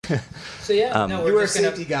So yeah, no, You we're wear just gonna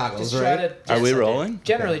safety goggles, just try right? to- Are we yes, I did. rolling?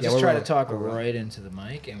 Generally, Okay. Yeah, just we're try to rolling. talk We're rolling. right into the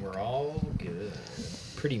mic, and we're all good,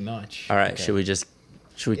 pretty much. All right, Okay.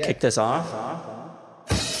 should we Yeah. kick this off?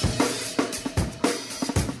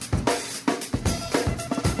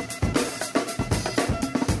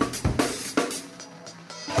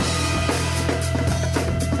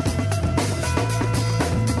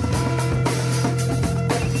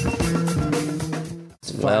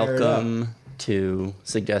 Fire it up. Welcome to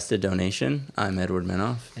Suggested Donation. I'm Edward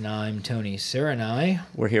Minoff. And I'm Tony Sirenai.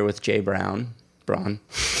 We're here with Jay Braun. Well,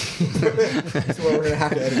 we're gonna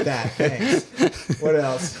have to edit that. Thanks. What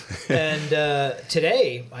else? And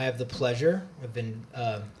today I have the pleasure. I've been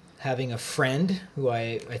having a friend who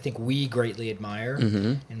I think we greatly admire,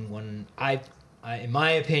 and one I, in my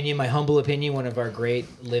opinion, my humble opinion, one of our great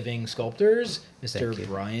living sculptors, Mr.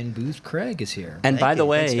 Brian Booth Craig, is here. And by the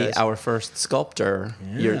way, Thanks, guys. our first sculptor.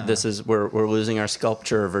 Yeah. We're losing our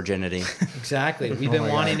sculpture virginity. Exactly. We've been my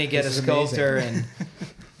wanting God. to get This a is sculptor, and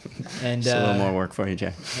It's a little more work for you,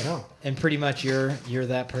 Jay. I know. and pretty much you're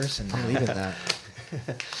that person. I'm leaving that.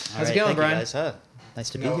 How's it going, Brian? Guys, huh? Nice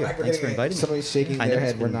to be No, here. we're Thanks for getting- inviting me. Somebody's shaking I their know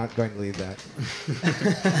it's head. We're been not going to leave that.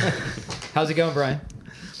 How's it going, Brian?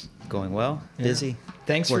 Going well. Yeah. Busy.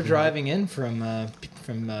 Thanks for Working driving in from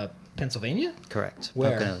Pennsylvania. Correct.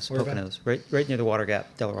 Where? Poconos. Where about? Poconos. Right near the Water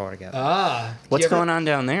Gap, Delaware Water Gap. What's going on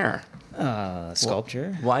down there?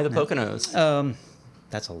 Sculpture. Why the Poconos?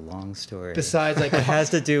 That's a long story. Besides, like, it has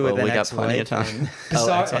to do with Well, we an got plenty of ex-wife time.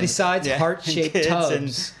 and- besides Yeah. heart-shaped Kids tubs.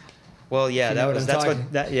 and- Well, yeah, You know what I'm that's talking-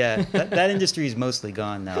 what that yeah that industry is mostly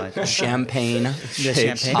gone now. I think. Champagne. The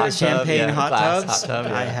champagne, hot tub, champagne yeah, hot glass tubs. hot tub,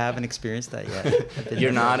 yeah. I haven't experienced that yet. I've been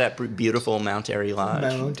You're there. not at beautiful Mount Airy Lodge.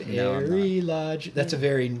 Mount No, I'm Airy Lodge. That's a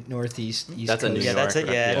very northeast. East That's a Coast. New Yeah, that's it.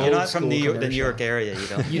 York, Yeah, yeah. if you're not Old from school the New commercial. York area, you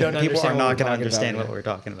don't. You don't People understand are what not we're going to talking understand about, what we're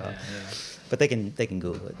talking about. Yeah. But they can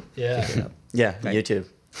Google it. Yeah. Figure it out. Yeah, Right. YouTube.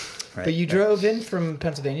 Right. But you drove in from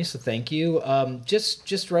Pennsylvania, so thank you.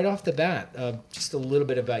 Just right off the bat, just a little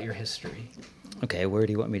bit about your history. Okay, where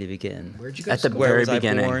do you want me to begin? Where'd you go? At to the school? Where very was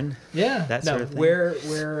beginning. I born? Yeah, That no. sort of thing.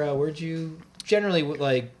 Where'd you generally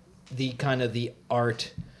like the kind of the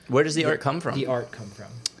art? Where does the art come from? The art come from?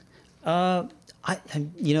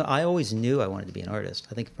 I always knew I wanted to be an artist.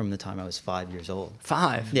 I think from the time I was 5 years old.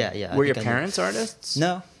 5. Yeah, yeah. I Were your think I knew. parents artists?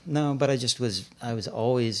 No, but I was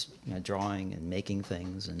always drawing and making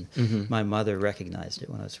things, and my mother recognized it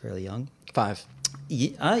when I was fairly young. 5.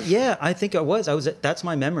 Yeah, I think I was. That's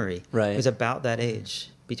my memory. Right. It was about that age,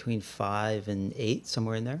 between 5 and 8,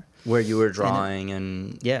 somewhere in there. Where you were drawing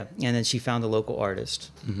and Yeah, and then she found a local artist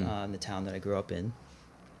in the town that I grew up in,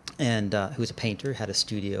 and who was a painter, had a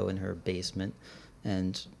studio in her basement,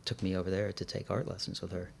 and took me over there to take art lessons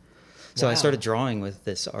with her. So I Wow. started drawing with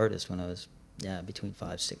this artist when I was between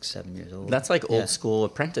 5, 6, 7 years old. that's like old Yeah. school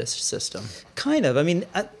apprentice system. Kind of. I mean,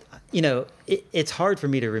 it's hard for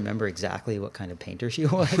me to remember exactly what kind of painter she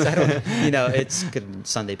was. I don't, it's a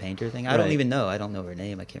Sunday painter thing. I Right. don't even know. I don't know her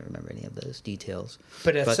name. I can't remember any of those details.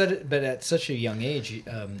 But at such a young age,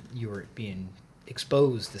 you were being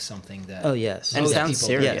exposed to something that. Oh, yes. And it most sounds people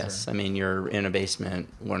serious. Yes. I mean, you're in a basement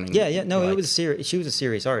learning. Yeah. No, like- it was serious. She was a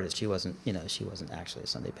serious artist. She wasn't actually a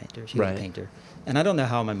Sunday painter. She was Right. a painter. And I don't know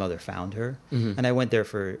how my mother found her. And I went there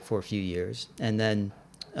for a few years. And then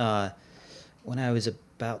when I was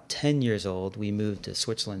about 10 years old, we moved to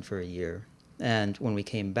Switzerland for a year. And when we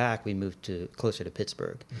came back, we moved closer to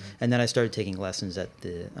Pittsburgh. And then I started taking lessons at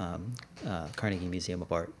the Carnegie Museum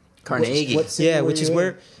of Art. Carnegie. What city were which is you in?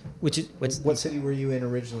 where, What city were you in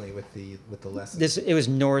originally with the lessons? it was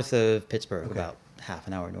north of Pittsburgh, about half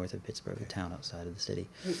an hour north of Pittsburgh, a town outside of the city.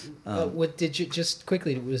 What did you just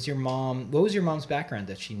quickly? Was your mom? What was your mom's background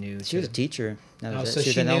that she knew? She was a teacher. That was Oh, it. so She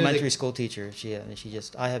was she an knew elementary the- school teacher.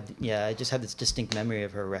 I just have this distinct memory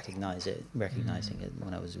of her recognizing it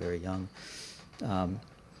when I was very young.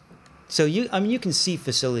 So you can see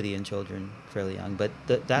facility in children fairly young, but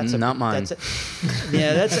that's Not mine.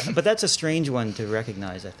 That's a strange one to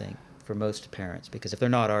recognize, I think, for most parents, because if they're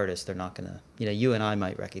not artists, they're not gonna. You and I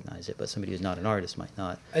might recognize it, but somebody who's not an artist might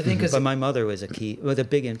not. I think 'cause But my mother was a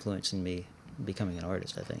big influence in me becoming an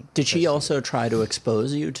artist, I think. Did she That's- also try to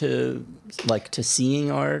expose you to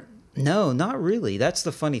seeing art? No, not really. That's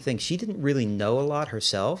the funny thing. She didn't really know a lot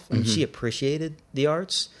herself. I mean, she appreciated the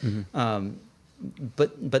arts,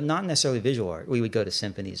 but not necessarily visual art. We would go to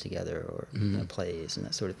symphonies together or plays and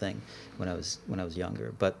that sort of thing when I was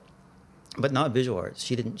younger. But not visual arts.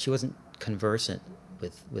 She wasn't conversant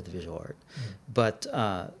with visual art,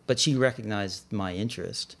 but she recognized my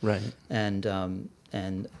interest, Right. and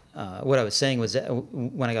what I was saying was that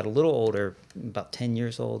when I got a little older, about 10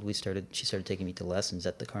 years old, she started taking me to lessons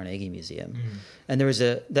at the Carnegie Museum. And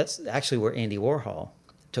that's actually where Andy Warhol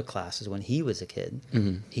took classes when he was a kid.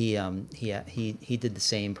 He did the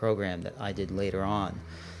same program that I did later on.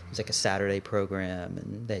 It was like a Saturday program,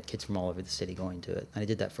 and they had kids from all over the city going to it. And I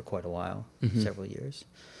did that for quite a while, several years.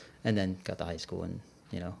 And then got to high school, and,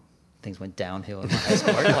 things went downhill in my high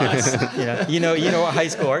school art class. You know what high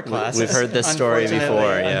school art class We've is. heard this story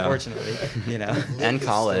before, yeah. Unfortunately, And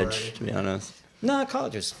college, to be honest. No,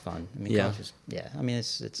 college was fun. Yeah. College was, I mean,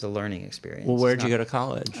 it's a learning experience. Well, where'd It's you not- go to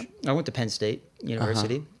college? I went to Penn State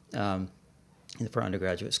University for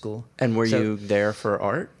undergraduate school. And were So- you there for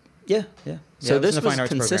art? Yeah. So I this in the was fine arts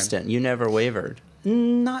consistent. You never wavered.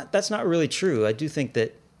 program. That's not really true. I do think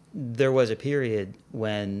that there was a period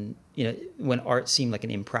when art seemed like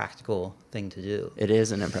an impractical thing to do. It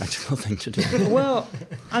is an impractical thing to do. Well,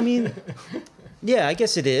 I mean, yeah, I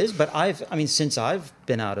guess it is. But since I've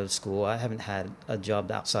been out of school, I haven't had a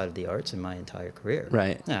job outside of the arts in my entire career.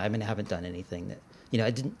 Right. Yeah, I haven't done anything that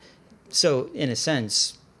I didn't. So in a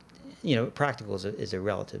sense, practical is a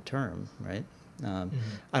relative term, right?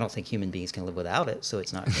 I don't think human beings can live without it, so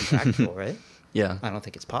it's not impractical, right? Yeah. I don't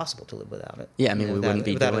think it's possible to live without it. Yeah, I mean, we without wouldn't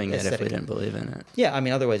be without doing it if we aesthetic. didn't believe in it. Yeah, I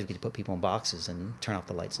mean, otherwise we could put people in boxes and turn off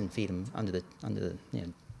the lights and feed them under the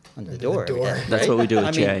door. every day, That's right? what we do with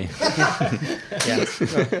I mean, Jay. Yeah.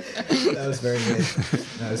 That was very good.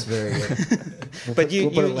 That was very good. But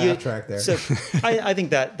we'll put a laugh track there. So I think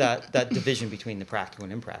that division between the practical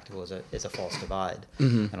and impractical is a false divide. I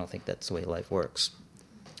don't think that's the way life works.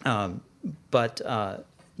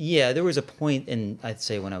 There was a point I'd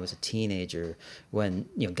say when I was a teenager when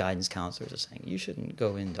guidance counselors are saying you shouldn't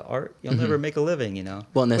go into art, you'll never make a living.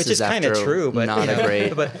 Well, and this which is is kind of after true, but not a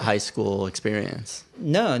great but high school experience.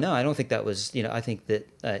 No, I don't think that was. I think that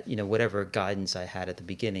whatever guidance I had at the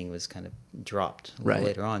beginning was kind of dropped Right.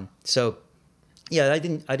 later on. So, yeah,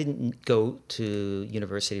 I didn't go to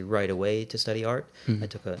university right away to study art. I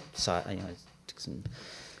took I took some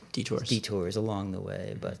detours along the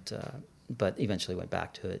way, but eventually went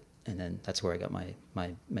back to it, and then that's where I got my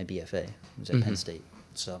BFA. It was at Penn State.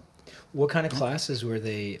 So What kind of classes were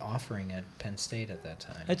they offering at Penn State at that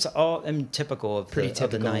time? it's all typical of Pretty the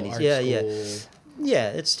typical 90s. art Yeah, school. yeah.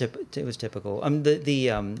 It was typical.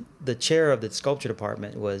 The chair of the sculpture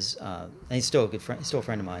department was, and he's still a good friend, still a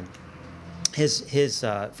friend of mine. His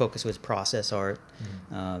focus was process art.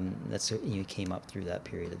 That's came up through that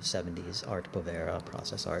period of the 70s, Art Povera,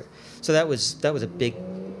 process art. So that was a big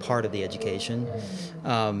part of the education.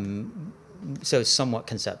 So somewhat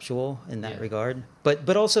conceptual in that Yeah. regard,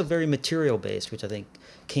 but also very material based, which I think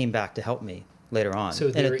came back to help me later on. So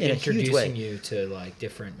they were in a huge way. introducing you to like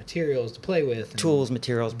different materials to play with, and Tools,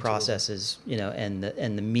 materials, tools. processes, and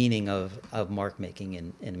the meaning of mark making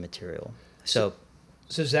in a material. So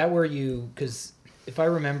So is that where because if I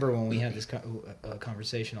remember when we had this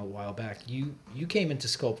conversation a while back, you came into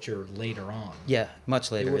sculpture later on. yeah,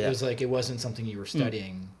 much later. It yeah. was like it wasn't something you were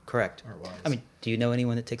studying. Correct. Art-wise. I mean, do you know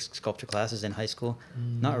anyone that takes sculpture classes in high school?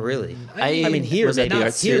 Not really. I mean, here was at maybe. the Not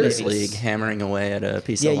Art here, Students maybe. League hammering away at a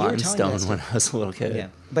piece Yeah, of you were telling me limestone that when I was a little kid. Yeah,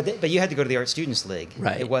 but you had to go to the Art Students League.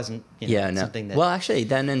 Right. It wasn't. No. Something that. Well, actually,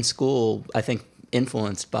 then in school, I think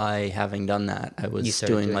influenced by having done that, I You was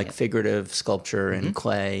started doing doing like it. figurative sculpture in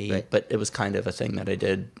clay, Right. but it was kind of a thing that I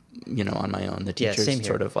did, on my own. The Yeah, teachers same here.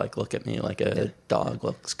 sort of like look at me like a dog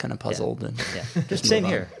looks kind of puzzled and Yeah. just Same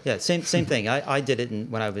move on. here. Yeah, same thing. I did it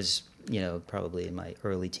when I was probably in my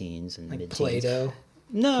early teens and Like mid-teens. Play-Doh.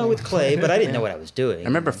 No, with clay, but I didn't know what I was doing. I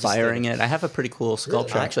remember Just firing it. I have a pretty cool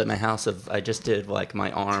sculpture Really? actually at my house of I just did like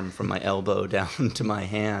my arm from my elbow down to my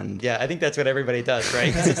hand. Yeah, I think that's what everybody does,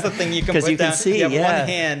 right? 'Cause it's the thing you can 'Cause put you can down. see, you have yeah. one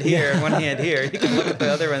hand here, one hand here. You can look at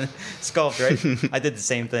the other one sculpt, right? I did the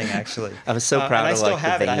same thing actually. I was so proud and I of, still like, the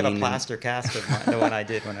have it. I have a vein and- plaster cast of the one I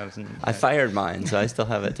did when I was in. I fired mine, so I still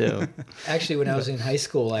have it too. Actually, when I was in high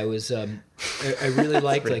school, I was I really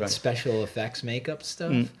liked pretty like funny. special effects makeup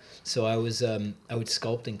stuff. So I would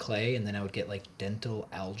sculpt in clay, and then I would get like dental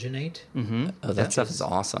alginate. Oh, that stuff is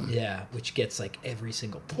awesome. Yeah, which gets like every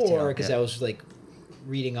single pore because yeah. I was like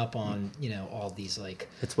reading up on all these like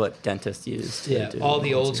It's what dentists use to do all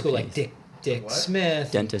the molds old in school your like teeth. Dick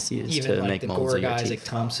Smith, Dentists use even to like make the molds gore of your guys teeth. like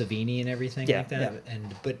Tom Savini and everything Yeah, like that. yeah.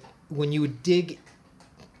 But when you would dig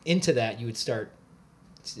into that, you would start.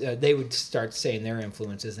 They would start saying their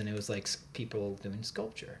influences, and it was like people doing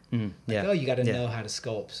sculpture. Like, yeah. oh, you got to Yeah. know how to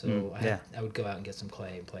sculpt. So yeah. I would go out and get some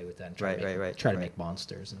clay and play with that. And try Right, to make, right, right, Try to right. make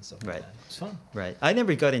monsters and stuff Right. like that. It's fun. Right. I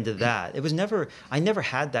never got into that. It was never. I never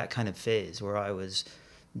had that kind of phase where I was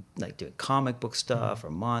like doing comic book stuff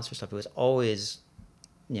or monster stuff. It was always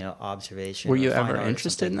observation. Were or you fine ever art or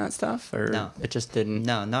interested in something. that stuff, or No. it just didn't?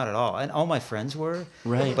 No, not at all. And all my friends were.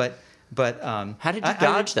 Right. But How did you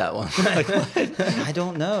dodge that one? Like, what? I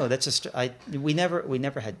don't know. That's just we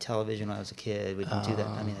never had television when I was a kid. We didn't do that.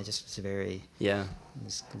 I mean, I just was Yeah.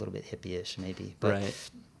 it's a little bit hippie-ish maybe. But,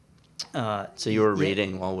 Right. So you were yeah.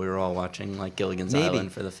 reading while we were all watching like Gilligan's Maybe.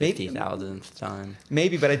 Island for the 50,000th time.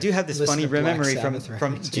 Maybe, but I do have this Listen funny to Black memory Sabbath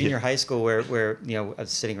from records. junior high school where I was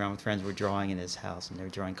sitting around with friends. We're drawing in his house, and they were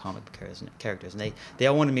drawing comic book characters, and they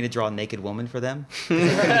all wanted me to draw a naked woman for them.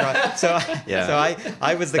 So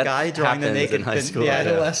I was the That guy drawing the happens naked in high school, Yeah, yeah.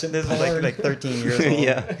 Adolescent this was porn. like 13 years old.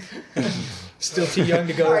 Yeah. Still too young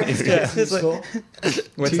to go. Yeah, Kids in it's like- school.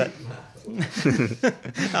 What's that?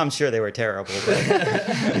 I'm sure they were terrible, but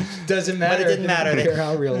Doesn't matter. it didn't matter. Care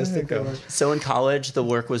how realistic they were. So in college, the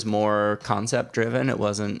work was more concept driven. It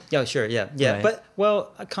wasn't. yeah, sure, yeah. Right. But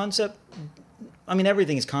a concept. I mean,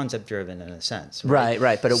 everything is concept driven in a sense. Right.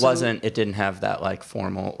 But it So- wasn't. It didn't have that like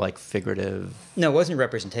formal, like figurative. No, it wasn't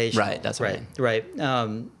representational. Right, that's what I right,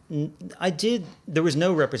 mean. right. I did. There was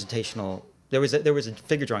no representational. There was a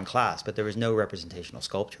figure drawing class, but there was no representational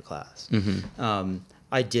sculpture class. Mm-hmm.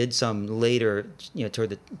 I did some later,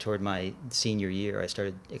 toward my senior year. I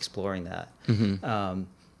started exploring that, Mm-hmm.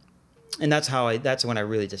 and that's when I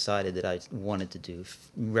really decided that I wanted to do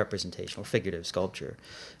representational, figurative sculpture.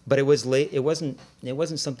 But it was late. It wasn't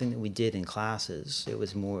something that we did in classes. It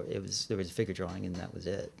was more. There was figure drawing, and that was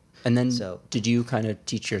it. And then, So- did you kind of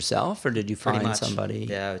teach yourself, or did you Pretty find much. somebody?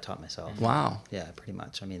 Yeah, I taught myself. Wow. Yeah, pretty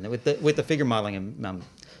much. I mean, with the figure modeling, I'm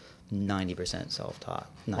 90% self-taught,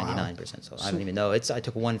 99% self. I don't even know. I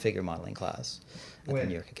took one figure modeling class at When? the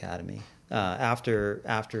New York Academy after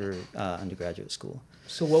undergraduate school.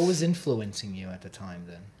 So what was influencing you at the time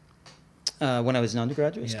then? When I was in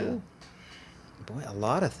undergraduate Yeah. school, boy, a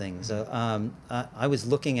lot of things. I was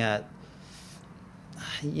looking at.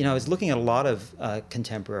 I was looking at a lot of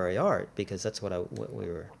contemporary art because that's what we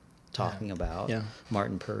were talking about. Yeah.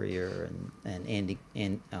 Martin Purrier and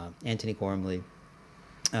Anthony Gormley,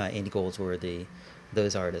 Andy Goldsworthy,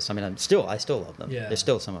 those artists. I mean, I still love them. Yeah. They're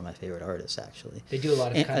still some of my favorite artists, actually. They do a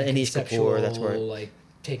lot of kind of Anish conceptual, Kapoor, that's where. like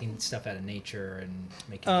taking stuff out of nature and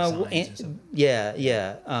making Well, designs and stuff. yeah.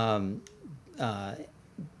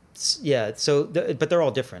 Yeah. So, but they're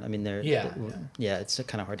all different. I mean, Yeah. It's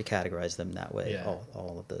kind of hard to categorize them that way. Yeah.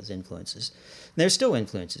 All of those influences. And they're still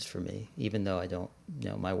influences for me, even though I don't.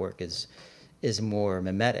 My work is more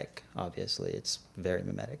mimetic. Obviously, it's very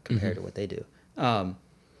mimetic compared to what they do.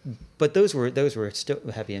 But those were still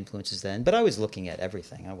heavy influences then. But I was looking at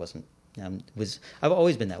everything. I wasn't. I've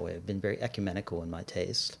always been that way. I've been very ecumenical in my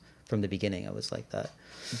taste from the beginning. I was like that.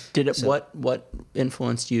 Did it? So- What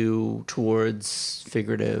influenced you towards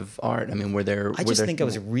figurative art? I mean, were there? I just think I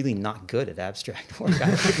was really not good at abstract work.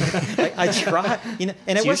 I tried, and It's it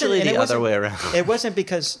wasn't usually and the it other wasn't- way around. It wasn't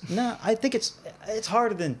because I think it's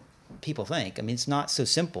harder than people think. I mean, it's not so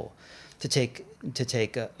simple to take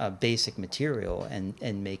a basic material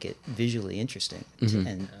and make it visually interesting.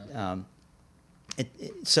 And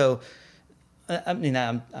so, I mean,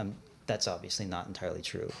 that's obviously not entirely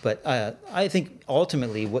true. But I think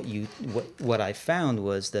ultimately what I found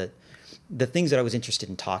was that the things that I was interested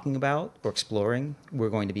in talking about or exploring were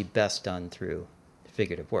going to be best done through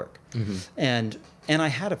figurative work. And I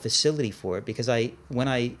had a facility for it because when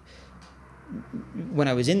I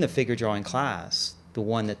was in the figure drawing class, the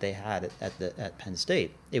one that they had at Penn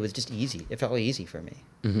State, it was just easy. It felt easy for me,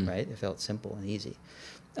 right? It felt simple and easy.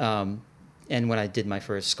 And when I did my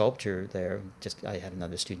first sculpture there, I had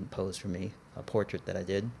another student pose for me, a portrait that I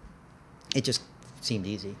did. It just seemed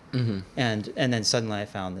easy. And then suddenly I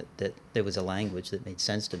found that there was a language that made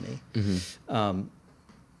sense to me.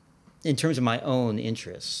 In terms of my own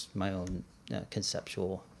interests, my own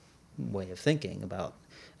conceptual way of thinking about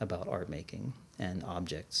art making and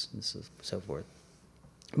objects and so forth.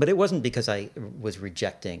 But it wasn't because I was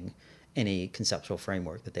rejecting any conceptual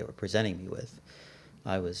framework that they were presenting me with.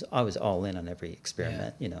 I was all in on every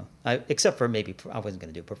experiment, except for maybe I wasn't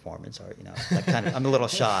going to do performance art, like I'm a little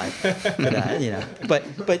shy for that, but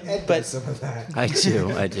Ed does some of that. I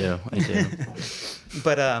do.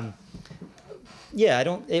 But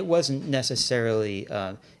yeah, it wasn't necessarily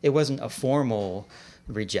it wasn't a formal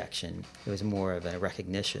rejection. It was more of a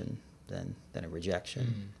recognition than a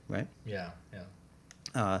rejection, right? Yeah.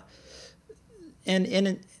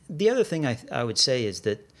 And the other thing I would say is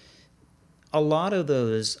that a lot of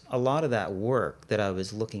that work that I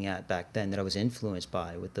was looking at back then, that I was influenced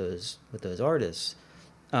by with those artists,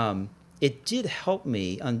 it did help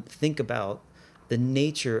me think about the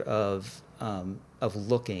nature of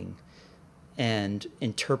looking and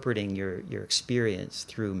interpreting your experience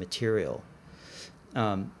through material.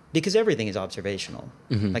 Because everything is observational.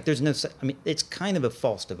 Like there's no, I mean, it's kind of a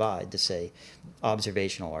false divide to say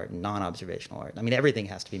observational art and non-observational art. I mean, everything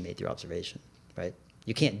has to be made through observation, right?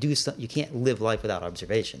 You can't you can't live life without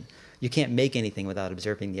observation. You can't make anything without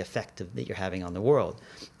observing the effect that you're having on the world.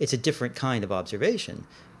 It's a different kind of observation,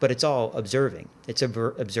 but it's all observing. It's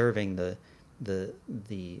observing the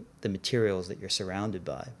materials that you're surrounded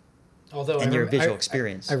by. Although and your visual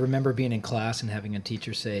experience. I remember being in class and having a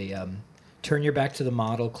teacher say, turn your back to the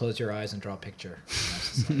model, close your eyes, and draw a picture.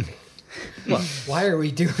 Well, why are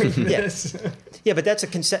we doing this? Yeah, but that's a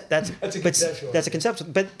concept. That's a conceptual. That's a conceptual.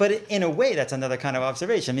 But in a way, that's another kind of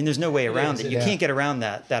observation. I mean, there's no way around it. You can't get around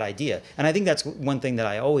that idea. And I think that's one thing that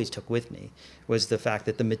I always took with me was the fact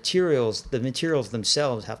that the materials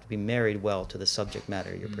themselves have to be married well to the subject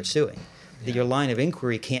matter you're pursuing. That your line of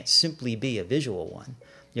inquiry can't simply be a visual one.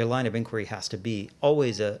 Your line of inquiry has to be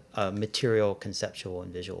always a material, conceptual,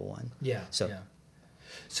 and visual one. Yeah. So. Yeah.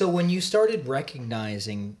 So when you started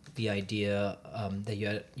recognizing the idea that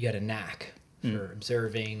you had a knack for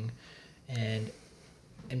observing and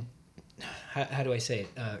how do I say it?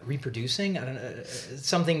 Reproducing? I don't know,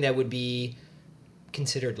 something that would be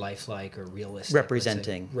considered lifelike or realistic.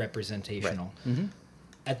 Representational. Right.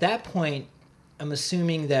 At that point, I'm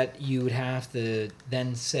assuming that you would have to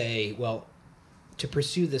then say, well, to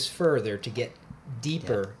pursue this further, to get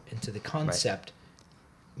deeper into the concept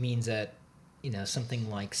means that, something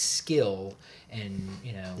like skill and,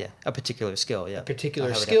 a particular skill, a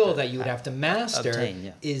particular skill that you would have to master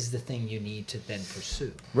obtain, is the thing you need to then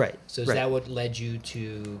pursue. Right. So is that what led you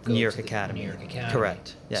to go New York to Academy? New York Academy.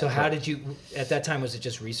 Correct. Yeah, so how did you, at that time, was it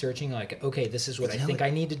just researching like, okay, this is what I think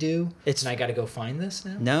I need to do and I got to go find this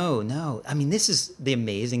now? No. I mean, this is the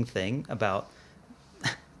amazing thing about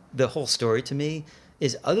the whole story to me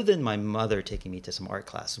is other than my mother taking me to some art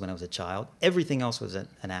classes when I was a child, everything else was an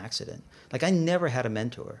accident. Like I never had a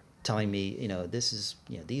mentor telling me, these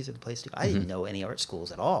are the places to go. I didn't know any art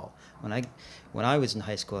schools at all. When I was in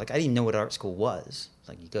high school, like I didn't know what art school was. It's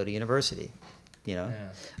like you go to university, Yeah.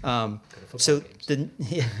 So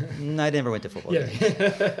I never went to football games.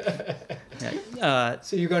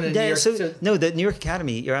 So you're going to New York. No, the New York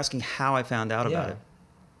Academy, you're asking how I found out about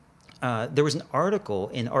it. There was an article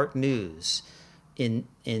in Art News in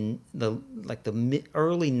the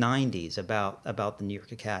early 90s about the New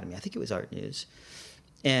York Academy. I think it was Art News.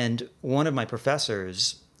 And one of my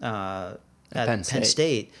professors at Penn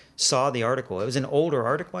State saw the article. It was an older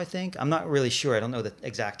article, I think. I'm not really sure. I don't know the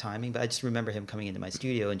exact timing, but I just remember him coming into my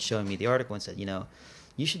studio and showing me the article and said,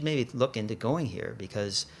 you should maybe look into going here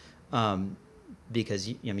because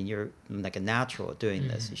you're like a natural at doing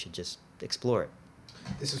this. You should just explore it.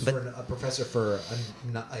 This was for a professor for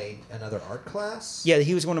another art class? Yeah,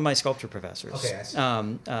 he was one of my sculpture professors. Okay,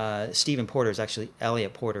 I see. Stephen Porter is actually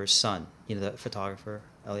Elliot Porter's son. The photographer,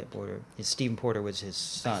 Elliot Porter. Stephen Porter was his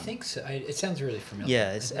son. I think so. It sounds really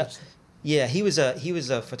familiar. Yeah, he was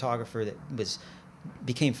a photographer that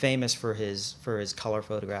became famous for his color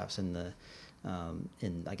photographs in the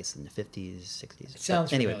I guess in the 50s, 60s. It sounds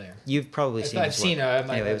familiar. You've probably seen. I've seen it.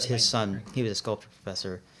 Anyway, it was his son. He was a sculpture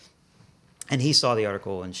professor. And he saw the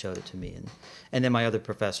article and showed it to me, and then my other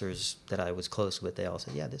professors that I was close with, they all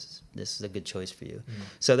said, "Yeah, this is a good choice for you."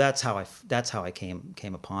 So that's how I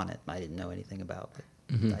came upon it. I didn't know anything about it.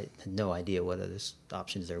 I had no idea what other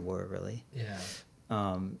options there were really. Yeah.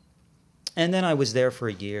 And then I was there for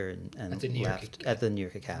a year and left at the New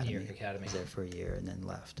York Academy. New York Academy. I was there for a year and then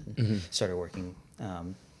left and started working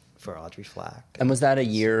for Audrey Flack. And was that a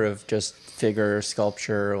year of just figure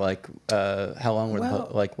sculpture? Like, how long were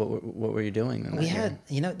what were you doing in that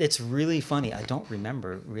year? It's really funny. I don't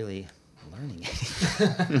remember really learning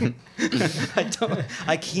anything.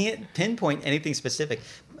 I can't pinpoint anything specific.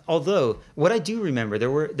 Although, what I do remember,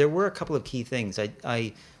 there were a couple of key things.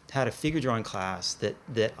 I had a figure drawing class that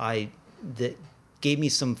gave me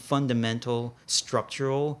some fundamental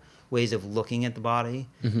structural ways of looking at the body.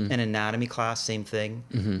 An anatomy class, same thing.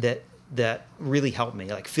 That really helped me,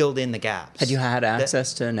 like filled in the gaps. Had you had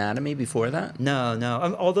access to anatomy before that? No.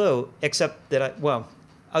 Although, except that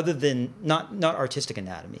other than not artistic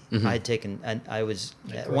anatomy, I had taken, and I was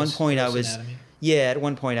at one point I was. Anatomy? Yeah, at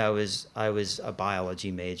one point I was a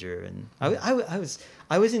biology major, and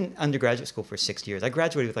I was in undergraduate school for 6 years. I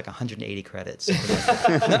graduated with like 180 credits.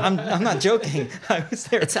 I'm not joking. I was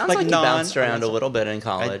there. It sounds like you bounced around a little bit in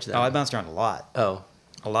college. I bounced around a lot. Oh,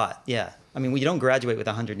 a lot. Yeah. I mean, you don't graduate with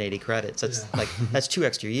 180 credits. That's 2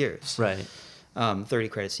 extra years. Right. 30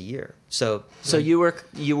 credits a year. So you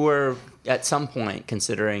were at some point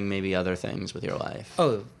considering maybe other things with your life.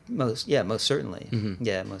 Oh, most certainly.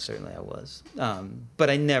 Yeah, most certainly I was. But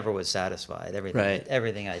I never was satisfied.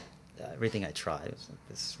 Everything everything I tried was like,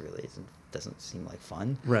 this really doesn't seem like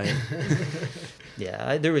fun. Right.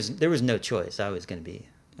 Yeah, there was no choice. I was going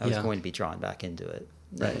Yeah. to be drawn back into it.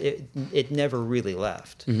 Right. It never really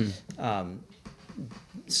left. Mm-hmm.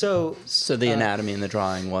 So the anatomy and the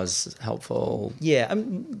drawing was helpful. yeah,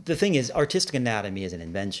 the thing is, artistic anatomy is an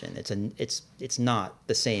invention. It's not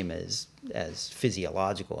the same as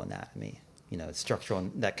physiological anatomy. You know,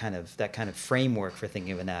 structural, that kind of framework for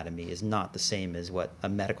thinking of anatomy is not the same as what a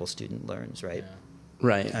medical student learns, right?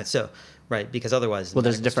 Right. Right, because otherwise, Well,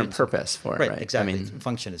 there's a medical different students- purpose for it, right? Exactly. I mean,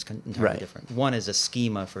 function is entirely Right. different. One is a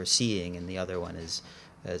schema for seeing, and the other one is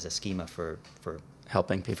a schema for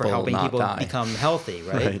helping people helping not people die. become healthy,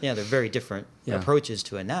 right? Right. Yeah, they're very different Yeah. approaches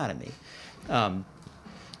to anatomy.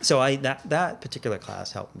 So that particular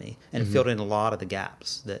class helped me, and it filled in a lot of the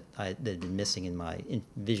gaps that had been missing in my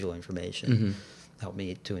visual information. Helped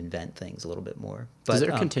me to invent things a little bit more. But, Does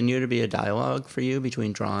there continue to be a dialogue for you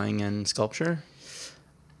between drawing and sculpture?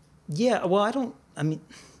 Yeah, well,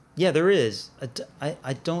 yeah, there is.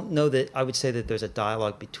 I don't know that I would say that there's a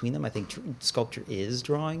dialogue between them. I think sculpture is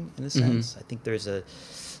drawing in a sense. I think there's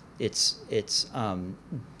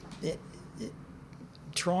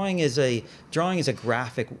drawing is a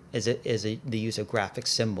graphic the use of graphic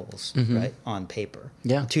symbols, right, on paper.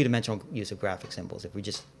 Yeah. Two-dimensional use of graphic symbols, if we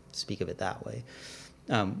just speak of it that way.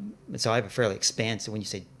 So I have a fairly expansive, when you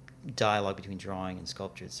say dialogue between drawing and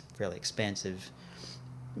sculpture, it's a fairly expansive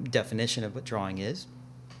definition of what drawing is.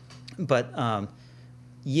 But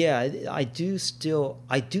yeah, I do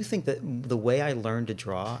think that the way I learned to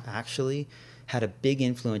draw actually had a big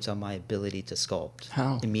influence on my ability to sculpt.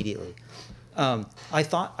 How? Immediately. I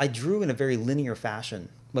thought I drew in a very linear fashion.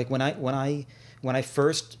 Like when I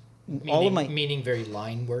first all of my meaning very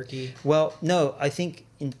line worky, well, no, I think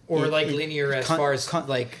linear as far as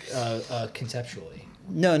conceptually.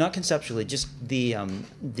 No, not conceptually. Just the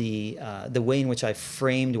way in which I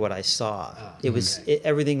framed what I saw.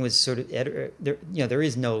 Everything was sort of there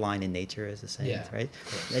is no line in nature, as the saying, right?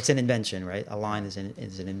 It's an invention, right? A line is an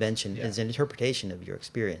invention, is an interpretation of your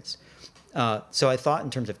experience. So I thought in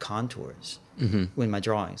terms of contours when my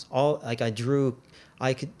drawings.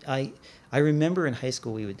 I remember in high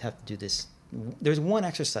school we would have to do this. There's one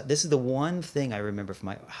exercise. This is the one thing I remember from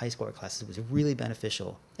my high school art classes that was really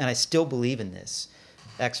beneficial, and I still believe in this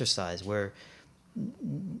exercise where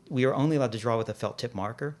we were only allowed to draw with a felt tip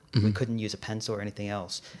marker. We couldn't use a pencil or anything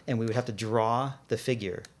else, and we would have to draw the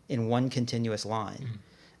figure in one continuous line,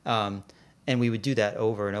 and we would do that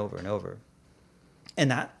over and over and over.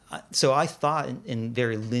 And so I thought in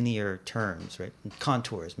very linear terms, right?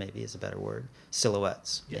 Contours maybe is a better word.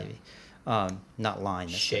 Silhouettes maybe, not line.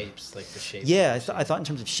 Shapes, like the shapes. Yeah, I thought in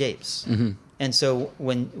terms of shapes. And so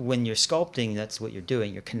when you're sculpting, that's what you're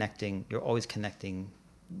doing. You're always connecting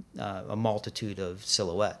a multitude of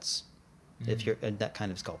silhouettes. If you're that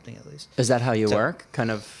kind of sculpting, at least. Is that how you work? Kind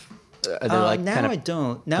of. I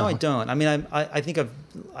don't. I don't. I mean, I think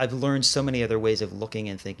I've learned so many other ways of looking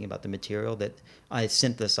and thinking about the material that I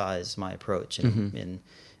synthesize my approach in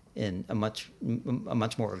a much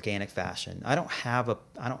more organic fashion. I don't have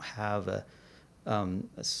a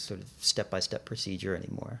sort of step-by-step procedure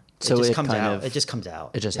anymore. So it just comes out. It just comes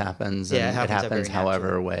out. It just happens. Yeah, and it happens however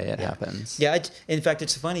naturally. way it happens. Yeah. In fact,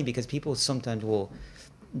 it's funny because people sometimes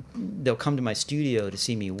they'll come to my studio to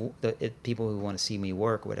see me. People who want to see me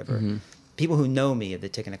work, or whatever. People who know me, if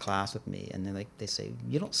they've taken a class with me, and they say,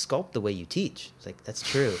 "You don't sculpt the way you teach." It's like, that's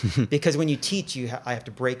true, because when you teach, I have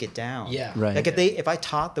to break it down. Yeah, right. Like if I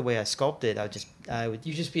taught the way I sculpted, I would.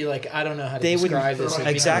 You just be like, I don't know how to They would describe this.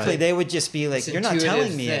 exactly. They would just be like, It's "You're not intuitive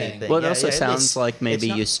telling me thing. anything." Well, it Yeah, also yeah, sounds like maybe it's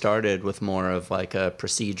not- you started with more of like a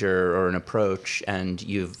procedure or an approach, and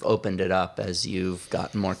you've opened it up as you've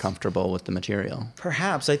gotten more comfortable with the material.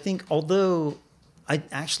 Perhaps. I think, although I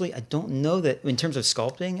don't know that in terms of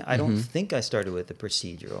sculpting, I don't think I started with the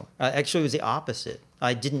procedural. Actually, it was the opposite.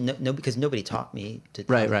 I didn't know because nobody taught me to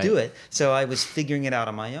do it. So I was figuring it out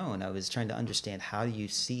on my own. I was trying to understand, how do you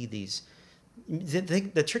see these.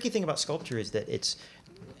 The tricky thing about sculpture is that it's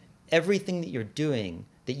everything that you're doing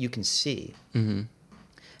that you can see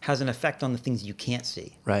has an effect on the things you can't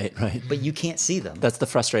see. Right. But you can't see them. That's the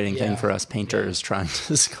frustrating thing for us painters trying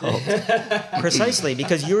to sculpt. Precisely,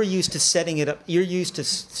 because you're used to setting it up. You're used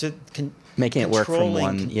to making it work from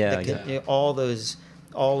one.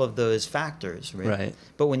 All of those factors. Right.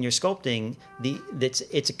 But when you're sculpting,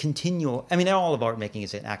 it's a continual. I mean, all of art making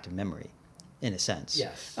is an act of memory, in a sense.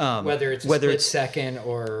 Yes. Whether it's a split second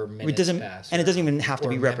or minutes past. And it doesn't even have to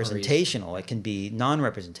be memories. representational. It can be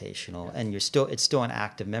non-representational, and it's still an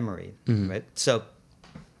act of memory, right? So,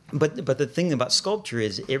 but the thing about sculpture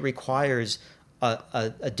is it requires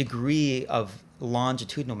a degree of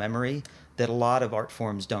longitudinal memory that a lot of art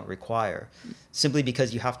forms don't require, simply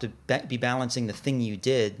because you have to be balancing the thing you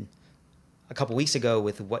did a couple weeks ago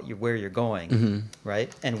with where you're going,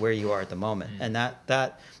 right, and where you are at the moment, and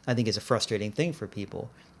that I think is a frustrating thing for people.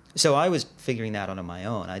 So I was figuring that out on my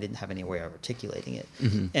own. I didn't have any way of articulating it,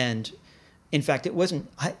 and in fact, it wasn't.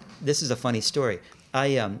 This is a funny story.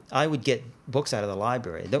 I would get books out of the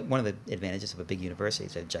library. One of the advantages of a big university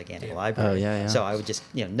is a gigantic library. Oh, yeah. So I would just,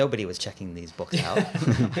 nobody was checking these books out.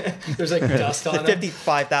 There's like dust on them.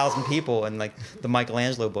 55,000 people, and like the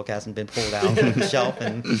Michelangelo book hasn't been pulled out from the shelf,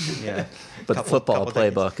 and But the football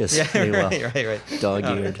playbook is pretty well right.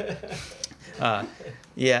 dog-eared.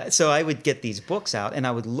 Yeah, so I would get these books out, and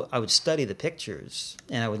I would study the pictures,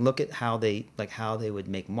 and I would look at how they would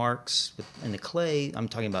make marks in the clay. I'm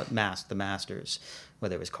talking about the masters,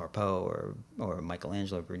 whether it was Carpeaux or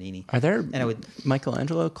Michelangelo or Bernini. Are there And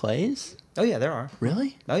Michelangelo clays? Oh yeah, there are.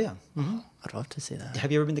 Really? Oh yeah. I'd love to see that.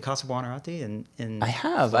 Have you ever been to Casa Buonarroti in I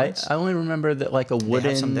have. I only remember that like a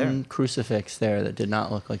have some there. wooden crucifix there that did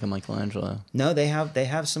not look like a Michelangelo. No, they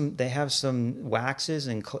have some waxes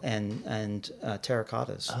and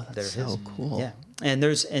terracottas. Oh, that that's are his. so cool. Yeah, and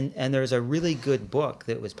there's a really good book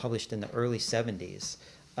that was published in the early '70s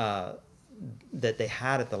that they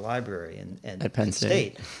had at the library At Penn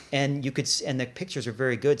State. and the pictures are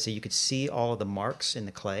very good, so you could see all of the marks in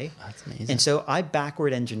the clay. That's amazing. And so I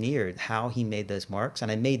backward engineered how he made those marks,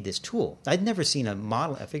 and I made this tool. I'd never seen a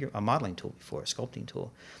modeling tool before, a sculpting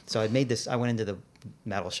tool. So I made this. I went into the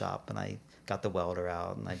metal shop and I got the welder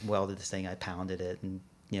out and I welded this thing. I pounded it and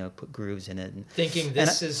put grooves in it. And, Thinking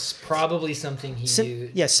this is probably something he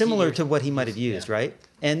used. Yeah, similar to what he might have used, right?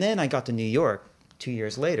 And then I got to New York 2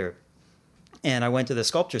 years later. And I went to the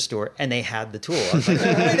sculpture store, and they had the tool. I was like,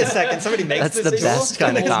 wait a second, somebody makes That's this the tool? best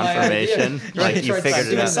kind of That was my confirmation. idea. Like Right, you tried figured it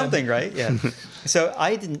doing out. Something, right? Yeah. So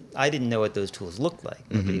I didn't know what those tools looked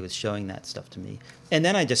like. Nobody was showing that stuff to me. And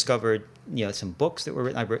then I discovered, some books that were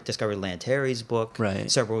written. I discovered Lanteri's book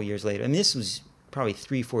several years later. I mean, this was probably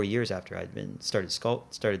 3-4 years after I'd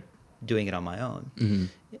started doing it on my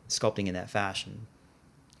own, sculpting in that fashion.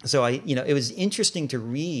 So it was interesting to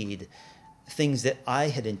read things that I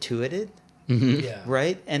had intuited. Yeah.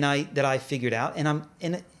 Right, and I figured out,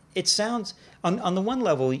 and it sounds on the one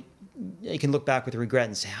level, you can look back with regret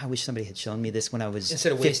and say, I wish somebody had shown me this when I was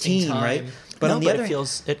Instead of wasting 15, time. right? But on the other,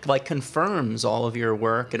 it like confirms all of your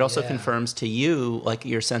work. It also Yeah. confirms to you like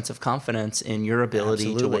your sense of confidence in your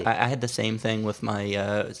ability Absolutely. to. I had the same thing with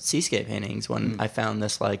my seascape paintings when I found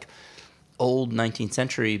this like old 19th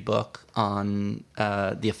century book on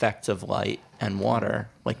the effects of light and water,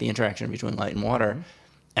 like the interaction between light and water,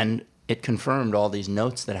 and it confirmed all these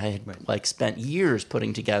notes that I had like spent years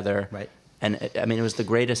putting together. Right. And it was the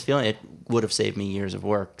greatest feeling. It would have saved me years of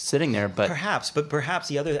work sitting there, but perhaps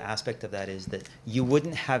the other aspect of that is that you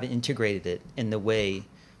wouldn't have integrated it in the way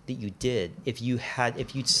that you did if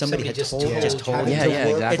somebody had just told told you. you. yeah,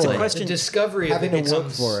 exactly. It's a The question. discovery of Having it to work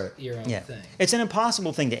becomes for it. your own Yeah, thing. it's an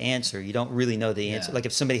impossible thing to answer. You don't really know the answer. Yeah. Like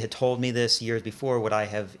if somebody had told me this years before, would I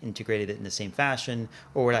have integrated it in the same fashion,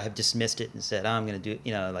 or would I have dismissed it and said, I'm going to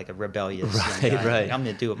do, like a rebellious young guy. right. Like, I'm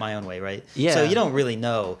going to do it my own way, right? Yeah. So you don't really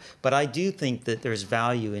know, but I do think that there's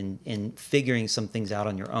value in figuring some things out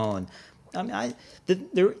on your own. I mean,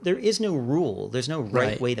 there is no rule. There's no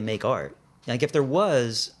right way to make art. Like if there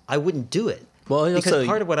was, I wouldn't do it. Well, because also,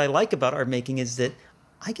 part of what I like about art making is that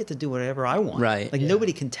I get to do whatever I want. Right. Like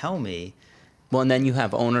nobody can tell me. well, and then you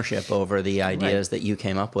have ownership over the ideas that you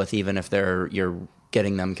came up with, even if you're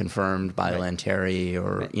getting them confirmed by Lanteri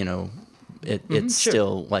or it's Sure.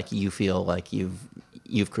 still like you feel like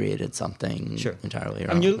you've created something entirely.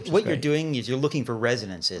 I mean, what you're doing is you're looking for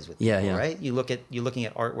resonances with people, right? You're looking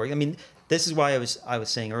at artwork. I mean, this is why I was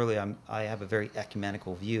saying earlier I have a very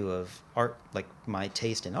ecumenical view of art, like my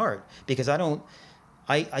taste in art, because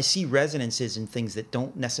I see resonances in things that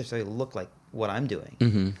don't necessarily look like what I'm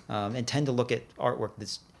doing, and tend to look at artwork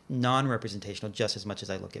that's non-representational just as much as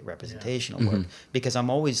I look at representational work, because I'm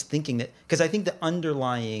always thinking because I think the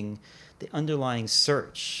underlying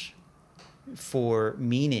search for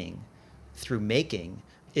meaning through making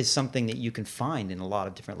is something that you can find in a lot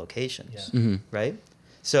of different locations, right?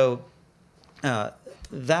 So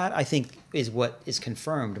that I think is what is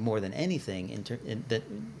confirmed more than anything that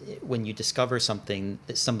when you discover something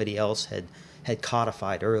that somebody else had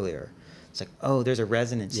codified earlier. It's like, oh, there's a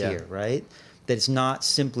resonance here, right? That it's not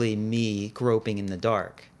simply me groping in the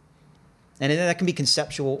dark. And that can be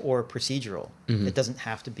conceptual or procedural. It doesn't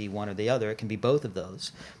have to be one or the other. It can be both of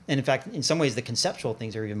those. And in fact, in some ways, the conceptual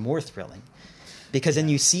things are even more thrilling, because then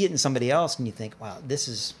you see it in somebody else and you think, wow, this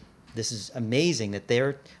is this is amazing that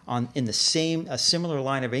they're a similar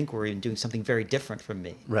line of inquiry and doing something very different from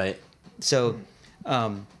me. Right. So,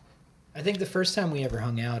 I think the first time we ever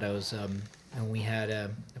hung out, I was, and we had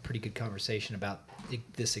a pretty good conversation about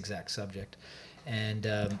this exact subject, and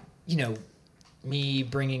me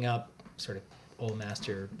bringing up sort of old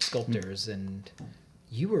master sculptors, and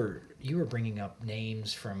you were bringing up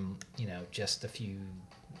names from just a few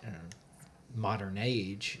modern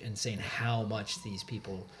age, and saying how much these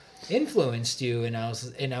people influenced you, and I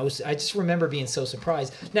just remember being so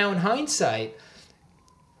surprised. Now in hindsight,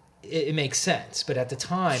 it makes sense, but at the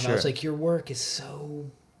time I was Sure. like, your work is so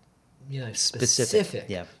specific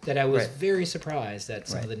yeah. that I was Right. very surprised at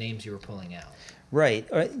some Right. of the names you were pulling out. right.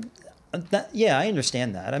 I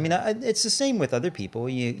understand that. I mean, it's the same with other people.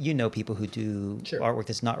 You know people who do Sure. artwork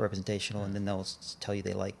that's not representational, and then they'll tell you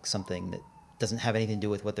they like something that doesn't have anything to do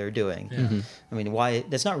with what they're doing. Yeah. Mhm. I mean, why?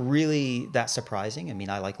 That's not really that surprising. I mean,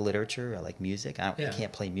 I like literature. I like music. I Yeah.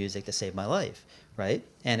 can't play music to save my life, right?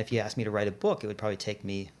 And if you asked me to write a book, it would probably take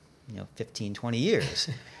me, 15, 20 years,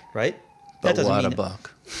 right? But what a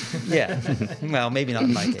book. Yeah. Well, maybe not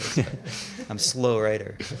in my case. But I'm a slow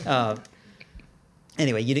writer.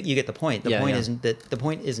 Anyway, you get the point. The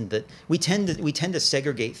point isn't that we tend to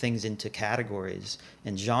segregate things into categories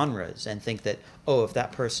and genres and think that, if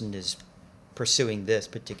that person is pursuing this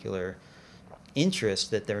particular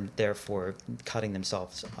interest, that they're therefore cutting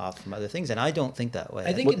themselves off from other things. And I don't think that way.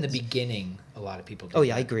 I think in the beginning, a lot of people do Oh,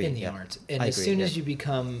 yeah, I that agree, in the yeah. arts. And I as agree, soon yeah. as you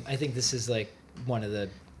become, I think this is like one of the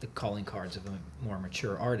calling cards of a more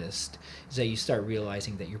mature artist, is that you start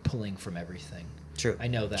realizing that you're pulling from everything. True. I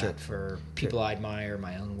know that True. for people I admire,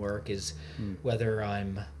 my own work is Hmm. whether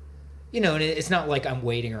I'm, and it's not like I'm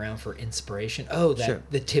waiting around for inspiration. Sure.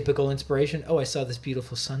 The typical inspiration. I saw this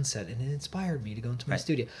beautiful sunset and it inspired me to go into my Right.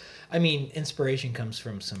 studio. I mean, inspiration comes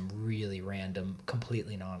from some really random,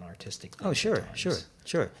 completely non-artistic things. Oh, sure, sometimes.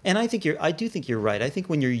 sure. And I do think you're right. I think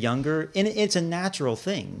when you're younger, and it's a natural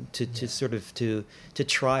thing to sort of to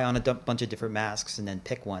try on a bunch of different masks and then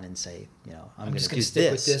pick one and say, I'm just going going to do to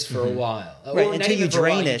stick this with this for a while. Right, Or not until you even for a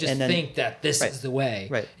while, drain you it just and then- think that this Right. is the way.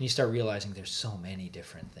 Right. And you start realizing there's so many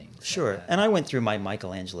different things. like Sure. that. And I went through my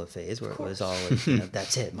Michelangelo phase where it was always,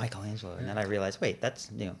 that's it, Michelangelo. And then I realized, wait, that's,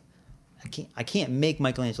 I can't make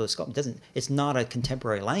Michelangelo sculpt. It's not a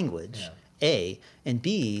contemporary language, Yeah. A. And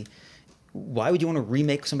B, why would you want to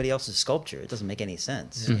remake somebody else's sculpture? It doesn't make any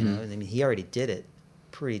sense. I mean, he already did it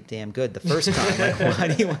pretty damn good the first time. Like, why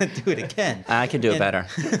do you want to do it again? I can do it better.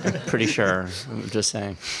 I'm pretty sure. I'm just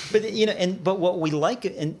saying. But but what we like,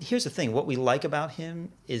 and here's the thing: what we like about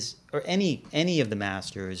him is, or any of the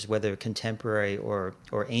masters, whether contemporary or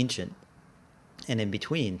ancient, and in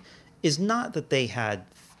between, is not that they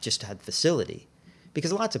just had facility,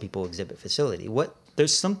 because lots of people exhibit facility.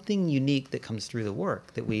 There's something unique that comes through the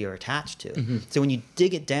work that we are attached to. Mm-hmm. So when you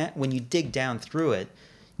dig down through it,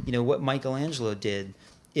 what Michelangelo did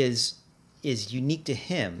is unique to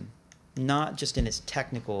him, not just in its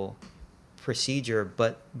technical procedure,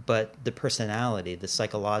 but the personality, the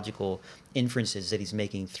psychological inferences that he's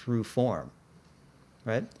making through form,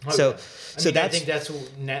 right? I think that's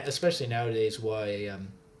especially nowadays why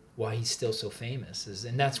he's still so famous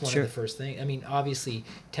and that's one Sure. of the first things. I mean, obviously,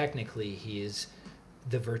 technically, he is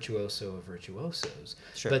the virtuoso of virtuosos.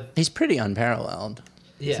 Sure. But He's pretty unparalleled,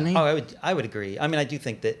 yeah, isn't he? I would agree. I mean, I do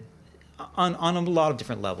think that on a lot of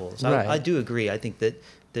different levels, Right. I do agree. I think that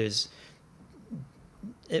there's.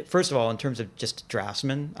 First of all, in terms of just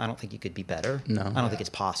draftsman, I don't think you could be better. No. I don't think it's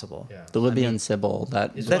possible. yeah. The Libyan Sybil,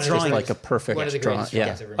 Is that's one of just the like a greatest- perfect one of the drawing. greatest Yeah.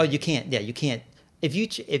 drawings ever Oh, made. you can't. Yeah, you can't. If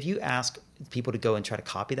you ask people to go and try to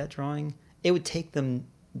copy that drawing, it would take them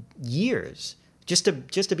years just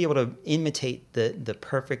to be able to imitate the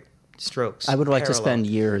perfect strokes. I would like to parallel. spend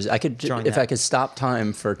years. I could, drawing if that. I could stop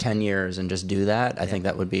time for 10 years and just do that. I think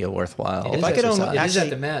that would be a worthwhile. It is I could own- exercise. It is actually- at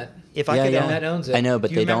the Met. If Yeah, I could yeah. own, Met owns it. I know, but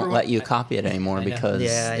Do you they don't remember let when- you copy it anymore I know. because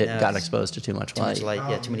Yeah, I it know. got exposed to too much too much light. light.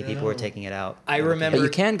 Yeah, too many people were taking it out. I remember- But you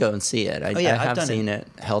can go and see it. I Oh, yeah, I've have done seen it,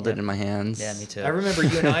 held it in my hands. Yeah, me too. I remember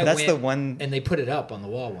you and I That's went, the one- and they put it up on the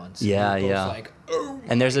wall once. Yeah, and we were both yeah. Like, oh,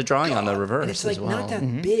 And there's a drawing on the God. reverse And it's like as well. not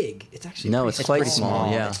that big. It's actually No, pretty it's quite pretty small,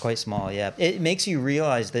 yeah. It's quite small. Yeah, it makes you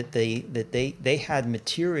realize that they had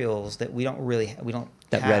materials that we don't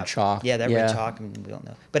That have. red chalk. Yeah, that Yeah. red chalk, and we don't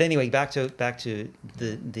know. But anyway, back to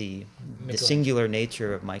the singular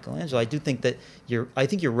nature of Michelangelo. I do think that I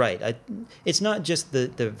think you're right. It's not just the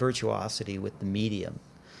virtuosity with the medium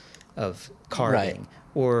of carving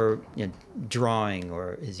or drawing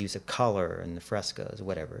or his use of color and the frescoes,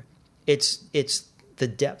 whatever. It's the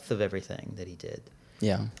depth of everything that he did.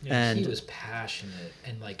 Yeah. Yeah, he And- was passionate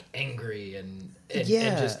and like angry and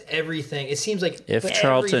Yeah. just everything. It seems like If everything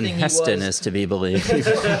Charlton he Heston was- is to be believed.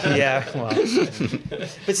 Yeah, well,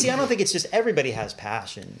 but see, I don't think it's just everybody has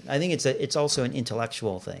passion. I think it's also an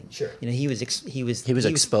intellectual thing. Sure. You know, he was He was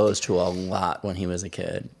exposed to a lot when he was a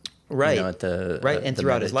kid. right, You know, at the right, and the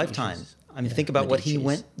throughout his Medicis. lifetime. I mean, think about what he Medicis.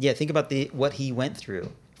 went. Yeah, think about what he went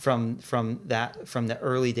through from the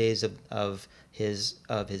early days of his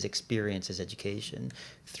experience, his education,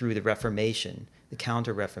 through the Reformation, the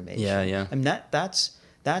Counter Reformation. Yeah, yeah. I mean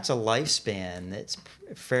that's a lifespan that's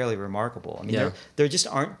fairly remarkable. I mean, Yeah. there just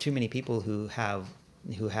aren't too many people who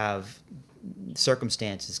have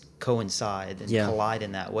circumstances coincide and Yeah. collide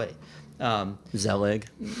in that way. Zelig.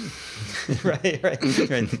 right.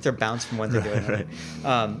 They're bounced from one thing to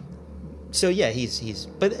another. So yeah, he's.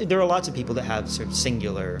 But there are lots of people that have sort of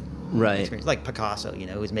singular Right. experience, like Picasso. You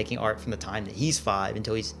know, who's making art from the time that he's 5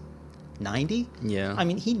 until he's 90. Yeah. I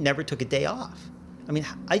mean, he never took a day off. I mean,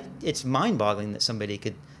 it's mind-boggling that somebody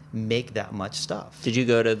could make that much stuff. Did you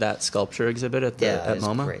go to that sculpture exhibit at Yeah, it at was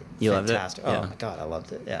MoMA? great. You Fantastic. loved it? Oh my god, I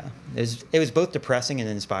loved it. Yeah, it was both depressing and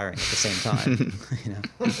inspiring at the same time. You know,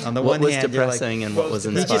 on the What one was hand, you're like, depressing and what was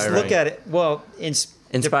you inspiring? just look at it. Well,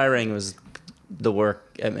 Inspiring was the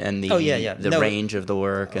work and the Oh, yeah. the No, range of the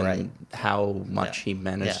work and right. how much Yeah. he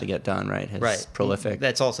managed Yeah. to get done. Right, his right, prolific.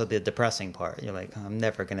 That's also the depressing part. You're like, I'm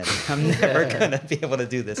never gonna be able to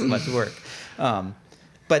do this much work.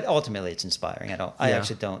 But ultimately, it's inspiring. I Yeah.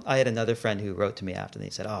 actually don't. I had another friend who wrote to me after, and he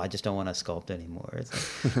said, "Oh, I just don't want to sculpt anymore."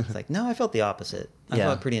 It's like no, I felt the opposite. I Yeah.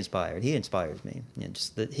 felt pretty inspired. He inspires me. You know,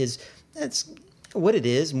 just that's what it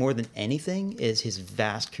is more than anything is his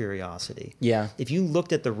vast curiosity. Yeah. If you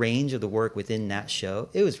looked at the range of the work within that show,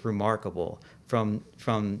 it was remarkable. From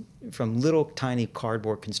little tiny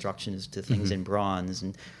cardboard constructions to things Mm-hmm. in bronze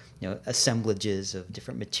and assemblages of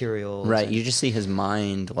different materials. Right, and- you just see his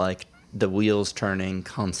mind like the wheels turning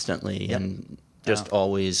constantly Yep. and just Yeah.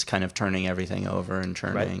 always kind of turning everything over and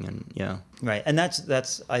churning Right. and yeah. Right, and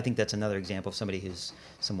that's I think that's another example of somebody who's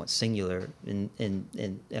somewhat singular in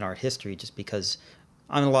art history, just because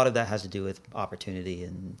a lot of that has to do with opportunity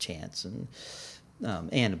and chance and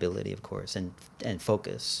ability, of course, and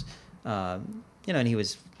focus. And he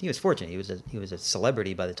was fortunate. He was a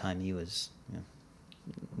celebrity by the time he was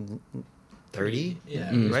 30.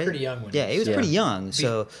 Yeah, he was right? pretty young when Yeah, he was Yeah. pretty young. be-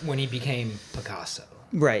 So when he became Picasso.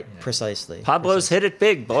 right, Yeah. precisely. Pablo's hit it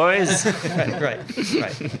big, boys. right.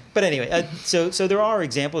 But anyway, so there are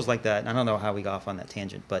examples like that. And I don't know how we got off on that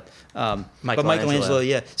tangent, but Michelangelo,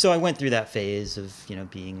 yeah. So I went through that phase of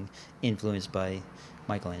being influenced by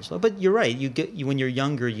Michelangelo. But you're right. When you're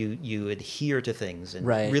younger, you adhere to things and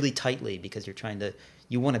Right. really tightly because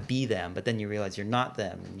you want to be them, but then you realize you're not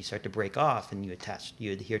them, and you start to break off, and you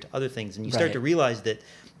adhere to other things, and you start Right. to realize that.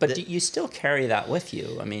 But do you still carry that with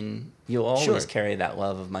you? I mean, you'll always Sure. carry that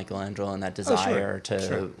love of Michelangelo and that Oh, sure. desire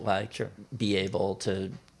to Sure. be able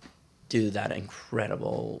to do that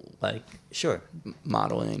incredible Sure.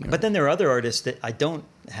 modeling. But then there are other artists that I don't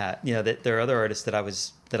have. That there are other artists that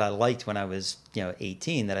I liked when I was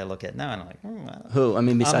 18 that I look at now and I'm like, who? I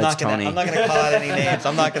mean, besides Tony. I'm not gonna call out any names.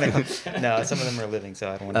 I'm not gonna. No, some of them are living, so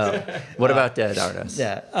I don't want to. What about dead artists?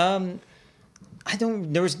 Yeah. I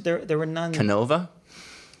don't. There were none. Canova?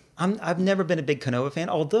 I've never been a big Canova fan.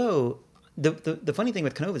 Although the funny thing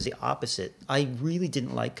with Canova is the opposite. I really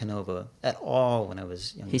didn't like Canova at all when I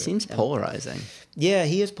was younger. He seems polarizing. Yeah,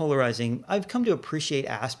 he is polarizing. I've come to appreciate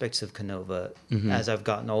aspects of Canova as I've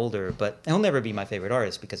gotten older, but he'll never be my favorite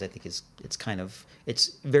artist because I think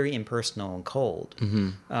it's very impersonal and cold.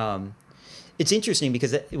 It's interesting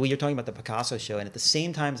because you're talking about the Picasso show, and at the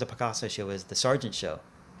same time as the Picasso show is the Sargent show,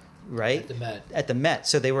 right? At the Met.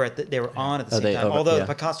 So they were on at the same time. Although the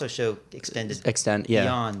Picasso show extended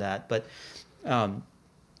beyond that, but and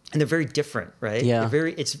they're very different, right? Yeah.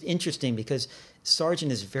 It's interesting because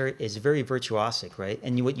Sargent is very virtuosic, right?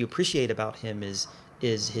 And what you appreciate about him is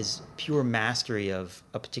his pure mastery of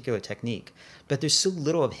a particular technique. But there's so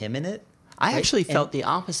little of him in it. I actually felt the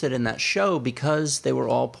opposite in that show because they were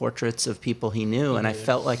all portraits of people he knew, and I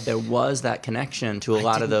felt like there was that connection to a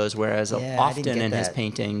lot of those, whereas I didn't often get in his that.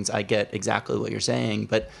 paintings I get exactly what you're saying,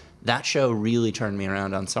 but that show really turned me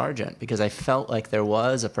around on Sargent because I felt like there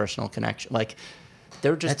was a personal connection. Like,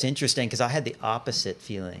 there were just... That's interesting because I had the opposite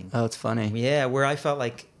feeling. Oh, it's funny. Yeah, where I felt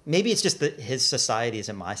like maybe it's just that his society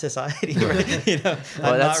isn't my society. Right? Well,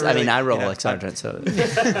 I'm that's. not I mean, really, I roll you know, like Sargent, so.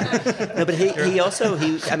 No, but he also.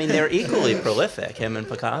 I mean, they're equally prolific. Him and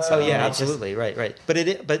Picasso. Oh yeah, I mean, it's just- absolutely, right.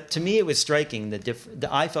 But to me, it was striking.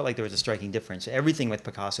 I felt like there was a striking difference. Everything with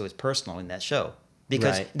Picasso is personal in that show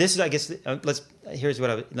because Right. this is, I guess, here's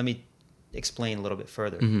what let me explain a little bit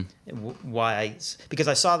further Mm-hmm. because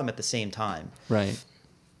I saw them at the same time. Right.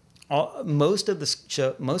 Most of the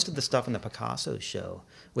stuff in the Picasso show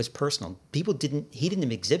was personal. He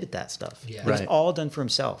didn't exhibit that stuff. Yeah. It was Right. all done for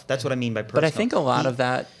himself. That's what I mean by personal. But I think a lot of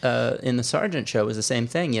that in the Sargent show was the same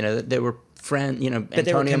thing. You know, they were they were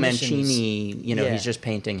Antonio commissions. Mancini. You know, Yeah. he's just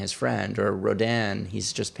painting his friend, or Rodin.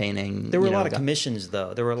 He's just painting. There were a lot of guy- commissions,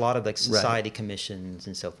 though. There were a lot of like society commissions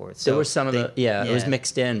and so forth. There So were some of it was yeah.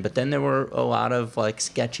 mixed in, but then there were a lot of like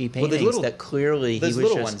sketchy the paintings little- that clearly he those was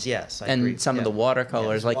little just, ones, yes, I and agree. some of Yeah. the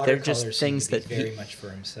watercolors, like they're just Watercolors things seem to that be very much for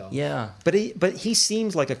himself. yeah. But he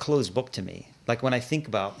seems like a closed book to me. Like when I think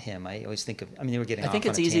about him, I always think of. I mean, they were getting. I think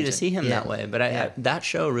off it's on a easy to tangent. see him Yeah. that way, but Yeah. that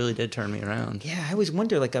show really did turn me around. Yeah, I always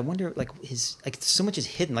wonder his so much is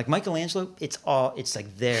hidden. Like Michelangelo, it's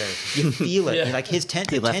like there. You feel it. Yeah. Like his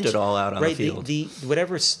He left it all out on the right, field. The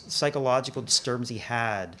whatever psychological disturbance he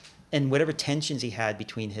had, and whatever tensions he had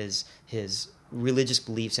between his religious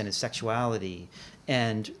beliefs and his sexuality,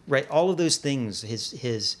 and right, all of those things,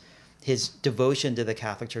 his devotion to the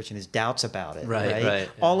Catholic Church and his doubts about it. Right.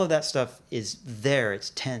 All of that stuff is there.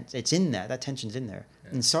 It's tense. It's in there. That tension's in there.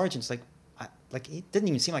 And Sargent's like he didn't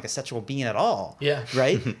even seem like a sexual being at all. Yeah.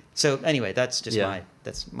 Right. So anyway, that's just Yeah.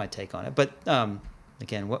 my take on it. But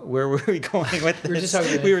again, where were we going with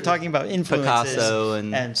this? We were talking about influences Picasso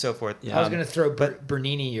and so forth. Yeah. I was going to throw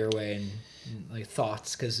Bernini your way and like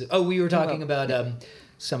thoughts because we were talking about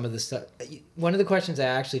some of the stuff. One of the questions I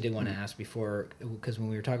actually did want to ask before, because when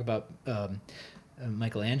we were talking about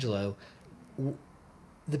Michelangelo,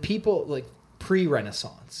 the people like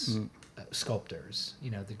pre-Renaissance sculptors,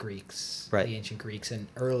 the Greeks, Right. the ancient Greeks, and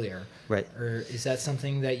earlier, Right. Or is that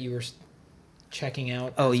something that you were checking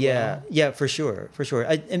out? Oh as yeah, well? yeah, for sure.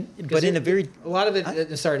 But in a very a lot of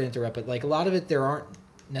it. Sorry to interrupt, but like a lot of it, there aren't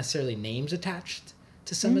necessarily names attached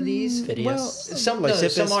to some of these. Phidias. well, Some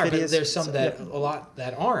Lysippus, some are, but Phidias, there's some that yeah. a lot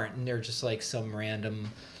that aren't, and they're just like some random,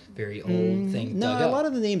 very old thing. No, dug a up. lot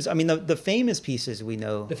of the names. I mean, the famous pieces we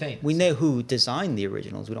know. The famous. We know who designed the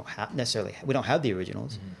originals. We don't have the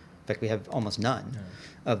originals. In fact, we have almost none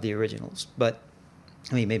of the originals. But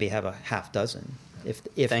I mean, maybe have a half dozen. If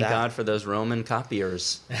Thank that. God for those Roman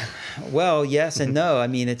copiers. Well, yes and no. I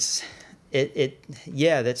mean,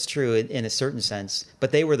 yeah, that's true in a certain sense.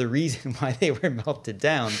 But they were the reason why they were melted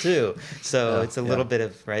down too. So it's a little bit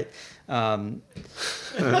of right.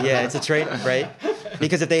 Yeah, it's a trait, right?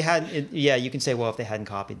 Because if they hadn't, you can say, well, if they hadn't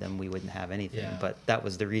copied them, we wouldn't have anything. Yeah. But that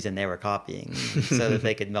was the reason they were copying, so that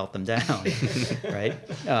they could melt them down, right?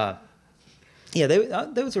 Yeah,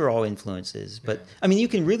 those are all influences. But I mean, you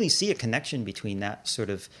can really see a connection between that sort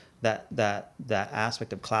of that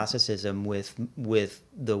aspect of classicism with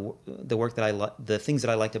the work that the things that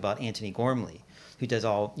I liked about Antony Gormley, who does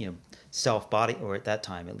all self body, or at that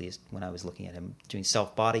time at least when I was looking at him doing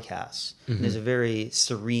self body casts. And there's a very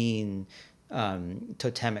serene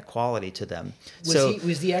totemic quality to them.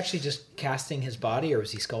 Was he actually just casting his body, or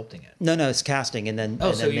was he sculpting it? No, it's casting and then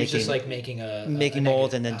So he was just like making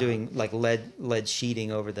molds and then negative. doing like lead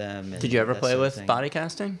sheeting over them. And Did you ever that play sort of with thing. body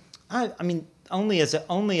casting? I mean, only as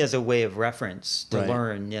a way of reference to Right.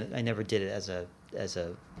 learn. I never did it as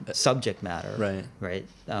a subject matter. Right. Right.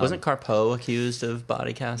 Wasn't Carpeau accused of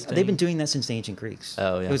body casting? They've been doing that since the ancient Greeks.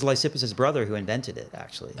 Oh, yeah. It was Lysippus' brother who invented it,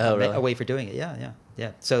 actually. Oh, really? A way for doing it.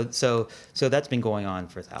 Yeah. So that's been going on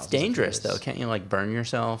for thousands. It's dangerous, of years. though. Can't you like burn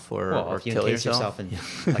yourself or If you kill encase yourself? in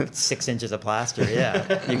like 6 inches of plaster,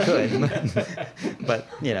 you could. But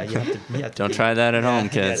you have to. Don't try that at home,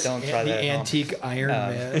 kids. Don't try The that. at home. antique Iron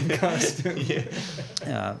Man costume.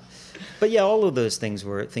 But yeah, all of those things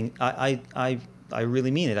were things. I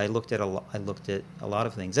really mean it. I looked at a lot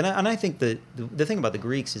of things, and I think the thing about the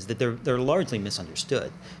Greeks is that they're largely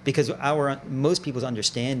misunderstood, because most people's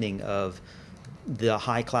understanding of the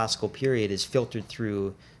high classical period is filtered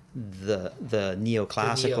through the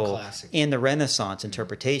neoclassical neoclassic. and the Renaissance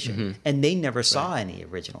interpretation, and they never saw any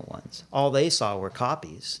original ones. All they saw were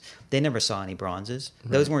copies. They never saw any bronzes.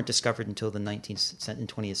 Those weren't discovered until the 19th and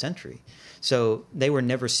 20th century. So they were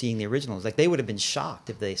never seeing the originals. Like, they would have been shocked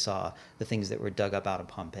if they saw the things that were dug up out of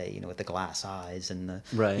Pompeii, with the glass eyes and the,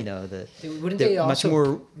 Right. Wouldn't they much also?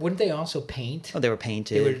 more. Wouldn't they also paint? Oh, they were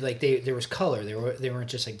painted. There was color. They weren't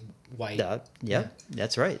just like white. Yeah,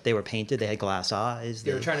 that's right. They were painted. They had glass eyes.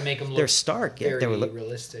 They were trying to make them look They're stark. very They were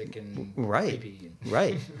realistic and right, creepy.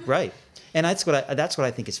 right. And that's what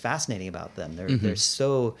I think is fascinating about them. They're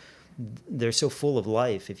so full of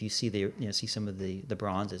life. If you see see some of the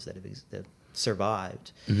bronzes that have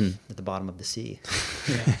survived at the bottom of the sea.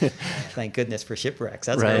 Thank goodness for shipwrecks.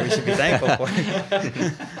 That's what we should be thankful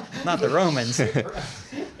for. Not the Romans.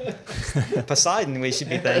 Poseidon we should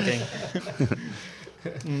be thanking.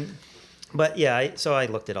 But yeah, so I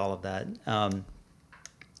looked at all of that.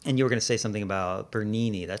 And you were going to say something about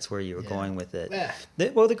Bernini. That's where you were going with it. Yeah.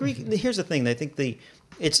 The Greek. Here's the thing. I think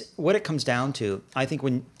it's what it comes down to. I think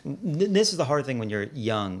this is the hard thing when you're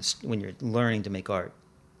young, when you're learning to make art.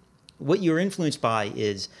 What you're influenced by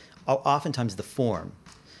is oftentimes the form,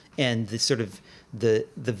 and the sort of the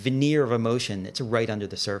veneer of emotion that's right under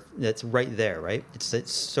the surface. That's right there, right?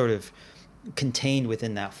 It's sort of contained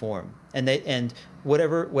within that form, and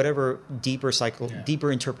whatever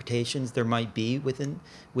deeper interpretations there might be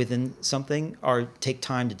within something take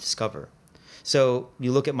time to discover. So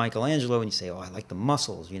you look at Michelangelo and you say, "Oh, I like the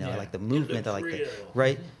muscles, I like the movement, I like the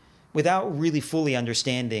right," without really fully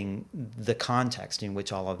understanding the context in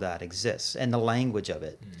which all of that exists and the language of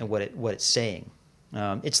it and what it's saying.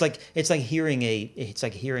 It's like hearing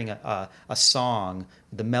a song.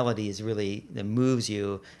 The melody is really that moves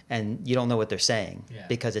you, and you don't know what they're saying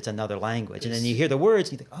because it's another language. And then you hear the words,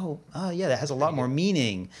 and you think, oh yeah, that has a lot more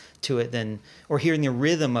meaning to it than, or hearing the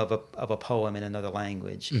rhythm of a poem in another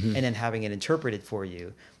language, and then having it interpreted for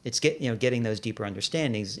you. It's getting those deeper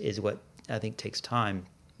understandings is what I think takes time.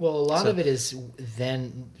 Well, a lot of it is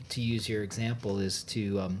then, to use your example, is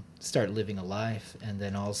to start living a life, and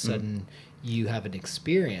then all of a sudden you have an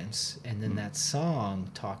experience, and then that song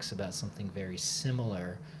talks about something very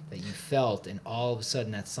similar that you felt, and all of a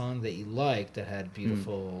sudden that song that you liked that had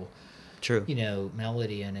beautiful, True.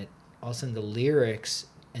 Melody in it, all of a sudden the lyrics,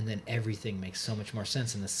 and then everything makes so much more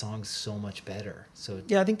sense, and the song's so much better. So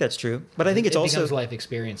yeah, I think that's true, but I think it also becomes life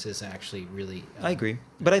experiences actually really. I agree,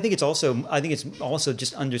 but I think it's also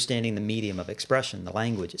just understanding the medium of expression, the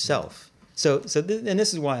language itself. And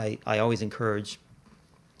this is why I always encourage.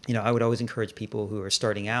 I would always encourage people who are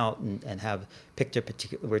starting out and have picked a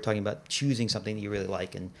particular. We're talking about choosing something that you really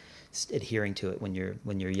like and adhering to it when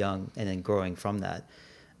you're young, and then growing from that.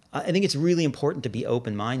 I think it's really important to be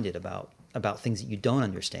open-minded about things that you don't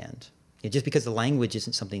understand. Just because the language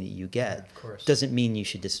isn't something that you get doesn't mean you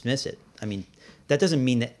should dismiss it. I mean, that doesn't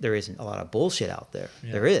mean that there isn't a lot of bullshit out there.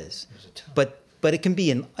 Yeah, there is, but it can be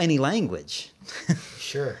in any language.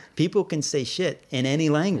 Sure, people can say shit in any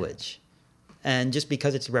language. And just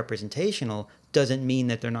because it's representational doesn't mean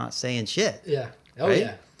that they're not saying shit. Yeah. Oh, right?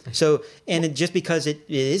 yeah. So, just because it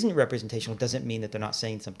isn't representational doesn't mean that they're not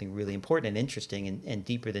saying something really important and interesting and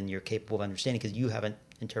deeper than you're capable of understanding because you haven't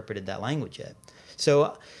interpreted that language yet.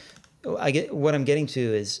 So, what I'm getting to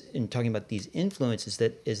is, in talking about these influences,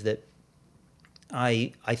 is that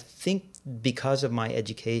I think because of my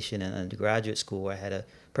education in undergraduate school, I had a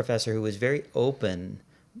professor who was very open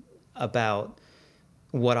about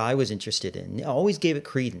what I was interested in. I always gave it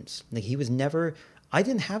credence. Like he was never. I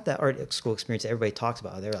didn't have that art school experience that everybody talks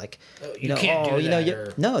about. They're like, you can't do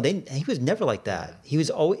that. No, he was never like that. He was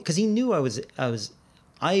always, because he knew I was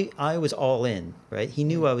all in, right? He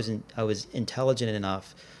knew I was intelligent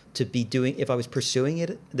enough to be doing, if I was pursuing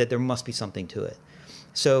it, that there must be something to it.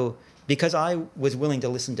 So because I was willing to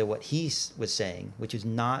listen to what he was saying, which is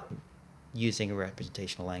not using a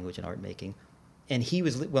representational language in art making, and he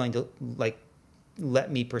was willing to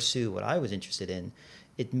let me pursue what I was interested in,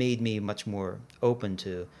 it made me much more open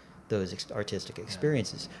to those artistic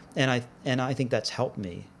experiences. And I think that's helped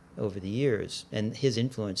me over the years. And his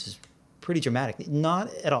influence is pretty dramatic,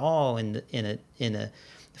 not at all in a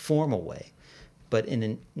formal way, but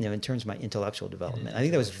in terms of my intellectual development. I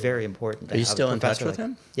think that was very important. Are you still in touch with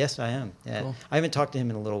him? Yes, I am. Yeah. Cool. I haven't talked to him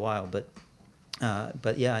in a little while, but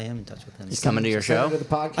yeah, I am in touch with him. He's coming to your show? To the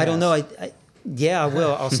podcast. I don't know. Yeah, I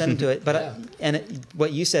will. I'll send him to it. But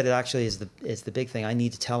what you said actually is the big thing. I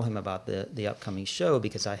need to tell him about the upcoming show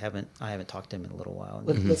because I haven't talked to him in a little while.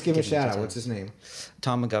 Let's give him a shout out. What's his name?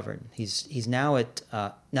 Tom McGovern. He's now at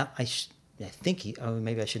I think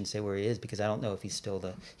maybe I shouldn't say where he is because I don't know if he's still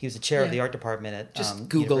he was the chair of the art department at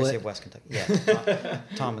Google University it. of West Kentucky. Yeah,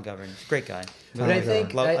 Tom McGovern, great guy. But I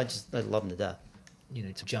think I love him to death.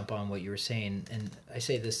 To jump on what you were saying, and I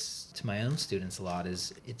say this to my own students a lot,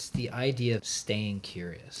 is it's the idea of staying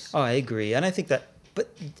curious. Oh, I agree. And I think that, but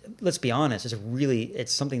let's be honest,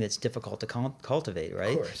 it's something that's difficult to cultivate,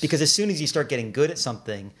 right? Of course. Because as soon as you start getting good at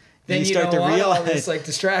something, then you start to realize all this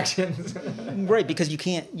distractions. Right, because you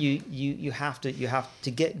can't you have to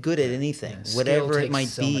get good at anything, whatever it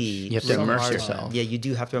might be. You have to immerse yourself. Yeah, you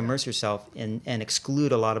do have to immerse yourself and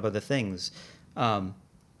exclude a lot of other things.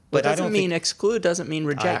 But I don't mean exclude, doesn't mean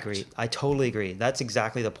reject. I agree. I totally agree. That's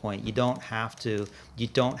exactly the point. You don't have to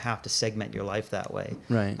segment your life that way.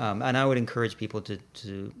 Right. And I would encourage people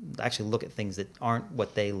to actually look at things that aren't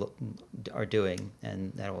what they are doing,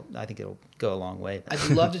 and I think it'll go a long way. I'd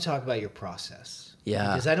love to talk about your process. Yeah.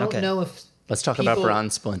 Because I don't know if let's talk about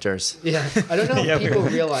bronze splinters. Yeah. I don't know if people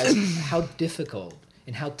realize how difficult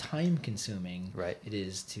and how time consuming Right. it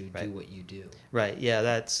is to Right. do what you do. Right. Yeah.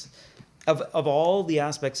 That's of all the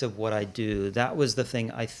aspects of what I do. That was the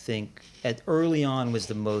thing I think early on was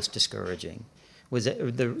the most discouraging. Was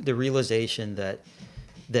the realization that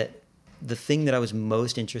the thing that I was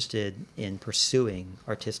most interested in pursuing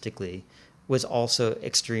artistically was also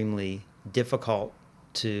extremely difficult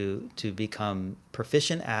to become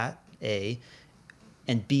proficient at, A,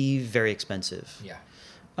 and B, very expensive. Yeah.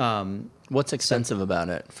 What's expensive about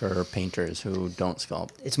it for painters who don't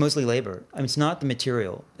sculpt? It's mostly labor. I mean, it's not the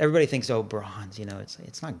material. Everybody thinks, oh, bronze,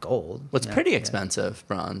 it's not gold. Well, it's you know? pretty Yeah. expensive,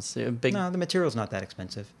 bronze. Big. No, the material's not that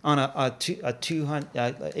expensive. On a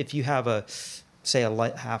 200, if you have say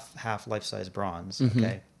half life size bronze,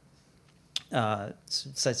 okay,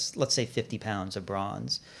 so let's say 50 pounds of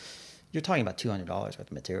bronze, you're talking about $200 worth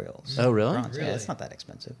of materials. Oh, really? Bronze. Yeah, Really? it's not that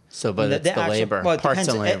expensive. So, but it's the labor, well, it parts depends,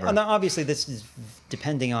 and labor. and obviously, this is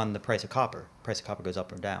depending on the price of copper. Price of copper goes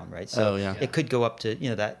up or down, right? So Oh, yeah. it could go up to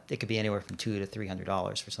that it could be anywhere from $200 to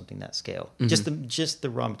 $300 for something that scale. Just the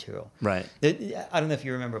raw material. Right. I don't know if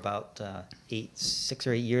you remember about 6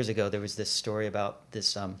 or 8 years ago, there was this story about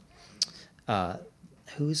this.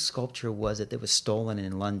 Whose sculpture was it that was stolen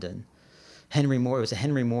in London? Henry Moore. It was a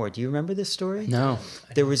Henry Moore. Do you remember this story? No.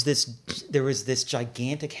 There was this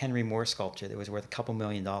gigantic Henry Moore sculpture that was worth a couple $1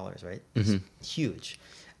 million, right? It's huge,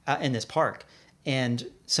 in this park. And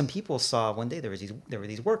some people saw one day there were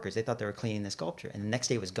these workers. They thought they were cleaning the sculpture, and the next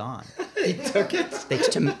day it was gone. They took it.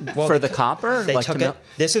 For the copper? They Like took to it. mil-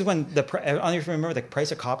 This is when I don't know if you remember, the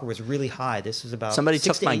price of copper was really high. This was about Somebody 6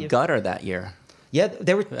 took to my 8 years. gutter that year. Yeah,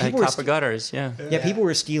 there were I had people were copper gutters, yeah. yeah, people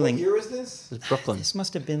were stealing. What year was this? It's Brooklyn. This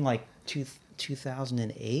must have been like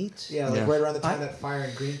 2008. Yeah, like Yeah. right around the time that fire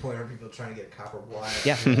in Greenpoint, were people trying to get copper wire.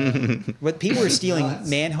 Yeah. But people were stealing Nuts.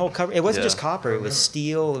 manhole cover. It wasn't Yeah. just copper. It was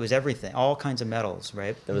steel. It was everything. All kinds of metals,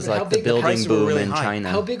 right? It was But how like the big the building prices were boom really in high. China.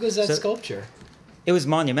 How big was that So- sculpture? It was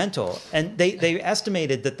monumental, and they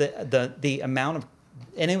estimated that the amount of,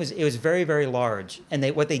 and it was very, very large. And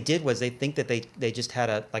what they did was they think that they just had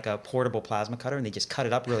a portable plasma cutter, and they just cut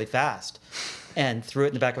it up really fast and threw it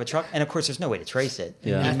in the back of a truck. And of course, there's no way to trace it.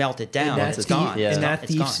 Yeah. You melt it down. And It's that gone. Yeah. It's And gone. that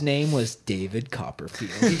It's thief's gone. name was David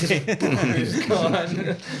Copperfield. He just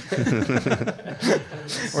gone.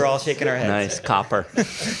 We're all shaking our heads. Nice, copper. That's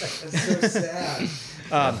so sad.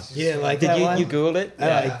 You didn't like Did that you one? you Googled it?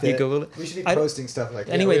 I liked You it. Googled it. We should be I- posting stuff like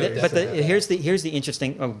that. Anyway, We but already here's said the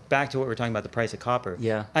interesting. Back to what we were talking about, the price of copper.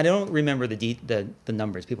 Yeah. I don't remember the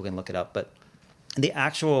numbers. People can look it up, but the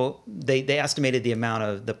actual they estimated the amount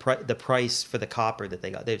of the price for the copper that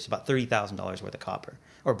they got. It's about $30,000 worth of copper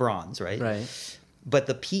or bronze, right? Right. But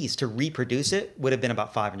the piece to reproduce it would have been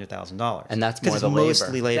about $500,000, And that's 'Cause more it's the labor.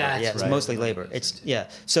 mostly labor. That's Yeah, it's right. mostly labor. It's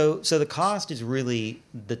So the cost is really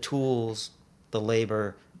the tools, the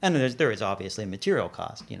labor, and there is obviously a material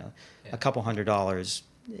cost. Yeah. A couple $100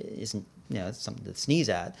 isn't it's something to sneeze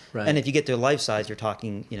at. Right. And if you get to life size, you're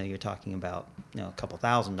talking about a couple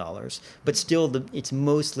 $1,000s. But still, it's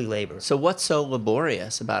mostly labor. So what's so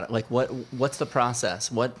laborious about it? Like what's the process?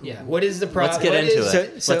 What? Yeah. What is the process? Let's get into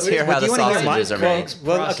it. Let's hear how do the you wanna hear sausages are made.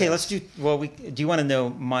 Well, okay, let's do. Well, do you want to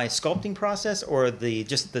know my sculpting process or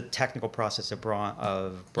just the technical process of bronze?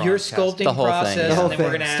 Your sculpting The whole thing, process, yeah. and The whole then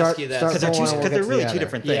we're thing. going to Start- ask you that. start Because We'll they're get really to the two other.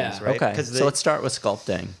 different Yeah. things, right? Okay. 'Cause So let's start with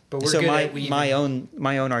sculpting. But we're so good my at weaving.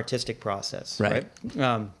 my own artistic process, Right.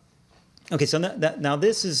 right? Okay, so now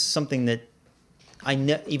this is something that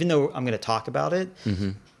even though I'm going to talk about it,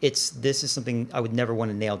 this is something I would never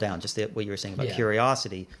want to nail down. Just what you were saying about Yeah.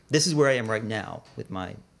 curiosity. This is where I am right now with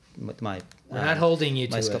my. We're not holding you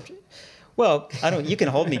my to sculpture. Well, I don't. You can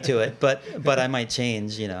hold me to it, but I might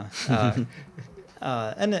change. And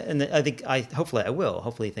I think hopefully I will.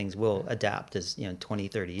 Hopefully things will adapt as in 20,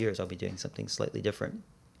 30 years I'll be doing something slightly different.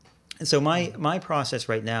 And so my process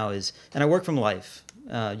right now is, and I work from life.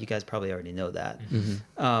 You guys probably already know that.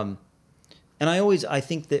 And I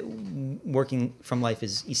think that working from life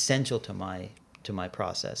is essential to my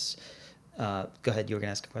process. Go ahead. You were going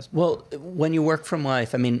to ask a question. Well, when you work from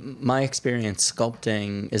life, I mean, my experience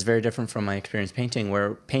sculpting is very different from my experience painting,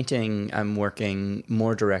 where painting, I'm working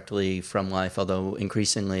more directly from life, although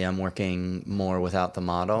increasingly I'm working more without the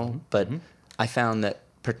model. But I found that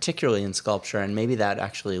particularly in sculpture, and maybe that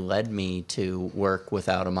actually led me to work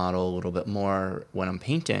without a model a little bit more when I'm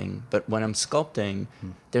painting, but when I'm sculpting,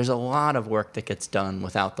 there's a lot of work that gets done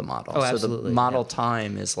without the model. Oh, so absolutely, the model yeah.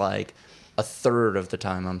 time is like a third of the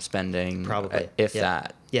time I'm spending, Probably, if yeah.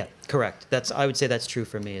 that. Yeah, correct. I would say that's true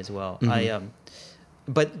for me as well.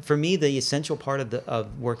 But for me, the essential part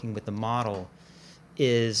of working with the model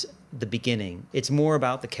is the beginning. It's more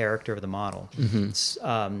about the character of the model.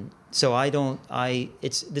 So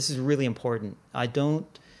this is really important. I don't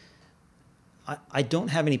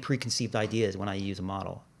have any preconceived ideas when I use a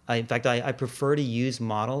model. In fact, I prefer to use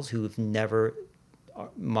models who've never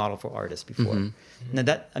modeled for artists before. Now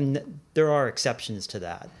there are exceptions to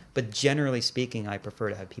that, but generally speaking, I prefer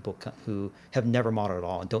to have people who have never modeled at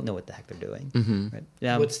all and don't know what the heck they're doing.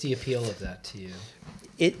 Right? What's the appeal of that to you?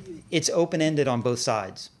 It's open-ended on both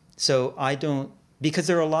sides. So I don't, because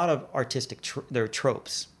there are a lot of artistic there are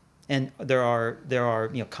tropes, and there are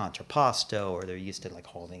contrapposto, or they're used to like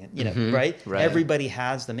holding it, right? Everybody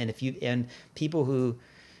has them, and people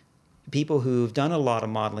who've done a lot of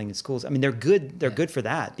modeling in schools, I mean, they're good for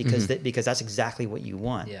that because because that's exactly what you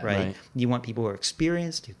want, right? You want people who are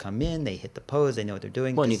experienced, who come in, they hit the pose, they know what they're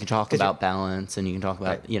doing. Well, and you can talk about balance, and you can talk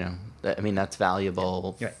about I mean, that's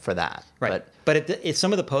valuable for that, right? But if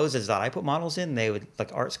some of the poses that I put models in, they would,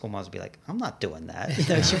 like art school models, would be like, I'm not doing that.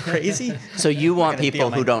 You're crazy. So you want people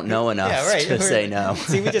who don't know enough to say no.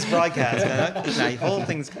 See, we just broadcast. No, whole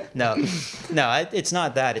things. No, it's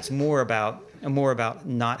not that. It's more about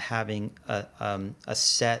not having a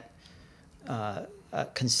set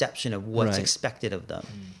conception of what's expected of them.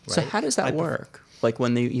 Right? So how does that work? Like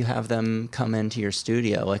when you have them come into your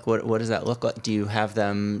studio, like what does that look like? Do you have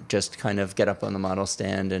them just kind of get up on the model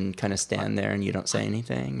stand and kind of stand there and you don't say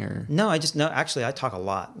anything, or? No, actually I talk a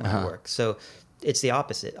lot when I work. So it's the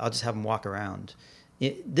opposite. I'll just have them walk around.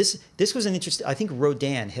 This was an interesting, I think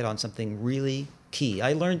Rodin hit on something really key.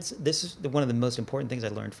 This is one of the most important things I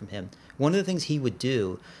learned from him. One of the things he would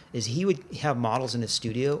do is he would have models in his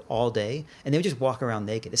studio all day, and they would just walk around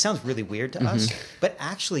naked. It sounds really weird to us, but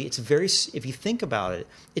actually if you think about it,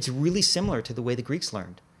 it's really similar to the way the Greeks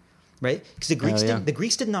learned, right? Because the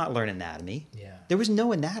Greeks did not learn anatomy. Yeah. There was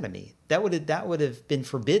no anatomy. That would have been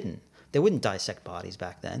forbidden. They wouldn't dissect bodies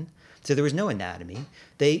back then. So there was no anatomy.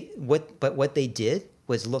 But what they did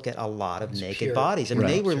was look at a lot of naked bodies. I mean,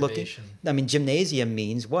 they were looking. I mean, gymnasium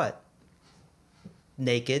means what?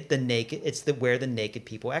 Naked. It's where the naked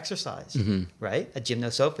people exercise, right? A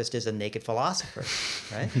gymnosophist is a naked philosopher,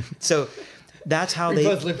 right? So that's how they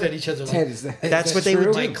both looked at each other. Like, that's what they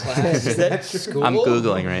would do. Class. Is that school? I'm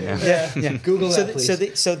Googling right now. Yeah. Google that,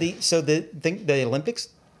 please. So the Olympics,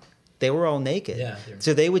 they were all naked. Yeah.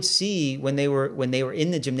 So they would see when they were in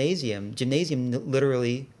the gymnasium. Gymnasium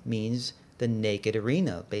literally means the naked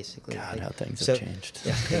arena, basically. God, how things have changed.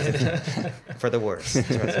 Yeah. For the worse.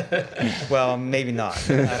 Well, maybe not.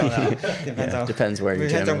 I don't know. Depends where your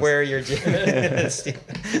gym is. Depends on where your gym is.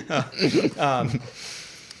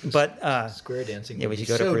 But square dancing. Yeah, we should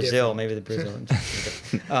go to Brazil. Maybe the Brazil.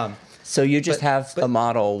 So you just have a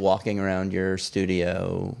model walking around your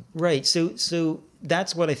studio, right? So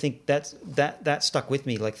that's what I think. That stuck with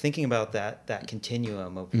me. Like thinking about that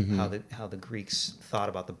continuum of how the Greeks thought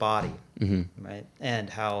about the body, right, and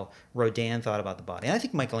how Rodin thought about the body. And I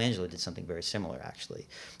think Michelangelo did something very similar. Actually,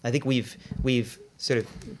 I think we've sort of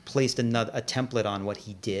placed a template on what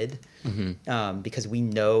he did, because we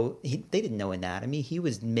know they didn't know anatomy. He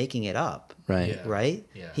was making it up, right? Yeah. Right?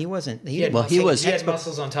 Yeah. He wasn't. He had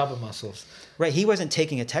muscles on top of muscles. Right. He wasn't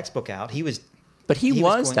taking a textbook out. He was. But he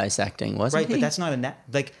was dissecting, wasn't he? Right, but that's not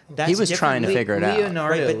that's he was trying to figure it out.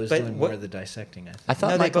 Leonardo was doing more of the dissecting, I think. I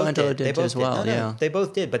thought Michelangelo did as well. Yeah, they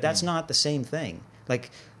both did, but that's not the same thing.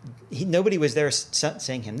 Like nobody was there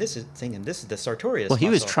saying him this is the sartorius. Well, he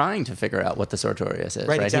was muscle. trying to figure out what the sartorius is,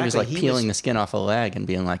 right? Exactly. He was like peeling the skin off a leg and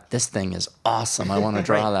being like, "This thing is awesome. I want to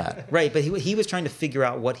draw that." Right, but he was trying to figure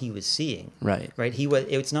out what he was seeing. Right.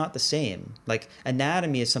 It's not the same. Like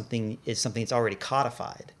anatomy is something that's already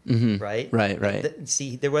codified. Right. Right.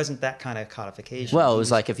 See, there wasn't that kind of codification. Well, it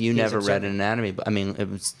was like if you never read an anatomy, I mean, it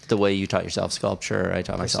was the way you taught yourself sculpture. I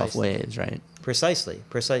taught myself waves, right? Precisely.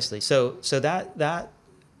 So that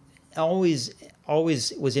always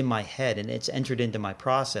was in my head, and it's entered into my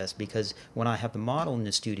process because when I have the model in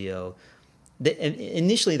the studio,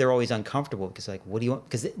 initially they're always uncomfortable because like, what do you want?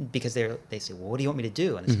 Because they say, well, what do you want me to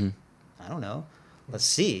do? And I say, I don't know. Let's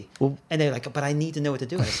see. Well, and they're like, but I need to know what to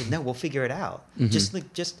do. And I said, no, we'll figure it out. Just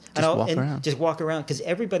walk around because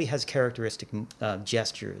everybody has characteristic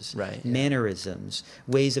gestures, right? Mannerisms,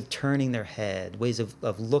 ways of turning their head, ways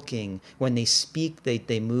of looking. When they speak,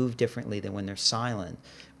 they move differently than when they're silent.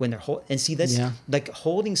 When they're like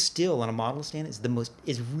holding still on a model stand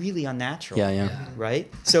is really unnatural. Yeah. Right.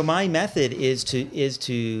 So my method is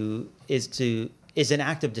an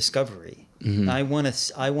act of discovery. I want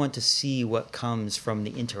to see what comes from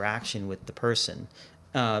the interaction with the person,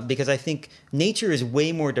 because I think nature is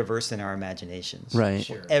way more diverse than our imaginations will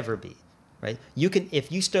ever be. right? You can,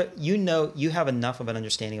 if you start, you have enough of an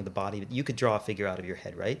understanding of the body that you could draw a figure out of your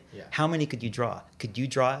head, right? Yeah. How many could you draw? Could you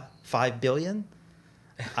draw 5 billion?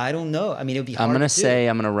 I don't know. I mean, it would be hard I'm gonna to do. say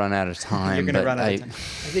I'm gonna run out of time. You're gonna but run out of I- time. I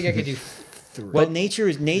think I could do 3. Well,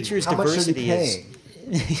 nature's How much are you diversity is. paying?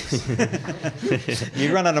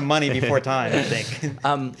 You run out of money before time, I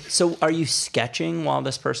think. So are you sketching while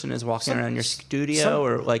this person is walking around your studio,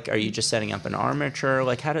 or like are you just setting up an armature?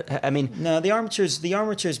 Like how do I mean? No, the armature's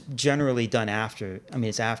generally done after. I mean,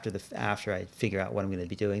 it's after I figure out what I'm going to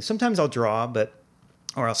be doing. Sometimes I'll draw,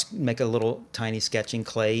 or I'll make a little tiny sketch in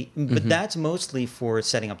clay. But that's mostly for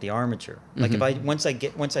setting up the armature. Like if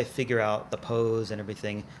once I figure out the pose and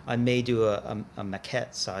everything, I may do a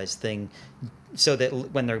maquette size thing, so that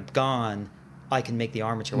when they're gone, I can make the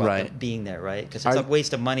armature while Right. they're being there, right? Because it's a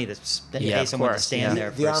waste of money to Yeah, pay of someone to course, stand yeah.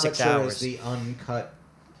 there The for 6 armature hours. is the uncut.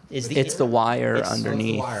 It's the wire it's- Oh, it's the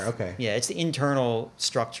underneath wire. Okay. Yeah, it's the internal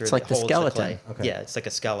structure. It's like that the holds skeleton. clay. Okay. Yeah, it's like a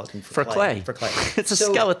skeleton for clay. For clay. It's a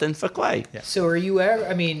So- skeleton for clay. Yeah. So are you ever?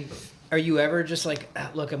 I mean, are you ever just like,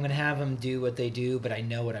 look, I'm going to have them do what they do, but I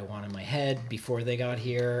know what I want in my head before they got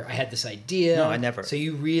here. I had this idea. No, I never. So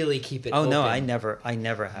you really keep it. Oh no, open. I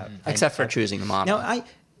never have. Except for choosing the model. No,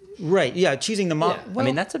 right, yeah, choosing the model. Yeah. I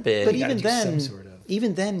mean, that's a big. But You gotta even do some then, sort of- you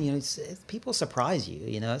know, people surprise you,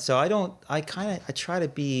 you know. So I try to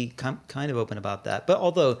be kind of open about that. But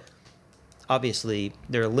although, obviously,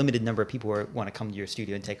 there are a limited number of people who want to come to your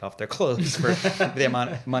studio and take off their clothes for the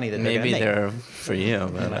amount of money that Maybe they're they're for you,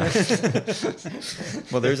 but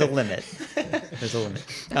well, there's a limit. There's a limit.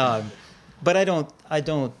 But I don't. I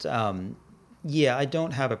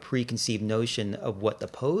don't have a preconceived notion of what the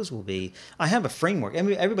pose will be. I have a framework. I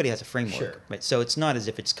mean, everybody has a framework, Sure. right? So it's not as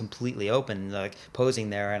if it's completely open, like posing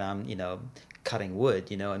there and I'm, cutting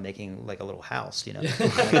wood, and making like a little house, What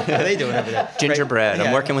are they doing over there? gingerbread. Right?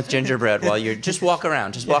 I'm Yeah. working with gingerbread while you're just walk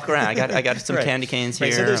around. Just walk around. I got some Right. candy canes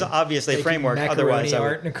Right, here. so there's obviously a Making framework. macaroni Otherwise,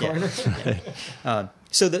 art in a corner.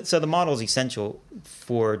 So the model is essential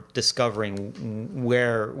for discovering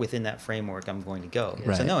where within that framework I'm going to go.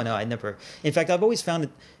 Right. So no, I never. In fact, I've always found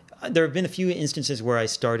that there have been a few instances where I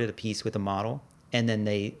started a piece with a model, and then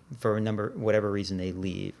they, for whatever reason, they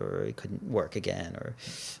leave or it couldn't work again, or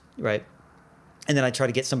right. And then I try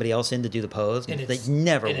to get somebody else in to do the pose, And it it's-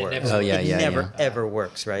 never and it works. never Oh, yeah, it yeah, never yeah. ever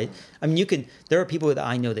works, right? I mean, there are people that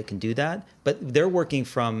I know that can do that, but they're working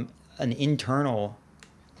from an internal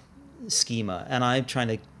schema, and I'm trying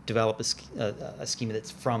to develop a schema that's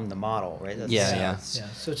from the model, right? That's, Yeah, Yeah.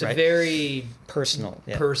 So it's a Right. very personal.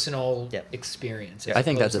 Yeah. personal Yeah. experience. I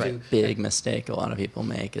think that's a opposed to- big mistake a lot of people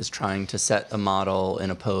make, is trying to set a model in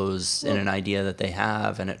a pose in an idea that they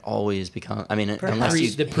have, and it always becomes. I mean, unless you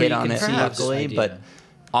The hit on it preconceived luckily, idea. but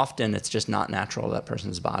often it's just not natural to that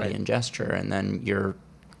person's body Right. and gesture, and then you're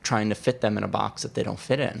trying to fit them in a box that they don't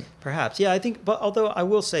fit in. Perhaps, yeah. I think, but although I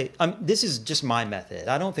will say, this is just my method.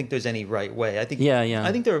 I don't think there's any right way. I think, Yeah, yeah.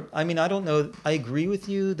 I think there. I mean, I don't know. I agree with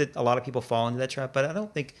you that a lot of people fall into that trap, but I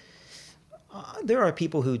don't think there are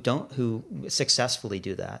people who successfully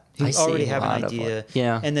do that, who I see already a have an lot of idea,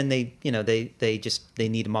 yeah. and then they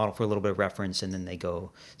need a model for a little bit of reference, and then they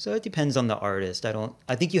go. So it depends on the artist.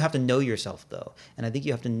 I think you have to know yourself though, and I think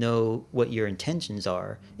you have to know what your intentions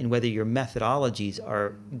are and whether your methodologies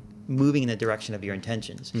are moving in the direction of your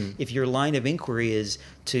intentions. If your line of inquiry is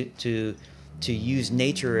to use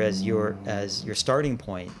nature as your starting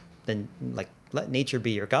point, then like let nature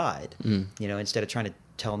be your guide, instead of trying to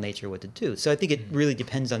tell nature what to do. So I think it really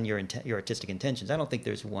depends on your artistic intentions. I don't think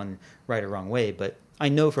there's one right or wrong way, but I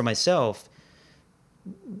know for myself,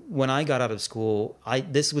 when I got out of school,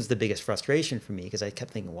 this was the biggest frustration for me, because I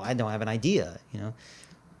kept thinking, well, I don't have an idea,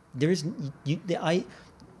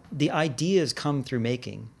 the ideas come through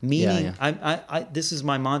making. Meaning, Yeah. this is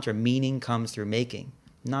my mantra, meaning comes through making,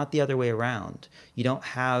 not the other way around. You don't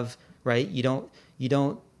have, right? You don't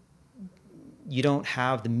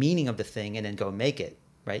have the meaning of the thing and then go make it,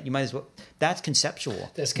 right? You might as well. That's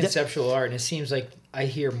conceptual. That's conceptual art, and it seems like I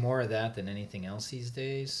hear more of that than anything else these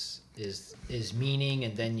days. Is meaning,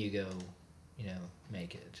 and then you go,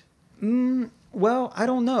 make it. Well, I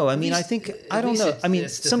don't know. I mean, I least- think at I don't least know. it's- I mean,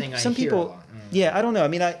 that's the some thing I some hear a people. lot. Yeah, I don't know. I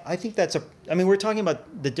mean, I think that's a. I mean, we're talking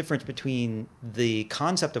about the difference between the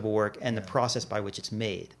concept of a work and the process by which it's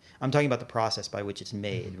made. I'm talking about the process by which it's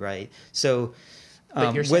made, right? So,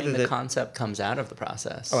 But you're whether saying the concept comes out of the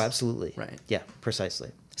process. Oh, absolutely. Right. Yeah,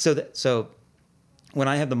 precisely. So when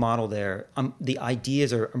I have the model there, the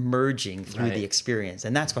ideas are emerging through Right. the experience,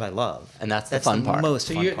 and that's what I love. And that's the fun part. Most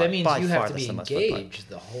So fun you're, part. that means By you far, have to that's be the most fun part. engaged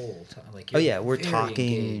the whole time. Like Oh you're yeah, we're very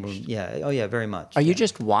talking. engaged. Yeah. Oh yeah, very much. Are you yeah.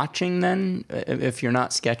 just watching then? If you're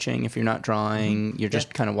not sketching, if you're not drawing, you're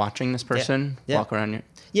just kind of watching this person Yeah. walk around your.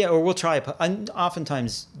 Yeah, or we'll try. I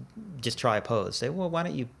oftentimes just try a pose. Say, well, why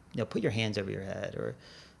don't you put your hands over your head or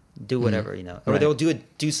do whatever, or Right. they'll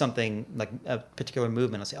do something like a particular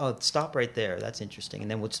movement. I'll say, oh, stop right there. That's interesting,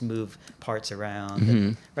 and then we'll just move parts around,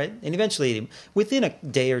 and, right? And eventually, within a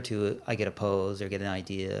day or two, I get a pose or get an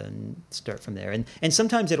idea and start from there. And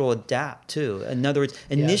sometimes it will adapt too. In other words,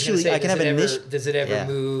 Yeah, initially, I can have an initial. Does it ever Yeah.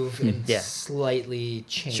 move and Yeah. slightly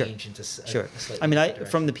change Sure. into Sure. a slightly I mean, different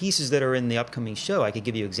from direction? the pieces that are in the upcoming show, I could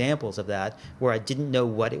give you examples of that where I didn't know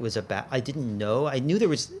what it was about. I didn't know. I knew there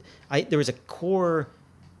was a core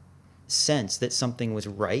sense that something was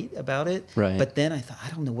right about it. Right. But then I thought, I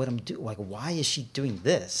don't know what I'm doing. Like, why is she doing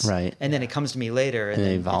this? Right. And then it comes to me later, and And it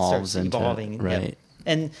then evolves starts into- evolving. Yeah. right.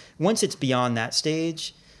 And once it's beyond that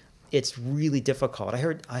stage, it's really difficult. I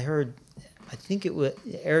heard. I think it was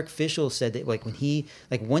Eric Fischel said that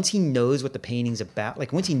once he knows what the painting's about,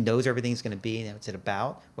 like once he knows everything's going to be and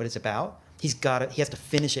what it's about, he has to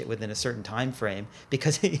finish it within a certain time frame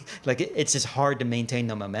because it's just hard to maintain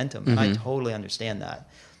the momentum. And I totally understand that.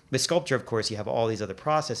 With sculpture, of course, you have all these other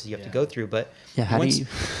processes you have to Yeah. go through, but Yeah, how do you?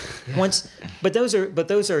 but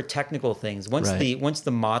those are technical things. Once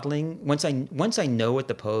the modeling, once I know what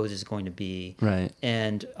the pose is going to be, Right.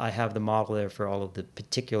 and I have the model there for all of the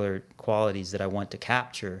particular qualities that I want to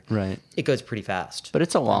capture, Right. it goes pretty fast. But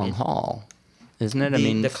it's a long haul, isn't it? I The-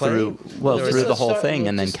 mean, the clay- through Well, through let's the whole start- thing, we'll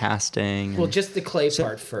and then just- casting. Well, and- just the clay So-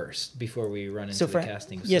 part first before we run into so the for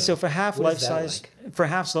casting. so for half what life is that size, like?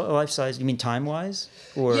 you mean time wise,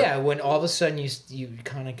 or Yeah, when all of a sudden you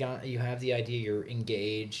kind of you have the idea, you're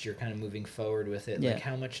engaged, you're kind of moving forward with it. Yeah. Like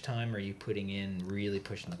how much time are you putting in, really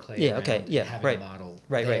pushing the clay? Yeah, around, okay, yeah, having right. a model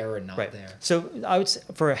right, there and not right. there. So I would say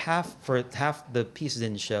for half the pieces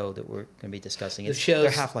in the show that we're going to be discussing, The shows,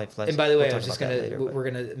 they're half life. and by the way, we'll I was talk just about gonna that later, but- we're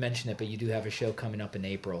gonna mention it, but you do have a show coming up in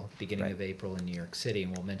April, beginning Right. of April in New York City,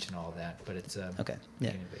 and we'll mention all that. But it's Okay,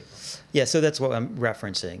 yeah. beginning of April. Yeah, so that's what I'm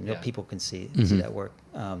referencing. Yeah. People can see Mm-hmm. that work.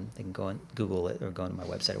 They can go and Google it or go to my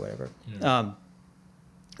website or whatever. Yeah.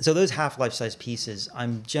 So those half life size pieces,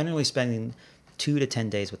 I'm generally spending 2 to 10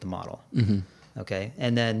 days with the model. Okay,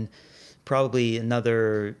 and then probably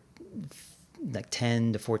another like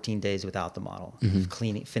 10 to 14 days without the model,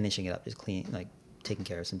 finishing it up, just cleaning, like taking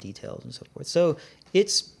care of some details and so forth. So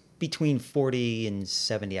it's between 40 and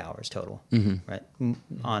 70 hours total, right,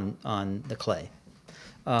 on the clay.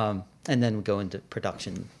 And then we go into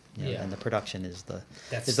production, Yeah. and the production is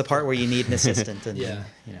That's the part where you need an assistant, and Yeah.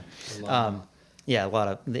 you know, A lot. yeah, a lot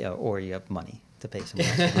of, or you have money to pay someone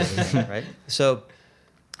else, right? So,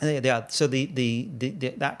 yeah, so the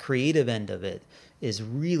that creative end of it is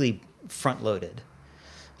really front loaded.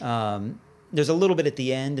 There's a little bit at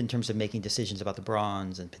the end in terms of making decisions about the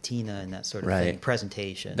bronze and patina and that sort of thing, Right.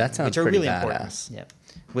 presentation. That sounds which are pretty really badass. important. Yeah.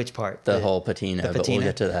 Which part? the whole patina, the but we'll patina?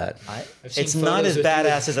 get to that. I've seen It's not photos as with you.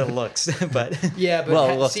 badass as it looks, but Yeah, but Well,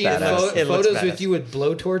 it looks seeing badass. It looks photos badass. with you with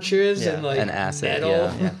blowtorches Yeah. and like And acid, metal.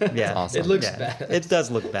 yeah. yeah, awesome. It looks yeah. badass. It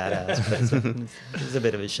does look badass, but it's a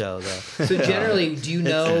bit of a show, though. So generally, do you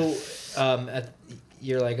know?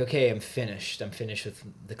 You're like, okay, I'm finished with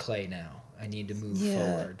the clay now. I need to move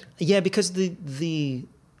forward. Yeah, because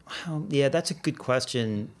yeah, that's a good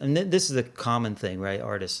question. And this is a common thing, right?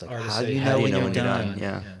 Artists, like, Artists how do say, you how know do you when know you're when you're done? done?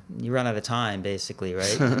 Yeah. You run out of time, basically,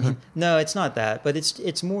 right? I mean, no, it's not that, but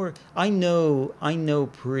it's more. I know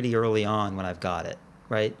pretty early on when I've got it,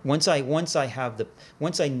 right? Once I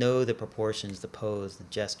know the proportions, the pose, the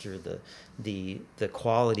gesture, the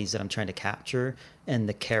qualities that I'm trying to capture, and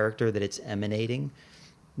the character that it's emanating,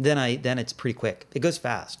 then it's pretty quick. It goes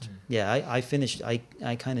fast. Yeah, I finished. I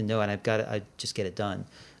kind of know, and I just get it done.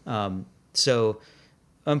 So,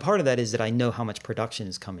 part of that is that I know how much production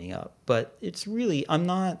is coming up, but it's really I'm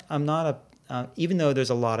not even though there's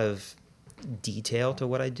a lot of detail to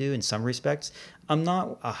what I do in some respects, I'm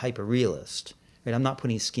not a hyper realist. Right? I'm not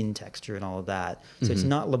putting skin texture and all of that, so it's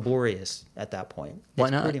not laborious at that point. Why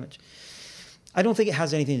It's not? Pretty much. I don't think it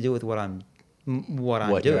has anything to do with what I'm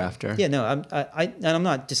What doing. you're after. Yeah, no, and I'm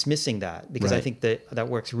not dismissing that because I Right. think that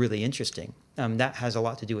work's really interesting. That has a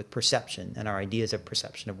lot to do with perception and our ideas of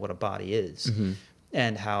perception of what a body is,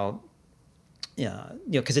 and how,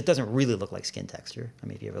 because it doesn't really look like skin texture. I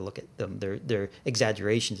mean, if you ever look at them, they're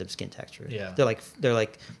exaggerations of skin texture. Yeah. they're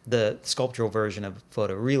like the sculptural version of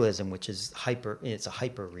photorealism, which is it's a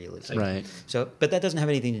hyper realism. Right. So, but that doesn't have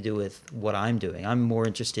anything to do with what I'm doing. I'm more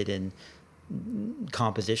interested in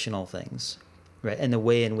compositional things. right? And the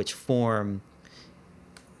way in which form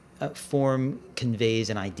conveys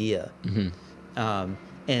an idea,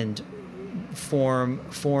 and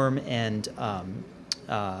form and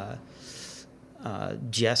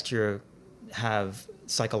gesture have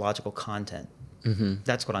psychological content.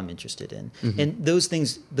 That's what I'm interested in, and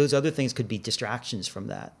those other things could be distractions from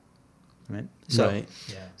that, right? So, Right.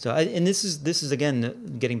 Yeah. so and this is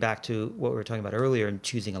again getting back to what we were talking about earlier in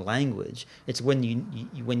choosing a language. It's when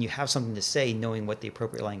you have something to say, knowing what the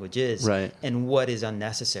appropriate language is, Right. and what is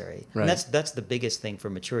unnecessary. Right. And that's the biggest thing for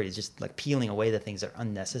maturity, is just like peeling away the things that are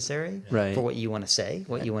unnecessary Right. for what you want to say,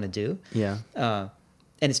 what you want to do. Yeah.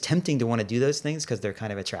 And it's tempting to want to do those things because they're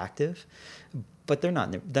kind of attractive, but they're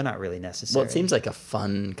not really necessary. Well, it seems like a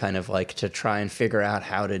fun kind of like to try and figure out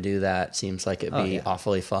how to do that. Seems like it'd be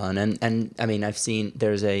awfully fun. And I mean, I've seen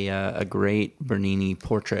there's a great Bernini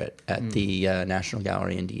portrait at the National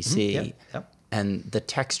Gallery in D.C. Yep. And the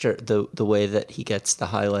texture, the way that he gets the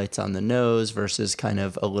highlights on the nose versus kind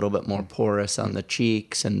of a little bit more porous on the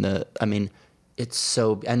cheeks, and it's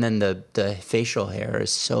so, and then the facial hair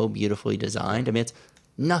is so beautifully designed. I mean, it's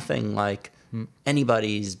nothing like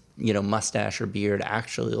anybody's mustache or beard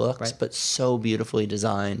actually looks, Right. but so beautifully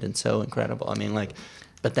designed and so incredible. I mean, like,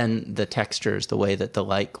 but then the textures, the way that the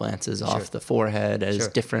light glances off the forehead is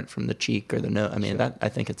different from the cheek or the nose. I mean, that I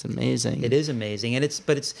think it's amazing. It is amazing, and it's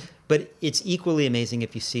equally amazing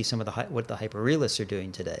if you see some of what the hyperrealists are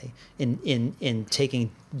doing today in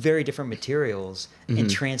taking very different materials and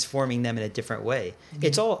transforming them in a different way.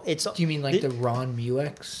 It's all. Do you mean like the Ron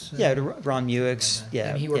Muex? Yeah, Ron Muex. Yeah,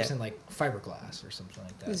 And he works in like fiberglass or something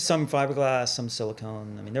like that. some fiberglass, some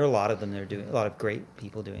silicone. I mean, there are a lot of them. They're doing a lot of great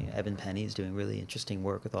people doing it. Evan Penny's doing really interesting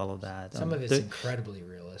work with all of that. Some of it's incredibly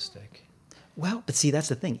realistic. Well, but see, that's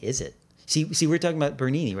the thing, is it? See, we're talking about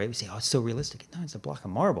Bernini, right? We say, oh, it's so realistic. No, it's a block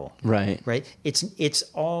of marble. Right. Right? It's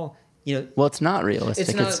all, Well, it's not realistic.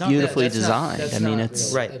 It's not- beautifully that's not- designed. that's I mean, not it's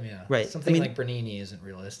real- Right, yeah. right. Something I mean- like Bernini isn't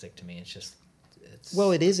realistic to me. It's just.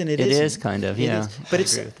 well, it is and it It isn't. is kind of, It yeah. is. But I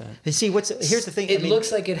it's agree with that. and see here's the thing. It I mean,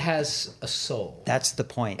 looks like it has a soul. that's the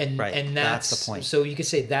point, And, right? and that's the point. So you could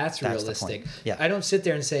say that's That's the realistic. point. Yeah. I don't sit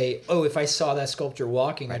there and say, oh, if I saw that sculpture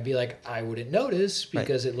walking, I'd be like, I wouldn't notice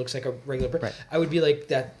because it looks like a regular person. Right. I would be like,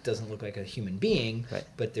 that doesn't look like a human being, Right.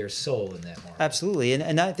 but there's soul in that marble. Absolutely,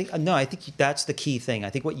 and I think I think that's the key thing.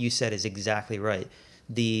 I think what you said is exactly right.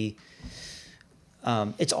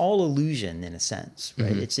 It's all illusion in a sense,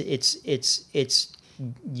 right? It's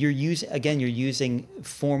you're using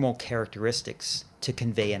formal characteristics to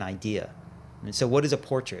convey an idea. And so, what is a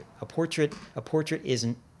portrait? A portrait is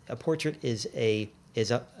a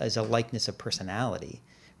likeness of personality,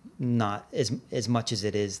 not as much as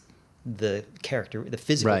it is the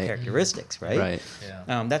physical Right. characteristics, right? Right.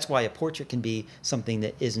 Yeah. That's why a portrait can be something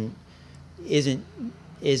that isn't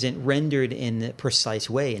rendered in the precise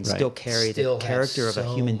way and Right. still carry Still the has character of a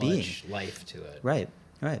so human being. much life to it. Right.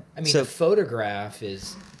 Right. I mean, so the photograph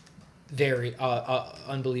is very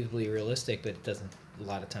unbelievably realistic, but it doesn't. A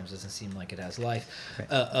lot of times, doesn't seem like it has life. Right.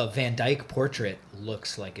 A Van Dyck portrait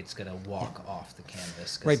looks like it's going to walk off the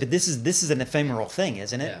canvas. 'Cause right, but this is an ephemeral thing,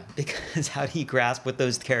 isn't it? Yeah. Because how do you grasp what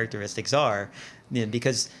those characteristics are?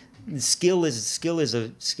 Because skill is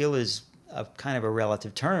a kind of a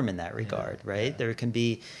relative term in that regard, right?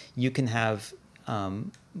 Yeah. You can have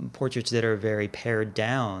portraits that are very pared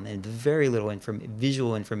down and very little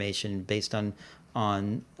visual information based on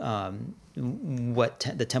the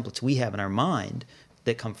templates we have in our mind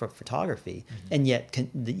that come from photography, and yet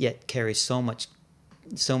carry so much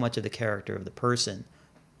of the character of the person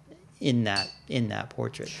in that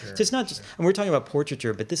portrait. Sure, So it's not just, and we're talking about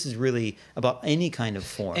portraiture, but this is really about any kind of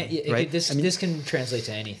form, right? This can translate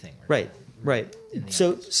to anything. Right. in the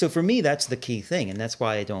So for me, that's the key thing, and that's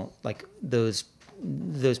why I don't like those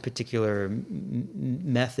particular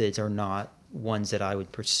methods are not ones that I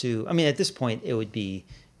would pursue. I mean, at this point, it would be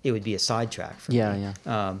a sidetrack for me.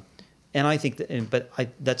 Yeah. And I think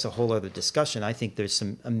that's a whole other discussion. I think there's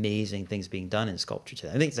some amazing things being done in sculpture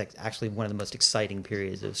today. I think it's actually one of the most exciting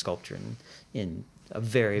periods of sculpture in a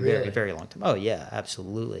very, Really? very, very long time. Oh yeah,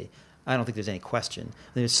 absolutely. I don't think there's any question.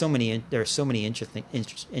 There are so many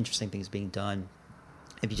interesting things being done.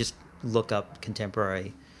 If you just look up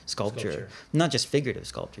contemporary sculpture, not just figurative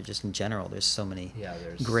sculpture, just in general, there's so many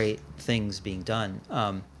there's great things being done.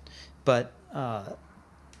 But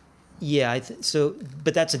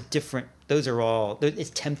that's a different. Those are all. It's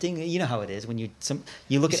tempting. You know how it is when you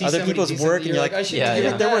look at see other somebody people's do something, work and you're you're like, like, I should do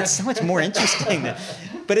their that. work's so much more interesting.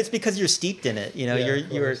 But it's because you're steeped in it. You know, Yeah, of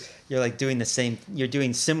course. you're like doing the same. You're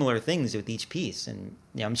doing similar things with each piece, and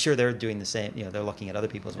I'm sure they're doing the same. You know, they're looking at other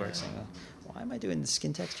people's work, saying, "Why am I doing the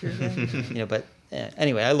skin texture again?" But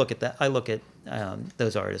anyway, I look at that. I look at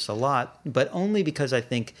those artists a lot, but only because I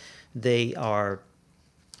think they're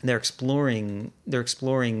exploring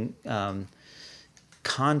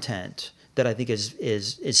content that I think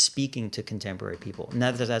is speaking to contemporary people, and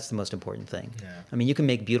that's the most important thing. Yeah. I mean, you can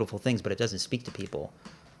make beautiful things, but it doesn't speak to people.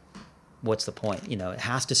 What's the point? It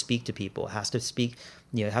has to speak to people. It has to speak.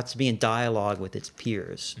 It has to be in dialogue with its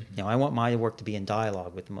peers. Mm-hmm. I want my work to be in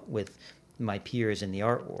dialogue with my peers in the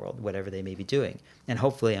art world, whatever they may be doing, and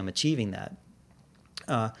hopefully I'm achieving that.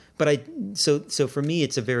 So for me,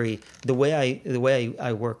 it's the way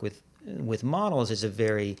I work with models is a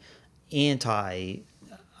very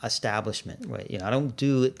anti-establishment way. I don't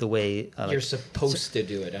do it the way You're supposed to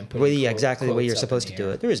do it. I'm putting well, yeah, exactly the way you're quotes up supposed in to the do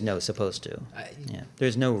air. it. There is no supposed to.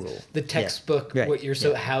 There's no rule. The textbook, Yeah. Right. what you're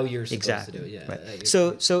Yeah. how you're supposed Exactly. to do it. Yeah. Right.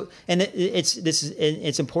 So and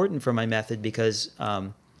it's important for my method because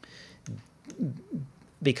I'm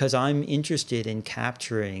interested in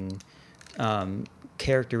capturing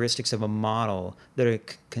characteristics of a model that are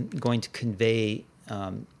going to convey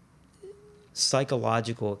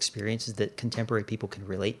psychological experiences that contemporary people can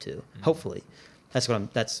relate to. Mm-hmm. Hopefully, that's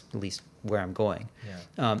at least where I'm going.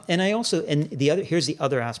 Yeah. And here's the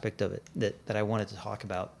other aspect of it that I wanted to talk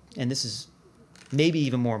about, and this is maybe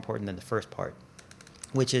even more important than the first part,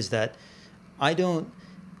 which is that I'm doing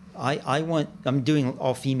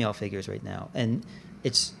all female figures right now, and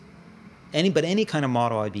it's any kind of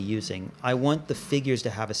model I'd be using, I want the figures to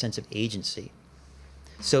have a sense of agency.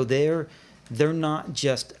 So they're not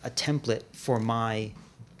just a template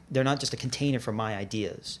they're not just a container for my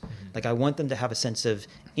ideas. Mm-hmm. Like I want them to have a sense of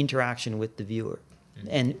interaction with the viewer. Mm-hmm.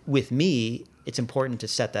 And with me, it's important to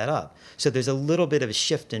set that up. So there's a little bit of a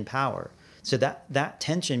shift in power. So that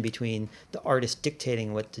tension between the artist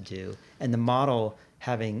dictating what to do and the model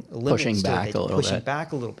having limits pushing back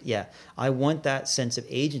a little bit. Yeah. I want that sense of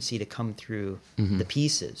agency to come through Mm-hmm. the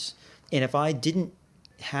pieces. And if I didn't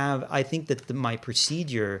I think that my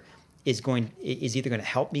procedure is either going to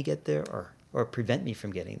help me get there or prevent me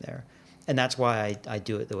from getting there. And that's why I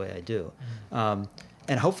do it the way I do. Mm-hmm.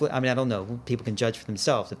 And hopefully, I mean, I don't know, people can judge for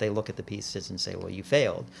themselves if they look at the pieces and say, well, you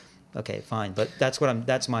failed. Okay, fine. But that's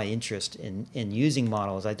my interest in using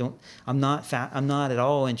models. I'm not at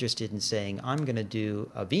all interested in saying, I'm going to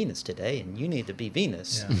do a Venus today and you need to be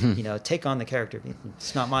Venus. Yeah. Mm-hmm. Take on the character.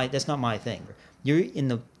 That's not my thing. You're in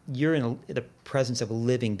the presence of a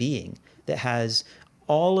living being that has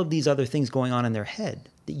all of these other things going on in their head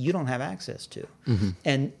that you don't have access to. Mm-hmm.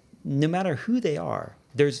 And no matter who they are,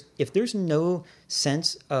 if there's no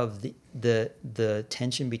sense of the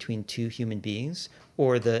tension between two human beings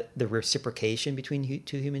or the reciprocation between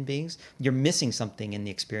two human beings, you're missing something in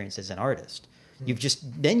the experience as an artist.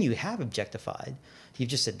 Then you have objectified. You've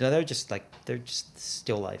just said, no, they're just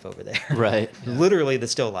still life over there. Right. Yeah. Literally the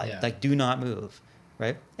still life. Yeah. Like, do not move.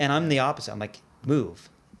 Right. And I'm the opposite. I'm like, move.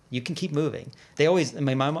 You can keep moving. They always, the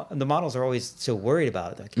models are always so worried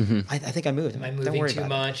about it. Like, Mm-hmm. I think I moved. Am I Don't moving worry too about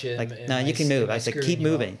much? it. Like, Am no, I- you can move. am I I said, screwing keep you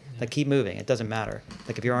up? moving. Yeah. Like, keep moving. It doesn't matter.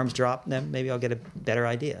 Like, if your arms drop, then maybe I'll get a better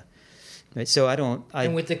idea. Right. So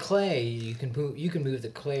And with the clay, you can move the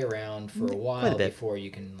clay around for a while bit. before you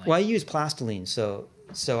can. Like, well, I use plastiline,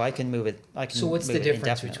 so I can move it. so what's the move it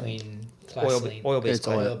difference indefinitely. between plastiline? Oil-based It's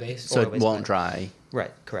clay. oil-based? So it Oil-based won't clay. dry.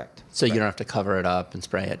 Right. Correct. So you Correct. don't have to cover it up and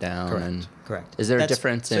spray it down. Correct. And Correct. is there a That's-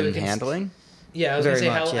 difference so in it can- handling? Yeah, I was going to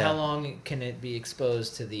Very say much, yeah. how long can it be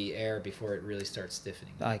exposed to the air before it really starts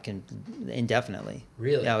stiffening? I can indefinitely.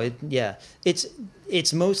 Really? Yeah.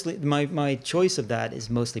 It's mostly my choice of that is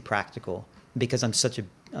mostly practical because I'm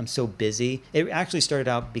so busy. It actually started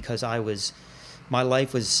out because my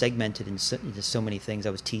life was segmented into so many things. I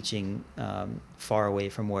was teaching far away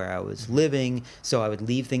from where I was living, so I would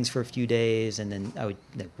leave things for a few days, and then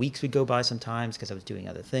weeks would go by sometimes because I was doing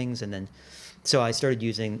other things, and then. So I started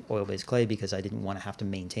using oil-based clay because I didn't want to have to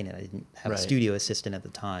maintain it. I didn't have a Right. studio assistant at the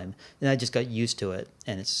time, and I just got used to it.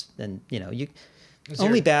 And Is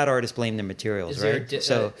only there- bad artists blame their materials, is there right? a di-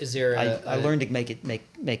 So is there I learned to make it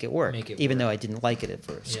work, Make it even work. though I didn't like it at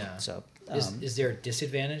first. Yeah. So Is there a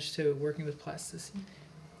disadvantage to working with plasticine?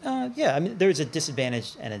 yeah, I mean, there's a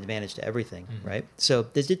disadvantage and an advantage to everything, right? So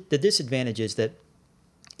the disadvantage is that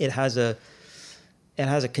it has a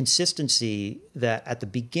consistency that at the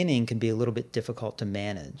beginning can be a little bit difficult to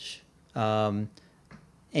manage,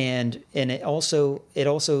 and it also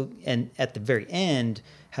and at the very end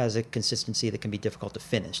has a consistency that can be difficult to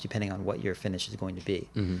finish depending on what your finish is going to be.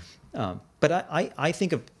 Mm-hmm. But I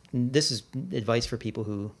think of this is advice for people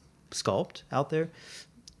who sculpt out there.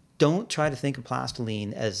 Don't try to think of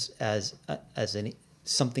plastiline as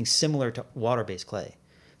something similar to water-based clay.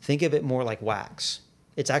 Think of it more like wax.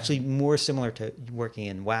 It's actually more similar to working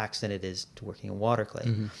in wax than it is to working in water clay.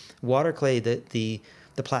 Mm-hmm. Water clay, the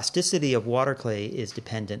plasticity of water clay is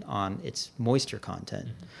dependent on its moisture content.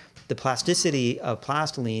 The plasticity of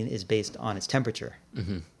plastiline is based on its temperature,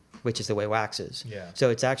 which is the way wax is. Yeah. So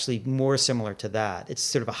it's actually more similar to that. It's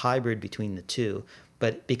sort of a hybrid between the two.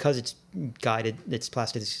 But because it's guided, its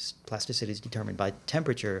plasticity is determined by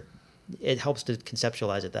temperature, it helps to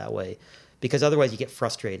conceptualize it that way. Because otherwise you get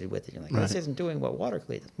frustrated with it. You're like, this isn't doing what water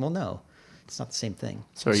clay does. Well, no, it's not the same thing.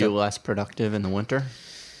 So are you less productive in the winter?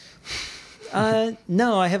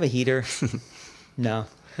 No, I have a heater. No.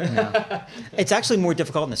 It's actually more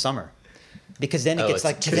difficult in the summer. Because then it gets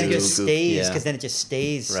it's then it just too stays, goofy, because then it just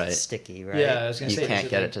stays Right. sticky, right? Yeah, I was gonna You say can't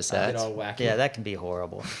get it to set. All wacky. Yeah, that can be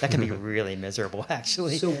horrible. That can be really miserable,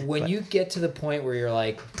 actually. So when But- you get to the point where you're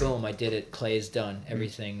like, boom, I did it, clay is done,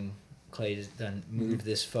 everything clay is done, move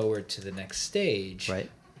this forward to the next stage. Right.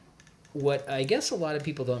 What I guess a lot of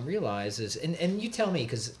people don't realize is, and you tell me,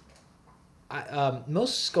 because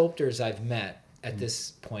most sculptors I've met at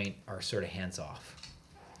this point are sort of hands off.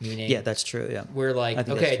 Meaning, Yeah, that's true, yeah. we're like, I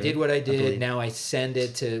think okay, I that's true. did what I I did. believe. Now I send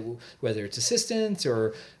it to whether it's assistants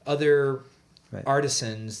or other Right.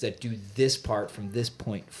 artisans that do this part from this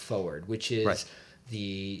point forward, which is Right.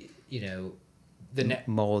 the the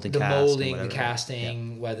Mold and the cast and molding, whatever. the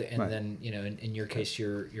casting, whether and Right. then in your case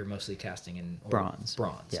you're mostly casting in Bronze.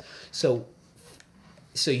 Bronze. Yeah. So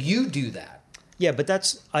you do that, Yeah, but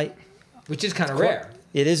which is kind of rare.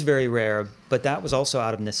 It is very rare, but that was also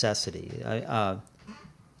out of necessity.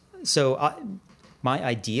 My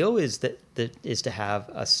ideal is that is to have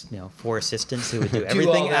us, 4 assistants who would do Do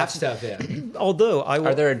everything all that after. stuff, yeah. Although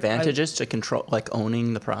Are there advantages to control, like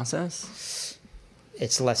owning the process?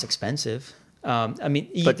 It's less expensive. But There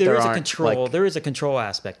there is a aren't, control. like- There is a control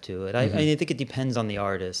aspect to it. I think it depends on the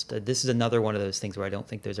artist. This is another one of those things where I don't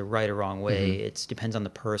think there's a right or wrong way. It depends on the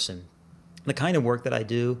person. The kind of work that I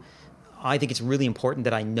do, I think it's really important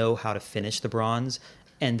that I know how to finish the bronze,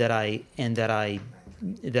 and that I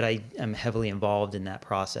am heavily involved in that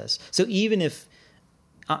process. So even if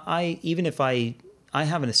I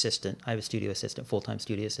have an assistant, I have a studio assistant, full-time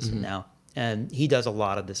studio assistant now, and he does a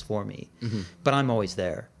lot of this for me, but I'm always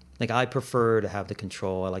there. Like, I prefer to have the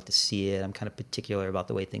control. I like to see it. I'm kind of particular about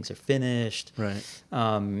the way things are finished. Right.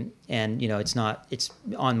 And it's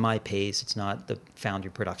on my pace. It's not the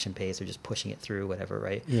foundry production pace. They're just pushing it through, whatever,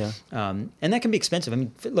 right? Yeah. And that can be expensive. I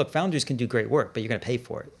mean, look, foundries can do great work, but you're going to pay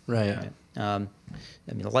for it. Right. A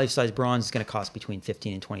life-size bronze is going to cost between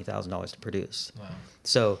 $15,000 and $20,000 to produce. Wow.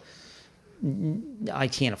 So I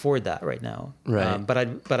can't afford that right now. Right.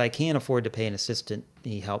 But I can afford to pay an assistant.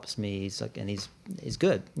 He helps me. He's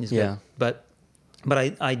good. He's Yeah. good. But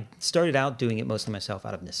I started out doing it mostly myself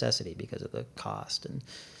out of necessity because of the cost and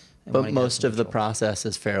But wanting to have most some of the control. process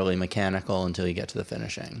is fairly mechanical until you get to the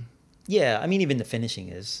finishing. Yeah, I mean, even the finishing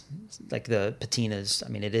is like the patinas. I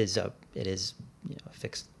mean, it is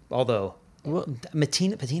fixed. Although Well,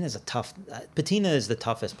 patina is patina is the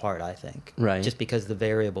toughest part, I think. Right. Just because the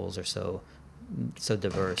variables are so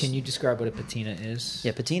diverse. Can you describe what a patina is?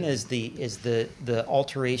 Yeah, patina is the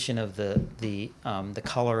alteration of the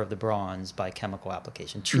color of the bronze by chemical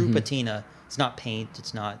application. True patina, it's not paint.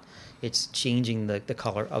 It's changing the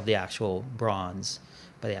color of the actual bronze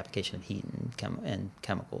by the application of heat and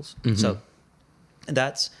chemicals. So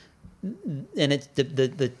that's, and it's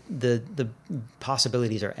the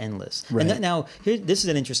possibilities are endless. Right. And now this is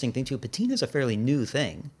an interesting thing too. Patina is a fairly new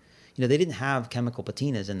thing. They didn't have chemical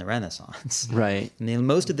patinas in the Renaissance. Right. I mean,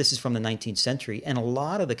 most of this is from the 19th century, and a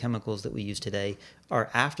lot of the chemicals that we use today are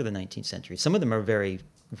after the 19th century. Some of them are very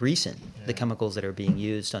recent. The chemicals that are being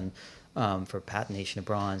used for patination of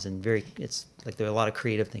bronze, and it's like there are a lot of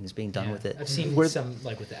creative things being done Yeah. with it. I've seen Where- some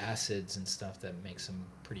like with the acids and stuff that makes them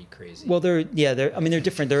pretty crazy. Well, they're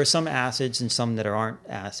different. There are some acids and some that aren't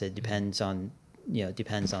acid. Depends on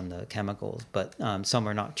the chemicals. But some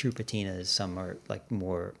are not true patinas. Some are like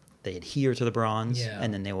more. They adhere to the bronze, Yeah.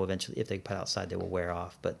 and then they will eventually, if they put outside, they will wear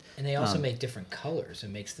off. But and they also make different colors.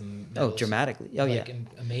 It makes them metals, dramatically. Oh, like, yeah.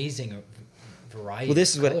 Amazing variety. Well,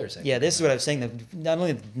 this of is what colors. this is what I was saying. That not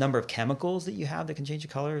only the number of chemicals that you have that can change the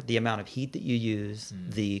color, the amount of heat that you use,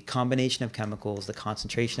 the combination of chemicals, the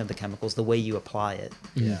concentration of the chemicals, the way you apply it.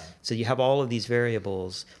 Yeah. So you have all of these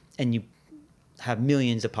variables, and you have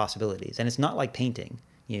millions of possibilities. And it's not like painting.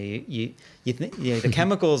 You think the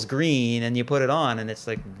chemical's green, and you put it on, and it's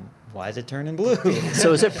like, why is it turning blue?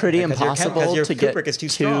 So is it pretty Because impossible your to get cupric is too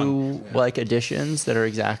two strong. like additions that are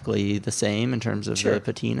exactly the same in terms of Sure. the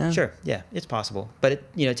patina? Sure, yeah, it's possible, but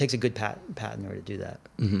it takes a good patiner to do that.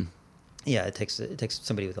 Mm-hmm. Yeah, it takes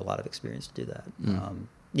somebody with a lot of experience to do that.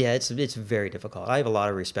 Yeah, it's very difficult. I have a lot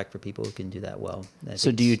of respect for people who can do that well.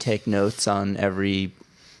 So do you take notes on every,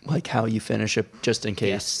 like how you finish it, just in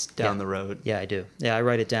case down the road? Yeah, I do. Yeah, I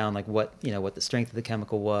write it down, like what the strength of the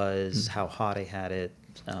chemical was, how hot I had it,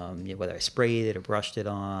 whether I sprayed it or brushed it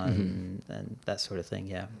on, and that sort of thing.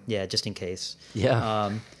 Yeah, just in case.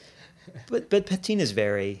 Yeah. But patinas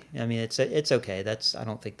vary. I mean, it's okay. I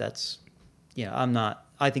don't think that's, I'm not.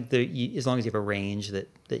 I think as long as you have a range that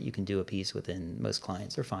you can do a piece within, most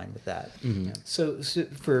clients are fine with that. Yeah. So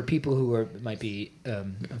for people who might be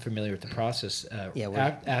unfamiliar with the process,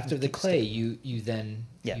 after the clay, you then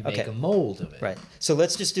make a mold of it. Right. So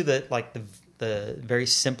let's just do the very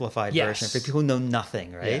simplified version for people who know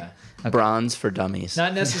nothing, right? Yeah. Okay. Bronze for dummies.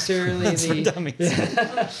 Not necessarily For dummies.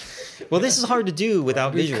 Well, this is hard to do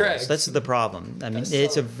without visuals. Correct. That's the problem. I mean,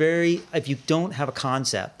 if you don't have a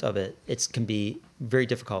concept of it, it can be very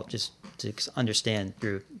difficult just to understand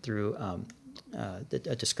through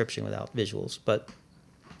a description without visuals. But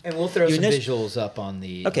we'll throw some visuals up on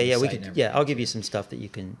the we site could. Yeah, I'll give you some stuff that you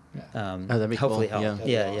can that'd be hopefully cool. help.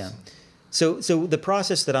 Yeah. Yeah. So the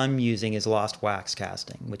process that I'm using is lost wax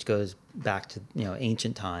casting, which goes back to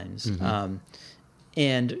ancient times,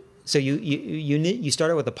 and so you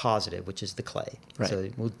start out with a positive, which is the clay. Right. So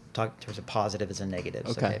we'll talk in terms of positives and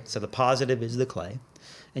negatives. Okay. So the positive is the clay,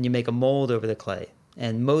 and you make a mold over the clay.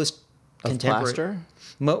 And most plaster?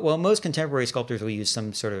 Most contemporary sculptors will use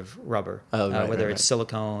some sort of rubber, whether it's right.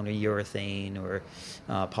 silicone or urethane or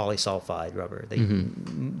polysulfide rubber.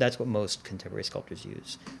 That's what most contemporary sculptors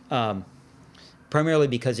use. Primarily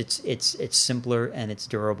because it's simpler and it's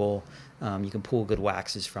durable. You can pull good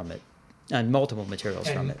waxes from it and multiple materials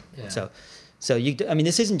from it. Yeah. So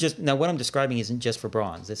this isn't just, now what I'm describing isn't just for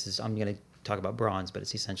bronze. I'm going to talk about bronze, but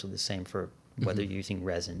it's essentially the same for whether you're using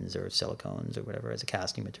resins or silicones or whatever as a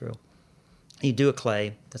casting material. You do a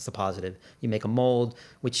clay, that's the positive. You make a mold,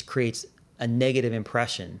 which creates a negative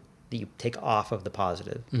impression that you take off of the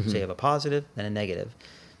positive. So you have a positive and a negative.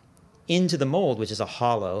 Into the mold, which is a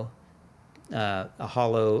hollow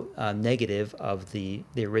negative of the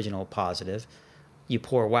original positive, you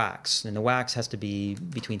pour wax, and the wax has to be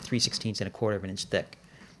between 3/16 and 1/4 of an inch thick.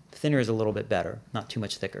 Thinner is a little bit better, not too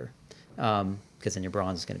much thicker, because then your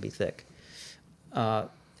bronze is going to be thick.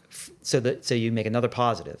 So you make another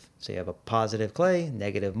positive. So you have a positive clay,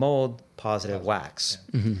 negative mold, positive wax.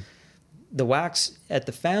 Yeah. The wax at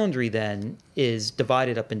the foundry then is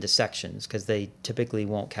divided up into sections because they typically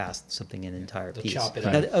won't cast something in an entire They'll piece. chop it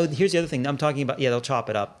Now, up. here's the other thing I'm talking about. Yeah, they'll chop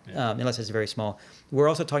it up unless it's very small. We're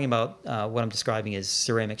also talking about what I'm describing is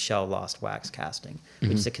ceramic shell lost wax casting,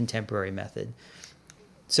 which is a contemporary method.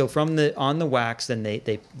 So on the wax, then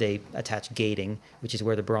they attach gating, which is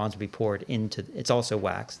where the bronze will be poured into. It's also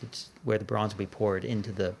wax. It's where the bronze will be poured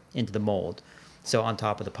into the mold. So on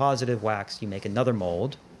top of the positive wax, you make another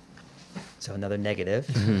mold. So another negative.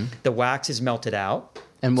 The wax is melted out.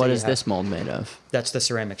 And what is this mold made of? That's the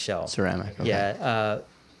ceramic shell. Ceramic. Okay. Yeah.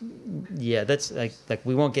 That's like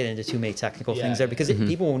we won't get into too many technical things there because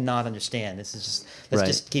people will not understand. This is just let's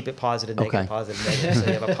just keep it positive, negative, positive, negative. So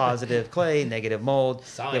you have a positive clay, negative mold.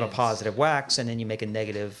 Science. You have a positive wax, and then you make a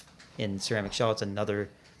negative in ceramic shell. It's another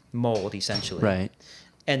mold essentially. Right.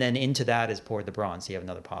 And then into that is poured the bronze. So you have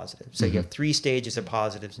another positive. So you have 3 stages of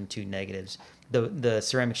positives and 2 negatives. The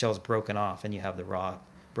ceramic shell is broken off, and you have the raw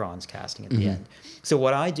bronze casting at the end. So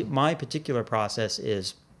what I do, my particular process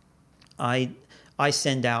is, I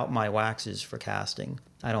send out my waxes for casting.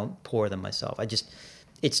 I don't pour them myself.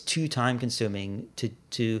 It's too time consuming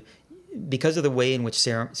to because of the way in which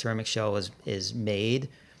ceramic shell is made.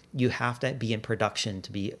 You have to be in production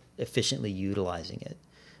to be efficiently utilizing it.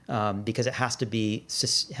 Because it has to be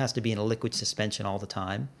in a liquid suspension all the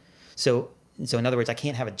time. So in other words, I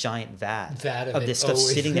can't have a giant vat of this stuff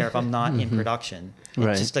sitting there if I'm not in production. It's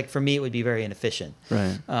Right. just like, for me, it would be very inefficient.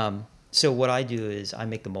 Right. So what I do is I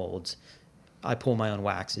make the molds. I pull my own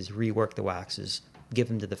waxes, rework the waxes, give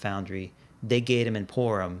them to the foundry. They gate them and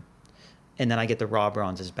pour them, and then I get the raw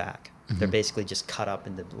bronzes back. They're basically just cut up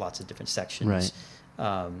into lots of different sections. Right.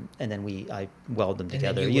 And then I weld them then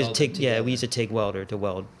together. you We use weld a TIG, them together. we use a TIG welder to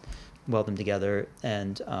weld them together,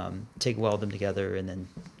 and TIG weld them together, and then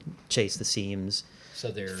chase the seams, So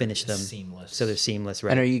they're finish them seamless. So they're seamless,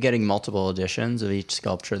 right? And are you getting multiple editions of each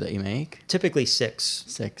sculpture that you make? Typically 6.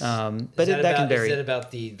 6. But that can vary. Is that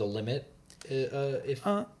about the limit? If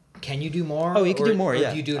can you do more? Oh, you can do more, or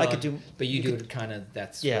yeah. Do you do it I could do- but you you do could- it kind of.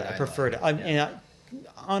 That's Yeah, what I prefer like. to.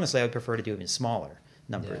 Honestly, I would prefer to do even smaller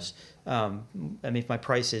numbers. If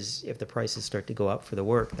the prices start to go up for the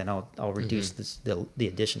work, then I'll reduce the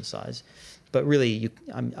edition size. But really,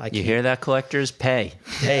 I You can't. hear that, collectors? Pay.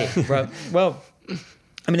 Hey, well,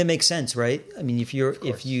 I mean, it makes sense, right? I mean, if you have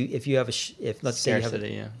if let's say you have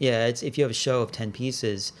Scarcity, it's if you have a show of 10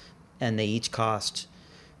 pieces, and they each cost,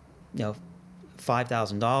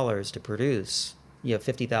 $5,000 to produce, you have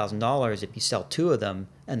 $50,000. If you sell 2 of them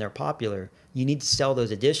and they're popular, you need to sell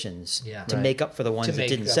those editions to Right. make up for the ones To that make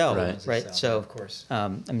didn't up sell, for the Right. ones that right? sell, So, of course. I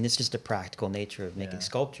mean, it's just a practical nature of making Yeah.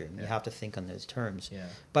 sculpture. You Yeah. have to think on those terms. Yeah.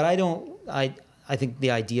 But I think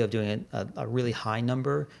the idea of doing a really high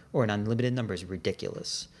number or an unlimited number is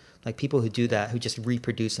ridiculous. Like people who do that, who just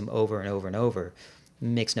reproduce them over and over and over,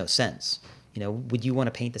 makes no sense. Would you want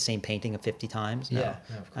to paint the same painting 50 times? No. Yeah,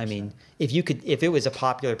 no, of course I mean, if it was a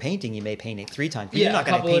popular painting, you may paint it 3 times. But Yeah, you're not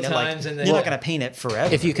a going to couple paint of it times and then- you're not going to paint it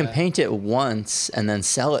forever. If you can paint it once and then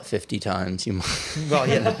sell it 50 times, you might. Well,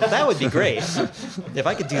 yeah, that would be great. If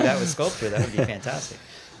I could do that with sculpture, that would be fantastic.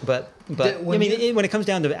 But when when it comes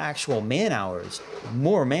down to actual man hours,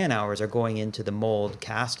 more man hours are going into the mold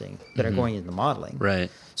casting than are going into the modeling.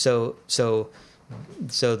 Right. So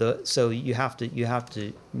you have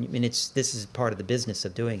to. I mean, this is part of the business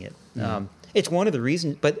of doing it. It's one of the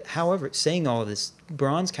reasons. But however, saying all of this,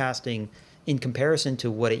 bronze casting, in comparison to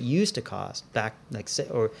what it used to cost back,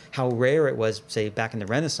 or how rare it was, say back in the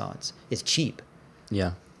Renaissance, is cheap.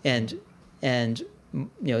 Yeah. And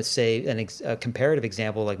say a comparative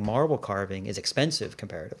example like marble carving is expensive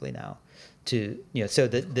comparatively now. So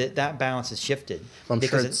that balance has shifted. I'm sure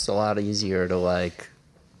because it's a lot easier to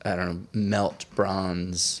melt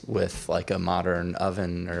bronze with like a modern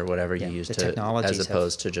oven or whatever you use the to, technologies as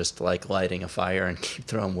opposed to just like lighting a fire and keep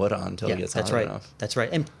throwing wood on until it gets that's hot right. enough. That's right.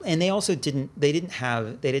 And they also didn't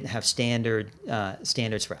have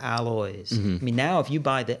standards for alloys. Mm-hmm. I mean, now if you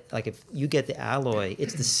buy if you get the alloy,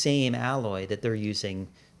 it's the same alloy that they're using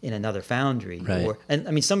in another foundry. Right. And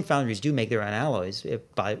I mean, some foundries do make their own alloys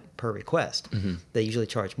per request. Mm-hmm. They usually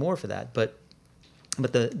charge more for that, but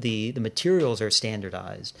the materials are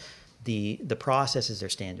standardized, the processes are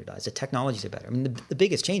standardized, the technologies are better. I mean, the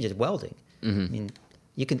biggest change is welding. Mm-hmm. I mean,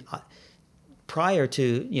 you can prior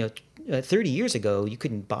to 30 years ago, you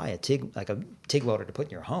couldn't buy a TIG welder to put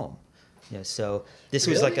in your home. So this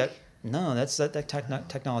was like Really? that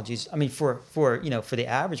technologies. I mean, for the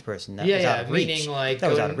average person, that was out of reach. Meaning like that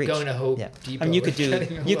was out of reach. going to Home Yeah. Depot. I mean, you and getting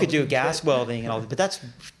a could do welding gas kit. welding and all, but that's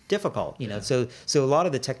difficult. So a lot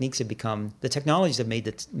of the techniques have become, the technologies have made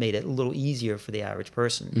it a little easier for the average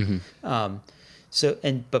person.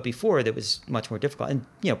 But before that was much more difficult. And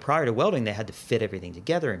prior to welding, they had to fit everything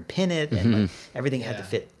together and pin it, and everything had to Yeah.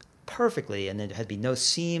 fit perfectly, and there had to be no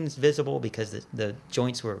seams visible because the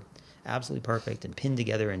joints were absolutely perfect and pinned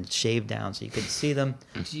together and shaved down so you couldn't see them.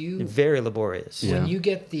 Do you Very laborious. Yeah. when you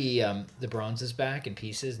get the bronzes back in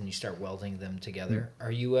pieces and you start welding them together,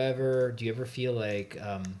 do you ever feel like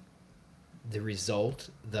the result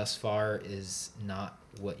thus far is not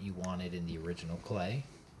what you wanted in the original clay?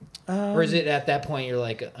 Or is it at that point you're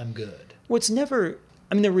like, I'm good? Well, it's never.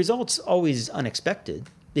 I mean, the result's always unexpected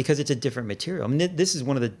because it's a different material. I mean, this is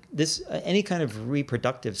one of any kind of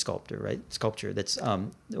reproductive sculpture that's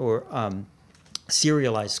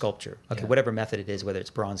serialized sculpture. Okay, Yeah. whatever method it is, whether it's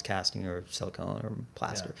bronze casting or silicone or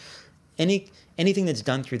plaster. Anything that's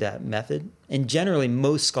done through that method, and generally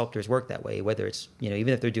most sculptors work that way. Whether it's even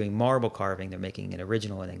if they're doing marble carving, they're making an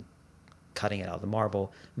original and then cutting it out of the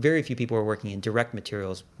marble. Very few people are working in direct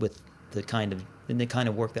materials with the kind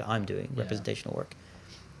of work that I'm doing, representational work.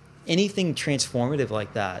 Anything transformative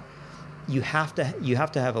like that, you have to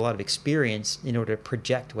have a lot of experience in order to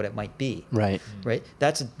project what it might be. Right. Right.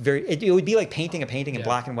 That's it would be like painting a painting in Yeah.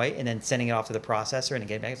 black and white and then sending it off to the processor and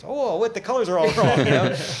getting back. Oh, what the colors are all wrong.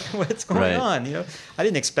 What's going Right. on? I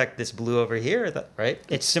didn't expect this blue over here. Right.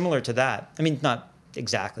 It's similar to that. I mean, not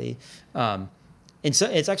exactly. And so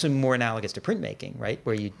it's actually more analogous to printmaking, right?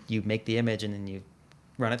 Where you make the image and then you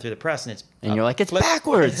run it through the press and You're like, it's flip-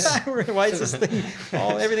 backwards. Why is this thing?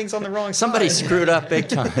 Everything's on the wrong Somebody side. screwed up big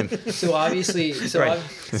time. So obviously, Right.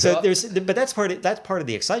 But that's part of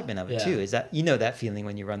the excitement of it Yeah. too. Is that that feeling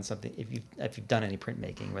when you run something if you've done any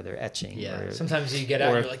printmaking, whether etching yeah. or Sometimes you get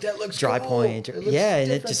out or and you're like, that looks dry cool. point. It looks And it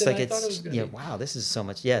different just than like I thought it was it's gonna be. wow, this is so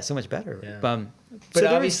much better. Yeah. But But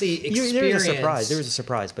there obviously, there is a surprise. experience- There was a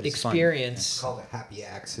surprise, but it's It's Experience. called a happy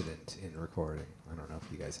accident in recording. I don't know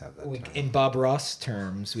if you guys have that term. In Bob Ross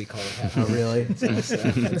terms, we call it happy. Oh, really?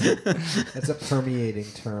 That's a permeating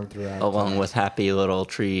term throughout. Along with happy little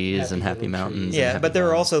trees and Happy happy little mountains. trees. and Yeah, happy but there are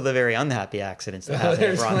mountains. also the very unhappy accidents that Oh, happen in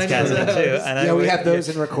there's bronze plenty of casting too. those. And Yeah, we have those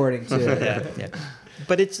in recording too. yeah.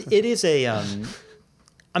 But it is a.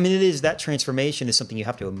 I mean, it is that transformation is something you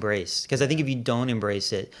have to embrace because I think if you don't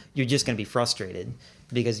embrace it, you're just going to be frustrated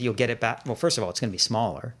because you'll get it back. Well, first of all, it's going to be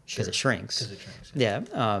smaller because it shrinks. 'Cause it shrinks,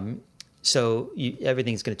 Yeah. So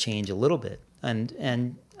everything's going to change a little bit.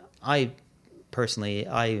 and I personally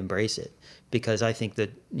I embrace it because I think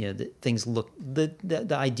that that things look the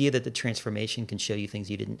idea that the transformation can show you things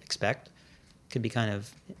you didn't expect could be kind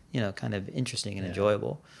of interesting and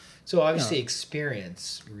enjoyable. So obviously,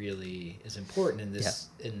 experience really is important in this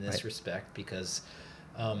Right. respect because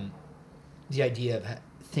the idea of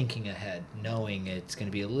thinking ahead, knowing it's going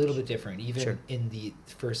to be a little bit different, even Sure. in the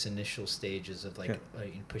first initial stages of like Sure.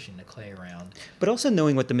 pushing the clay around. But also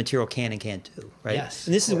knowing what the material can and can't do, right? Yes,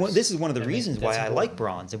 And this of is one of the I mean, reasons that's why I like important.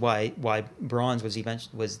 bronze and why bronze was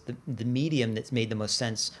the medium that's made the most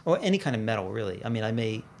sense, or any kind of metal really. I mean, I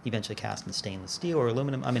may eventually cast in stainless steel or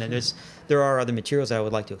aluminum. I mean, there are other materials I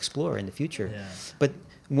would like to explore in the future. Yeah. But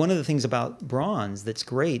one of the things about bronze that's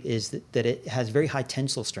great is that it has very high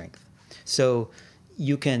tensile strength. So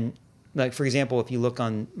you can, like for example, if you look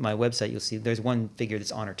on my website, you'll see there's one figure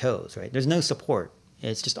that's on her toes, right? There's no support.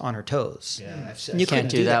 It's just on her toes. Yeah, You Can't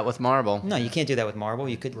do that with marble. No, you can't do that with marble.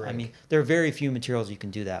 You could. I Brick. mean, there are very few materials you can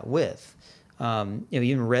do that with.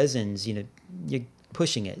 Even resins. You're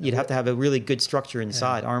pushing it. You'd have to have a really good structure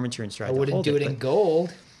inside, armature inside. I to wouldn't hold do it in but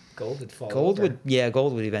gold. Gold would fall. gold over.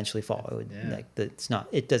 gold would eventually fall. It would, Yeah. it's not.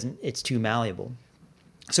 It doesn't. It's too malleable.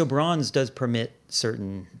 So bronze does permit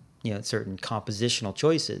certain compositional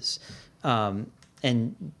choices,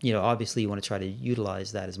 and obviously you want to try to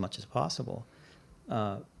utilize that as much as possible.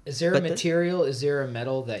 Is there a But the- material? Is there a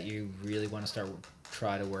metal that you really want to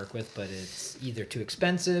try to work with, but it's either too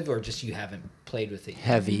expensive or just you haven't played with it yet?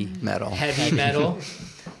 Heavy metal. Heavy metal.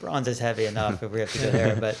 Bronze is heavy enough if we have to go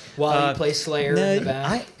there. But While you play Slayer no, in the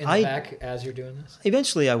back, I- back as you're doing this.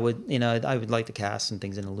 Eventually, I would like to cast some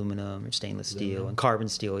things in aluminum or stainless steel and carbon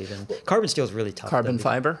steel. Even carbon steel is really tough. Carbon though.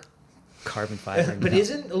 fiber. Carbon fiber. But no.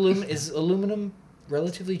 is aluminum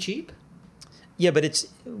relatively cheap? Yeah, but it's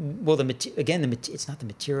it's not the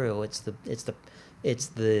material. It's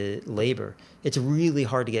the labor. It's really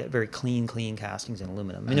hard to get very clean castings in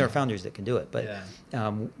aluminum. I mean, there are foundries that can do it, but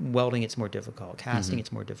welding it's more difficult. Casting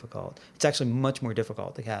it's more difficult. It's actually much more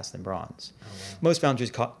difficult to cast than bronze. Oh, wow. Most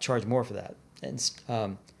foundries charge more for that,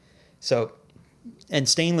 and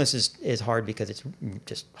stainless is hard because it's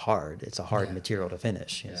just hard. It's a hard material to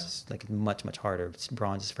finish. It's like much harder.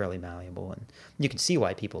 Bronze is fairly malleable, and you can see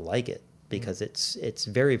why people like it because it's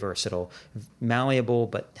very versatile, malleable,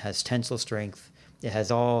 but has tensile strength. It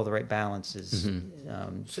has all the right balances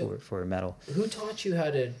for a metal. Who taught you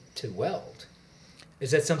how to weld?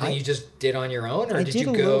 Is that something I- you just did on your own, or I did did you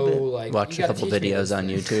a go little bit. like Watch you a gotta couple teach me videos this on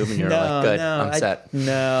thing? YouTube, and you're like, "Good, I'm set."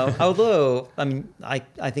 No, although I mean, I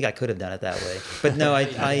think I could have done it that way, but no,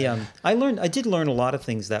 I did learn a lot of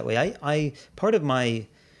things that way. I part of my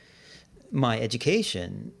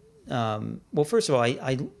education. Well, first of all,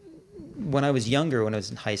 I when I was younger, when I was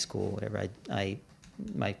in high school, whatever,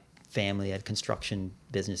 my family had construction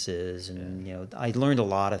businesses, and I learned a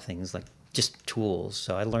lot of things like just tools.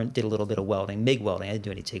 So I did a little bit of welding, MIG welding. I didn't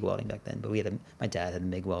do any TIG welding back then, but my dad had a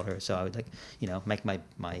MIG welder, so I would make my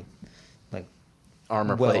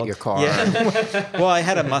Armor weld. plate your car. Yeah. Well, I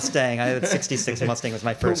had a Mustang. I had a '66 Mustang was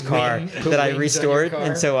my first car Put that I wings on your restored, car.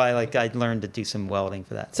 and so I learned to do some welding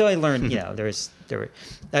for that. So I learned,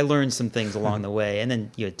 I learned some things along the way, and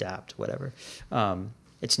then you adapt, whatever.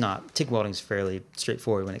 It's not TIG welding is fairly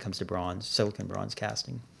straightforward when it comes to bronze, silicon bronze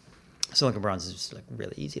casting. Silicon bronze is like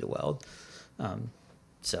really easy to weld,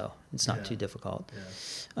 so it's not too difficult.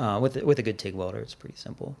 Yeah. With a good TIG welder, it's pretty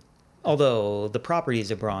simple. Although the properties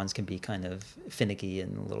of bronze can be kind of finicky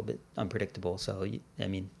and a little bit unpredictable. So,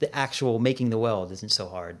 the actual making the weld isn't so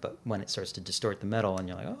hard, but when it starts to distort the metal and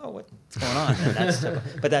you're like, oh, what's going on? And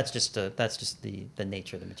that's just the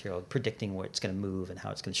nature of the material, predicting where it's going to move and how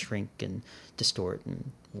it's going to shrink and distort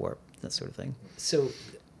and warp, that sort of thing. So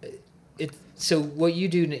what you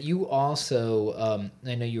do, you also,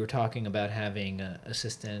 I know you were talking about having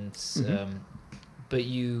assistants, but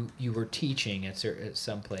you were teaching at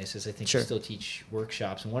some places. I think Sure. you still teach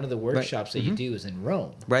workshops, and one of the workshops that you do is in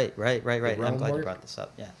Rome. Right. I'm Rome glad you work? brought this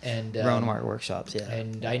up. Yeah. And Rome art workshops, yeah.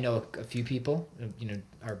 And I know a few people.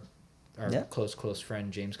 Our Yeah. close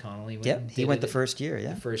friend James Connolly. He went the first year.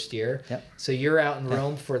 Yeah. The first year. Yep. So you're out in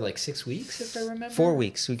Rome for like 6 weeks, if I remember. 4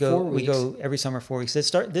 weeks. We 4 weeks. go every summer 4 weeks.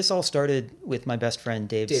 This all started with my best friend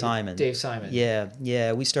Dave Simon. Dave Simon.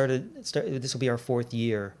 Yeah. We started. This will be our 4th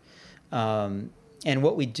year. And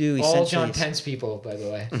what we do All essentially John Pence people, by the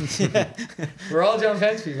way. We're all John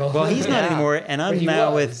Pence people. Well, he's not Yeah. anymore, and But I'm he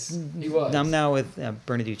now was. He was. I'm now with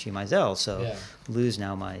Bernaducci Mizell. So Yeah. Lou's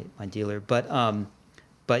now my dealer,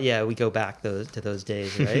 but yeah, we go back to those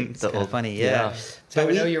days, right? It's The kind of old- funny, yeah. yeah. That's how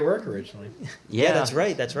we know your work originally. Yeah, that's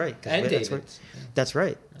right. 'cause And that's David's. That's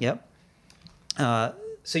right. Yep.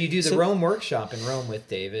 So you do the So- Rome workshop in Rome with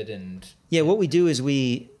David and Yeah, what we do is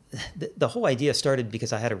the whole idea started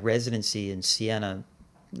because I had a residency in Siena,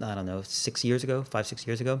 I don't know, 6 years ago, 5-6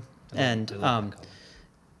 years ago. And I love that color.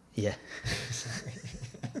 yeah.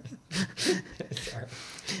 Sorry.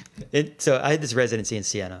 So I had this residency in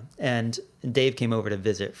Siena, and Dave came over to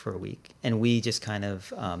visit for a week, and we just kind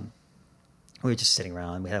of we were just sitting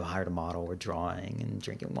around. We had hired a model. We're drawing and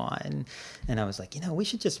drinking wine, and I was like, we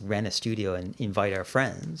should just rent a studio and invite our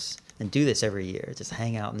friends and do this every year. Just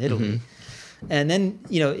hang out in Italy, and then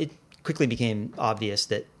it quickly became obvious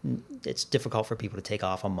that it's difficult for people to take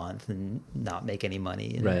off a month and not make any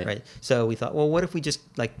money. Right. So we thought, well, what if we just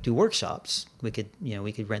do workshops? We could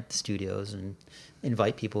rent the studios and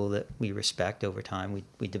invite people that we respect over time.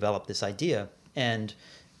 We developed this idea, and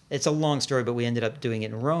it's a long story, but we ended up doing it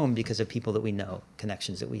in Rome because of people that we know,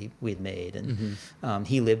 connections that we had made. And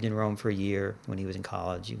he lived in Rome for a year when he was in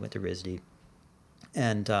college. He went to RISD.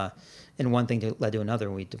 And one thing led to another,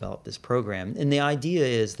 and we developed this program. And the idea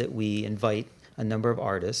is that we invite a number of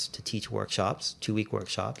artists to teach workshops, 2-week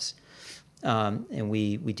workshops. And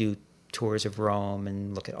we do tours of Rome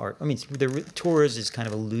and look at art. I mean, the tours is kind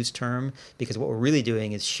of a loose term because what we're really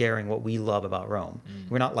doing is sharing what we love about Rome.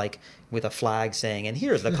 We're not like with a flag saying, and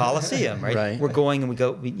here's the Colosseum, right? Right. We're going and we'll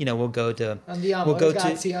go to Andiamo,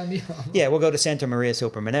 ragazzi, andiamo. yeah, we'll go to Santa Maria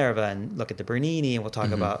sopra Minerva and look at the Bernini, and we'll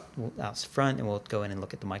talk about out front, and we'll go in and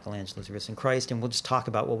look at the Michelangelo's Risen Christ, and we'll just talk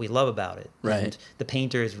about what we love about it. Right. And the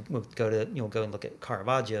painters will go and look at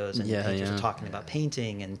Caravaggio's, and the painters are talking about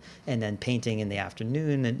painting, and then painting in the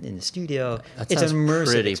afternoon in the studio. That It's sounds an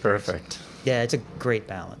immersive pretty experience. perfect. Yeah, it's a great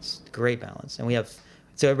balance, and we have.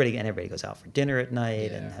 So everybody goes out for dinner at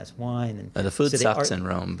night and has wine. And The food so sucks in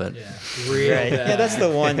Rome, but Yeah, real Right. bad. Yeah, that's the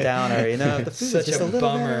one downer. The food Such is just a a little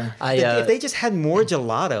bummer. If they just had more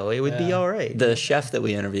gelato, it would be all right. the chef that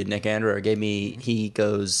we interviewed, Nick Anderer,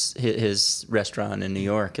 his restaurant in New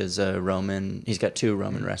York is a Roman. He's got 2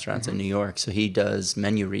 Roman restaurants in New York, so he does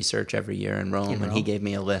menu research every year in Rome, and he gave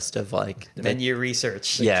me a list of Menu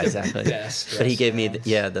research. yeah, exactly. best But he gave me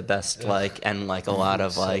restaurants. the best and a lot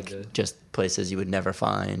of So good. just places you would never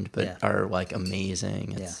find, but Yeah. are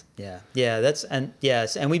amazing. It's,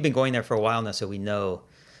 And we've been going there for a while now, so we know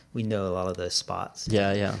a lot of those spots. yeah.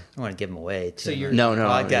 I don't want to give them away. So you're- No,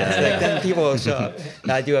 podcast. yeah. Then people will show up.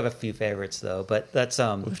 I do have a few favorites though, but that's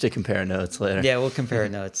We'll have to compare notes later. yeah, we'll compare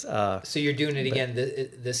notes. So you're doing it again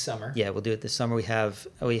this summer. Yeah, we'll do it this summer. We have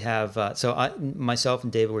myself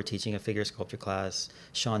and David were teaching a figure sculpture class.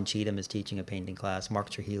 Sean Cheatham is teaching a painting class. Mark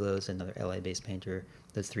Trujillo is another LA-based painter.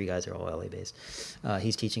 Those 3 guys are all LA-based.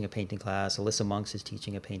 He's teaching a painting class. Alyssa Monks is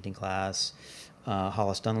teaching a painting class.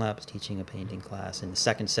 Hollis Dunlap is teaching a painting class. In the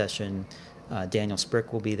second session, Daniel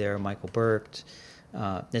Sprick will be there. Michael Burkt.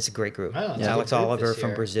 It's a great group. Wow, it's a Alex good group Oliver this from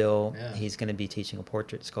year. Brazil. Yeah. He's going to be teaching a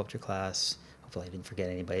portrait sculpture class. Hopefully I didn't forget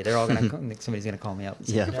anybody. They're all going to, somebody's going to call me up and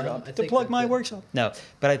say, Yeah. "I No, forgot I to think plug that's my it. workshop." No,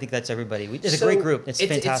 but I think that's everybody. It's a So great group. It's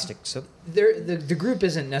it's- fantastic. So The group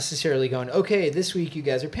isn't necessarily going, okay, this week you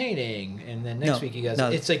guys are painting, and then next No, week you guys. no.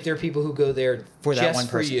 It's like there are people who go there For that just one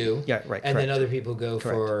for person. you, Yeah, right, and then correct. other people go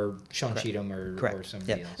Correct. for Sean Correct. Cheatham or correct.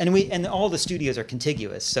 somebody Yeah. else. And all the studios are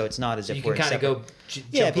contiguous, so it's not as So if you we're can kind of separate. go.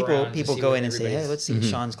 Yeah, jump around to people see go what in and say, "Hey, everybody's- let's see what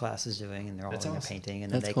Sean's class is doing," and they're all That's in a awesome. painting,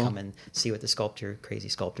 and then That's they cool. come and see what the crazy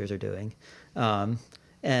sculptors are doing.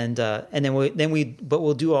 And then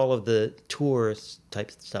we'll do all of the tours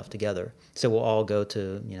type stuff together. So we'll all go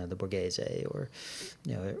to the Borghese or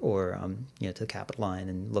to the Capitoline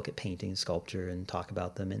and look at painting, sculpture, and talk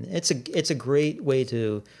about them. And it's a great way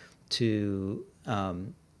to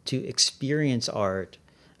experience art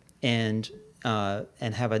and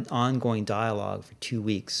have an ongoing dialogue for 2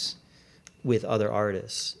 weeks with other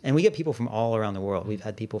artists. And we get people from all around the world. We've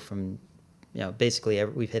had people from basically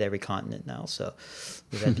we've hit every continent now. So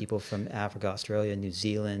we've had people from Africa, Australia, New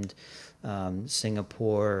Zealand,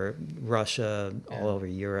 Singapore, Russia, all over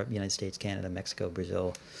Europe, United States, Canada, Mexico,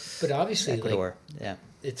 Brazil, But obviously, Ecuador.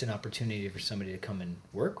 it's an opportunity for somebody to come and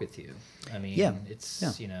work with you. I mean, Yeah. it's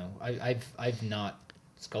Yeah. I've not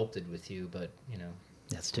sculpted with you, but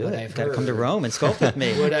Let's do What it. I've Got to come to heard- Rome and sculpt with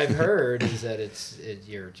me. what I've heard is that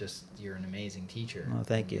you're an amazing teacher. Oh,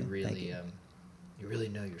 thank you. You really Thank you. you really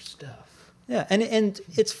know your stuff. Yeah, and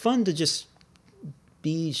it's fun to just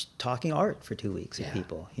be talking art for 2 weeks with Yeah,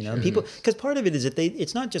 people. sure. People, because part of it is that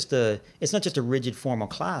it's not just a rigid formal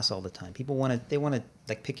class all the time. People want to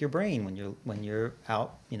like pick your brain when you're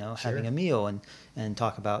out having a meal and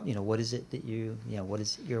talk about what is it that what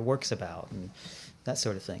is your work's about and that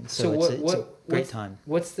sort of thing. So it's a great time.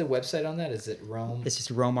 What's the website on that? Is it Rome? It's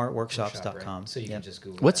just romeartworkshops.com. Right? So you can just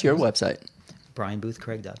Google. What's that. your website?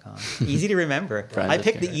 brianboothcraig.com. Easy to remember. Brian I Booth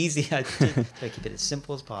picked the Craig. easy. I try to keep it as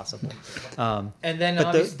simple as possible. And then But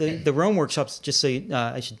obviously, the Rome workshops, just so you,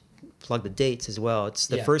 I should plug the dates as well. It's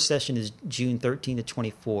the Yeah. first session is June 13 to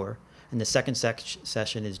 24, and the second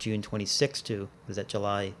session is June 26 to, was that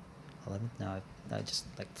July 11th? No, I just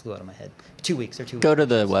like flew out of my head. 2 weeks or 2 weeks. Go to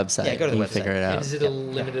the website. Yeah, go to the You website. figure it out. is it a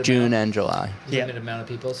limited June amount? and July. Yeah. Limited amount of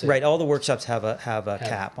people? So Right, all the workshops have a have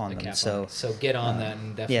cap on a them. cap So so get on that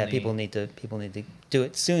and definitely. yeah, people need to do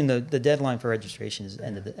it soon. The deadline for registration is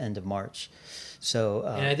end of March. So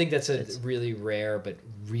And I think that's a it's- really rare but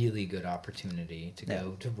really good opportunity to Yeah.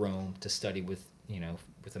 go to Rome to study with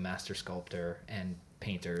with a master sculptor and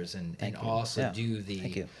painters and Thank you. also Yeah. do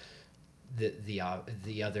Thank you.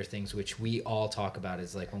 the other things which we all talk about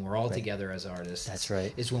is like when we're all Right. together as artists. That's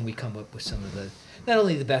right. Is when we come up with some of the not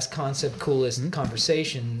only the best concept, coolest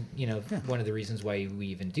conversation. Yeah. One of the reasons why we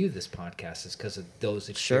even do this podcast is because of those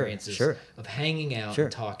Sure, experiences sure. of hanging out Sure.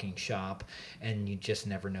 and talking shop, and you just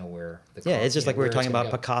never know where the Yeah, it's just like we were where it's talking gonna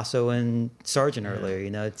about go. Picasso and Sargent earlier.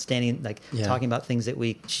 It's standing Yeah. talking about things that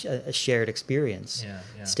we a shared experience. Yeah,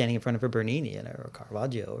 yeah. Standing in front of a Bernini or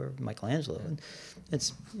Caravaggio or Michelangelo, and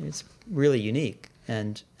it's really unique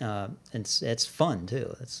and it's fun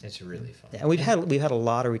too. It's really fun. Yeah, and we've had a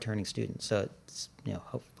lot of returning students, so it's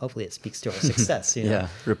hopefully it speaks to our success. Yeah,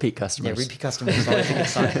 repeat Yeah, customers. repeat customers is always a good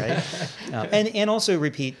sign, right? And also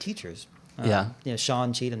repeat teachers. Yeah.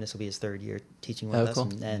 Sean Cheatham, this will be his third year teaching with Oh, us,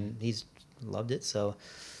 cool. and he's loved it, so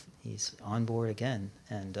he's on board again.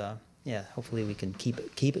 And hopefully we can keep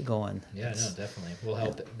it going. Yeah, It's- no, definitely. We'll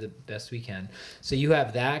help the best we can. So you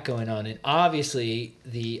have that going on, and obviously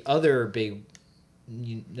the other big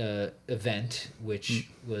event, which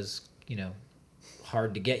was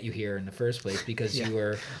hard to get you here in the first place because Yeah. you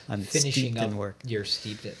were I'm finishing steeped up. in work. You're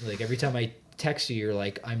steeped in, like every time I text you, you're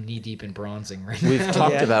like, I'm knee deep in bronzing right now. We've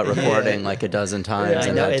talked Yeah. about Yeah. recording like a dozen times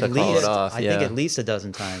Yeah, and I know, had to at call least it off. I think at least a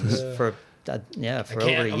dozen times for I over can't.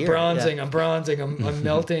 a year. I'm bronzing. Yeah. I'm bronzing. I'm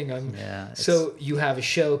melting. Yeah, So you have a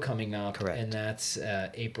show coming up, Correct. and that's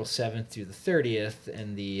April 7th through the 30th,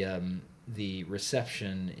 and the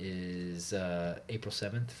reception is April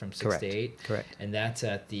 7th from 6 Correct. to 8. Correct. And that's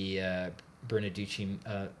at the Bernaducci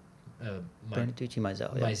Bernaducci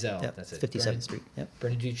Maisel. Yeah. Maisel, Yep. that's it. 57th Street. Yep.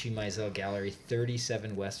 Bernaducci Maisel Gallery,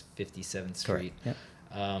 37 West 57th Street. Correct.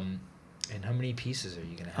 Yep. And how many pieces are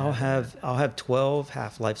you going to have? I'll have 12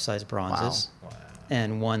 half life size bronzes Wow.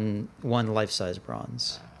 and one life size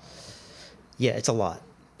bronze. Yeah, it's a lot.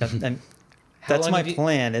 That's long my have you-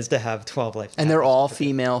 plan is to have 12 life. And they're all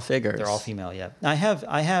female figures. They're all female. Yeah, I have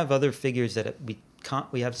other figures that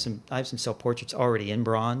I have some self portraits already in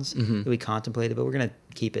bronze that we contemplated, but we're gonna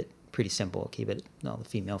keep it pretty simple. Keep it all the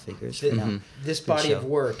female figures for now. This For the body of show.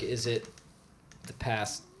 work, is it the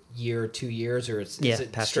past year, 2 years, or is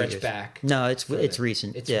it past stretched 2 years. back? No, it's for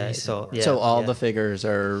recent. It's yeah, recent so work. yeah, So all yeah. the figures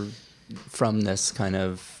are from this kind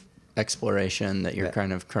of exploration that you're Correct.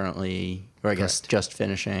 kind of currently, or I guess Correct. just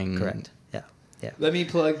finishing. correct. Yeah, yeah. Let me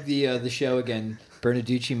plug the show again.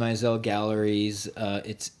 Bernaducci Maisel Galleries.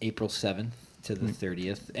 It's April 7th to the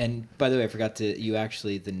 30th. And by the way, I forgot the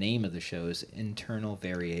name of the show is Internal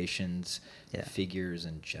Variations, Yeah. Figures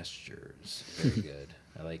and Gestures. Very good.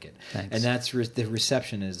 I like it. Thanks. And that's the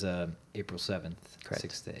reception is April 7th, Correct.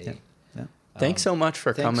 6 to 8. Yeah. Yeah. Thanks so much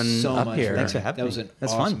for Thanks coming so up much here. Thanks for having That was me. an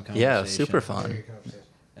That's awesome fun. Yeah, conversation. super fun.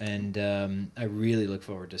 And I really look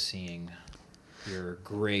forward to seeing your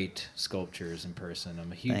great sculptures in person.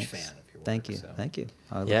 I'm a huge Thanks. fan of your work. Thank you. so. Thank you.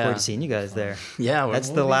 I look Yeah. forward to seeing you guys there. Yeah, we're, That's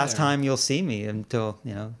we'll the be last there. time you'll see me until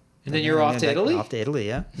And then you're off to Italy? Off to Italy,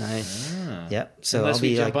 yeah. nice. Ah. Yep. So Unless I'll we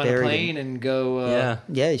be jump like on a buried plane and go. Yeah.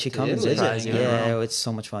 Yeah, you should to come and Italy. visit. Nice, yeah. Yeah, it's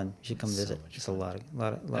so much fun. You should come It's so visit. much It's fun. a lot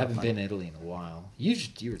of I haven't fun. been to Italy in a while. You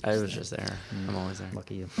were I was there. just there. I'm always there.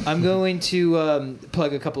 Lucky you. I'm going to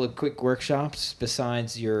plug a couple of quick workshops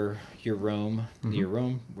besides your Rome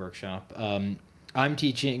workshop. I'm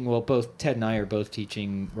teaching. Well, both Ted and I are both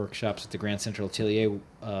teaching workshops at the Grand Central Atelier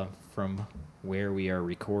from where we are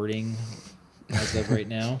recording as of right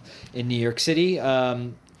now in New York City.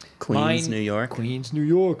 Queens, New York. Queens, New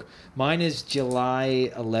York. Mine is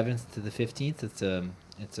July 11th to the 15th.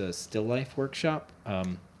 It's a still life workshop.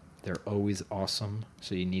 They're always awesome,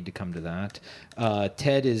 so you need to come to that.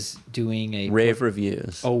 Ted is doing a Rave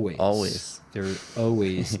reviews. Always. They're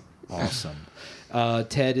always awesome.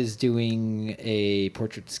 Ted is doing a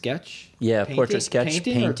portrait sketch. Yeah, Painting- portrait sketch,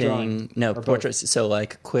 painting or drawing? painting. No, Or both? portraits. So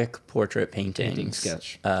like quick portrait paintings. Painting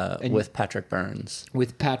sketch. And- with Patrick Burns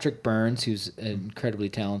With Patrick Burns, who's incredibly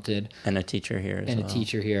talented, and a teacher here as and well. a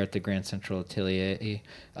teacher here at the Grand Central Atelier.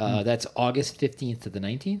 That's August 15th to the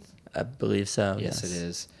 19th. I believe so. Yes, it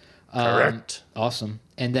is. Correct. Awesome.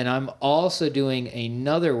 And then I'm also doing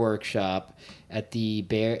another workshop at the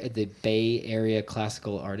Bay Area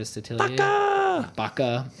Classical Artist Atelier,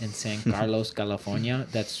 Baca in San Carlos, California.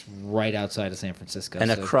 That's right outside of San Francisco.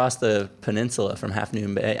 And So- across the peninsula from Half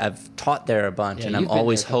Moon Bay, I've taught there a bunch, Yeah, and I'm you've been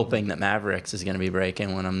always there a couple hoping that Mavericks is going to be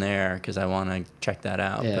breaking when I'm there because I want to check that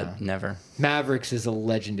out, Yeah. but never. Mavericks is a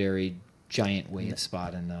legendary giant wave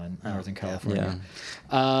spot in Northern California.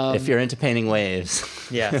 If you're into painting waves,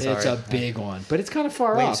 Yeah, It's sorry. a big one, but it's kind of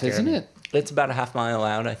far Waves off, scare isn't me. it? it's about a half mile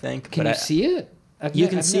out, I think. Can but you see it? You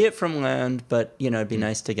can see it from land, but it'd be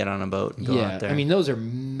nice to get on a boat and go Yeah, out there. I mean those are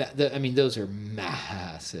those are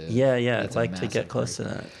massive. yeah, I'd That's a like to massive get close break.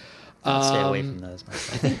 to that. I'll stay away Um, from those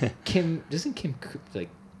myself. Doesn't Kim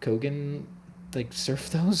Kogan surf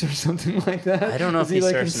those or something like that? I don't know Is if he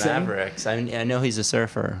like, surfs insane? Mavericks. I know he's a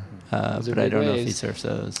surfer, Those are but I big don't know if he waves. surfs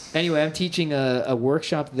those. Anyway, I'm teaching a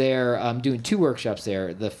workshop there. I'm doing 2 workshops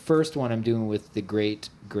there. The first one I'm doing with the great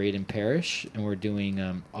Graydon Parish, and we're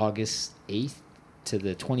doing August 8th to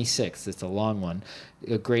the 26th. It's a long one.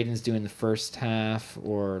 Graydon's doing the first half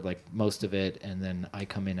or most of it, and then I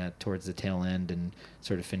come in towards the tail end and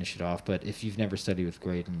sort of finish it off. But if you've never studied with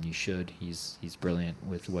Graydon, you should. He's brilliant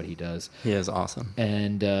with what he does. He is awesome.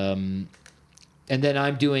 And then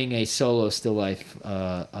I'm doing a solo still life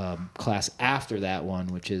class after that one,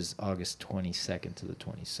 which is August 22nd to the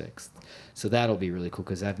 26th. So that'll be really cool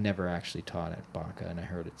because I've never actually taught at Baca, and I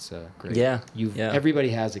heard it's great. Yeah, Everybody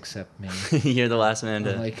has except me. You're the last man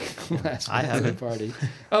to. Last I haven't. Party.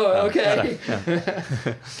 Oh, okay.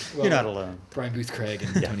 Well, You're not alone. Brian Booth Craig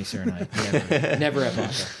and Tony Cernite. Never at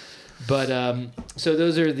Baca. But so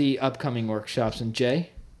those are the upcoming workshops. And Jay,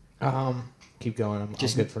 Keep going. I'm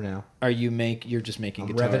good for now. you're just making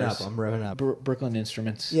I'm guitars. revving up. I'm revving up. Brooklyn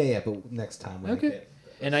Instruments. Yeah, but next time. when I Okay. get-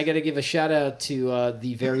 And I got to give a shout out to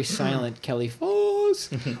the very silent Kelly Foss.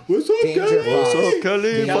 What's up, Danger Kelly? Foss. What's up,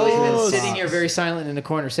 Kelly? Kelly's been Foss? sitting here very silent in the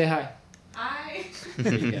corner. Say hi. Hi.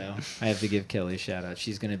 There you go. I have to give Kelly a shout out.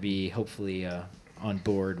 She's going to be hopefully on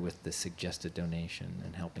board with the suggested donation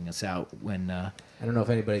and helping us out when. I don't know if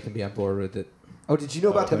anybody can be on board with it. Oh, did you know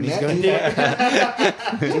about the Tony's Met? going Do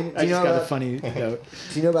you I just know got a about- funny note.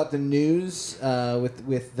 Do you know about the news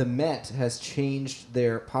with the Met has changed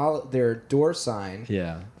their door sign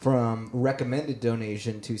Yeah. from recommended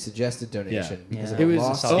donation to suggested donation because of It a was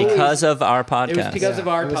lawsuit. Because of our podcast. It was because of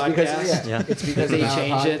our It was podcast. because- Yeah. It's because They of our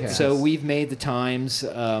changed it, podcast. so we've made the times.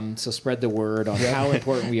 So spread the word on how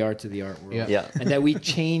important we are to the art world, Yeah. and that we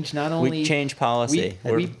change not only We change policy.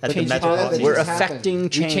 we At the changed Metropolitan- policy. We're just affecting We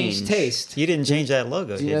change. changed taste. You didn't change that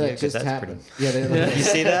logo, Do you know did you? that 'Cause just that's happened? pretty. Yeah, You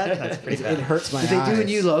see that? That's pretty bad. it hurts my Did they eyes. do a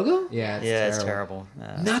new logo? Yeah, Yeah, it's terrible.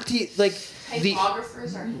 Not the the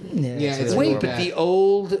Typographers are Yeah, it's wait, really but bad. the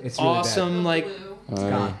old It's really awesome blue. It's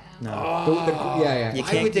gone. No. Yeah. You Why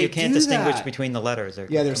can't, would they you can't do distinguish that? between the letters. They're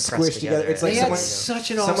Yeah, they're compressed squished together. It's like They had someone- such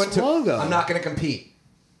an Someone awesome took, logo. I'm not going to compete.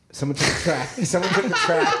 Someone took the track. Someone took the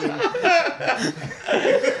tracking.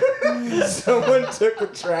 Someone took the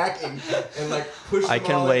tracking and pushed I them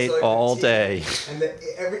can all wait into, all the T. day.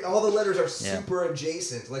 And all the letters are super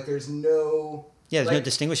adjacent. There's no. Yeah, there's no like,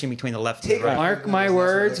 distinguishing between the left and take the right. Mark my That's what it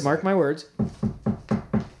words. looks Mark like. my words.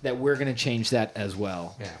 That we're going to change that as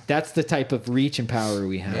well. Yeah. That's the type of reach and power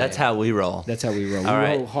we have. That's how we roll. That's how we roll. All we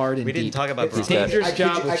right. roll hard and We didn't deep. talk about It's a Bronco. dangerous I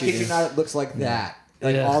job. kid, what I you kid do. you not, it looks like that.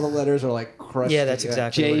 Yeah. All the letters are crushed. Yeah, that's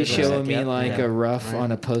exactly Jay what is it looks showing me Yep. a rough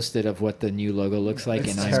on a post-it of what the new logo looks like,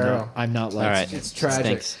 It's and terrible. I'm not All like right. It's tragic.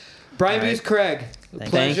 Thanks. Brian All right. Booth Craig. Thank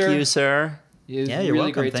Pleasure. you, sir. It was Yeah, you're really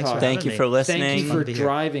welcome. great Thanks for talk. having Thank you me. for listening. Thank you Fun for to be here.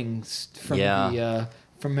 driving from Yeah.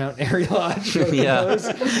 from Mount Airy Lodge Yeah.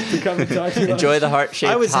 to come and talk to us. Enjoy the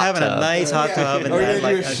heart-shaped I was hot having tub. a nice hot tub, and Are you then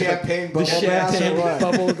going to do like, a champagne the bubble bath or champagne what?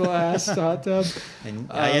 bubble glass hot tub. and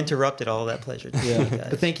I interrupted all that pleasure. Yeah, Guys.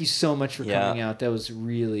 but thank you so much for Yeah. coming out. That was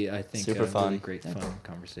really, I think, Super a fun. really great, fun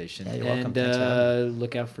conversation. Yeah, you're welcome. And Thanks for having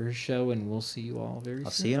look out for his show, and we'll see you all very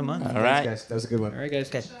I'll soon. see you in a month. All right. Guys, that was a good one. All right,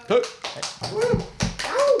 guys. Okay.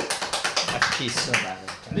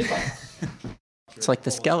 It's like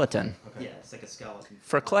the skeleton Yeah, it's like a skeleton.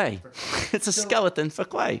 for clay. It's a skeleton for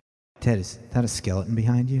clay. Ted, is that a skeleton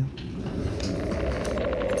behind you?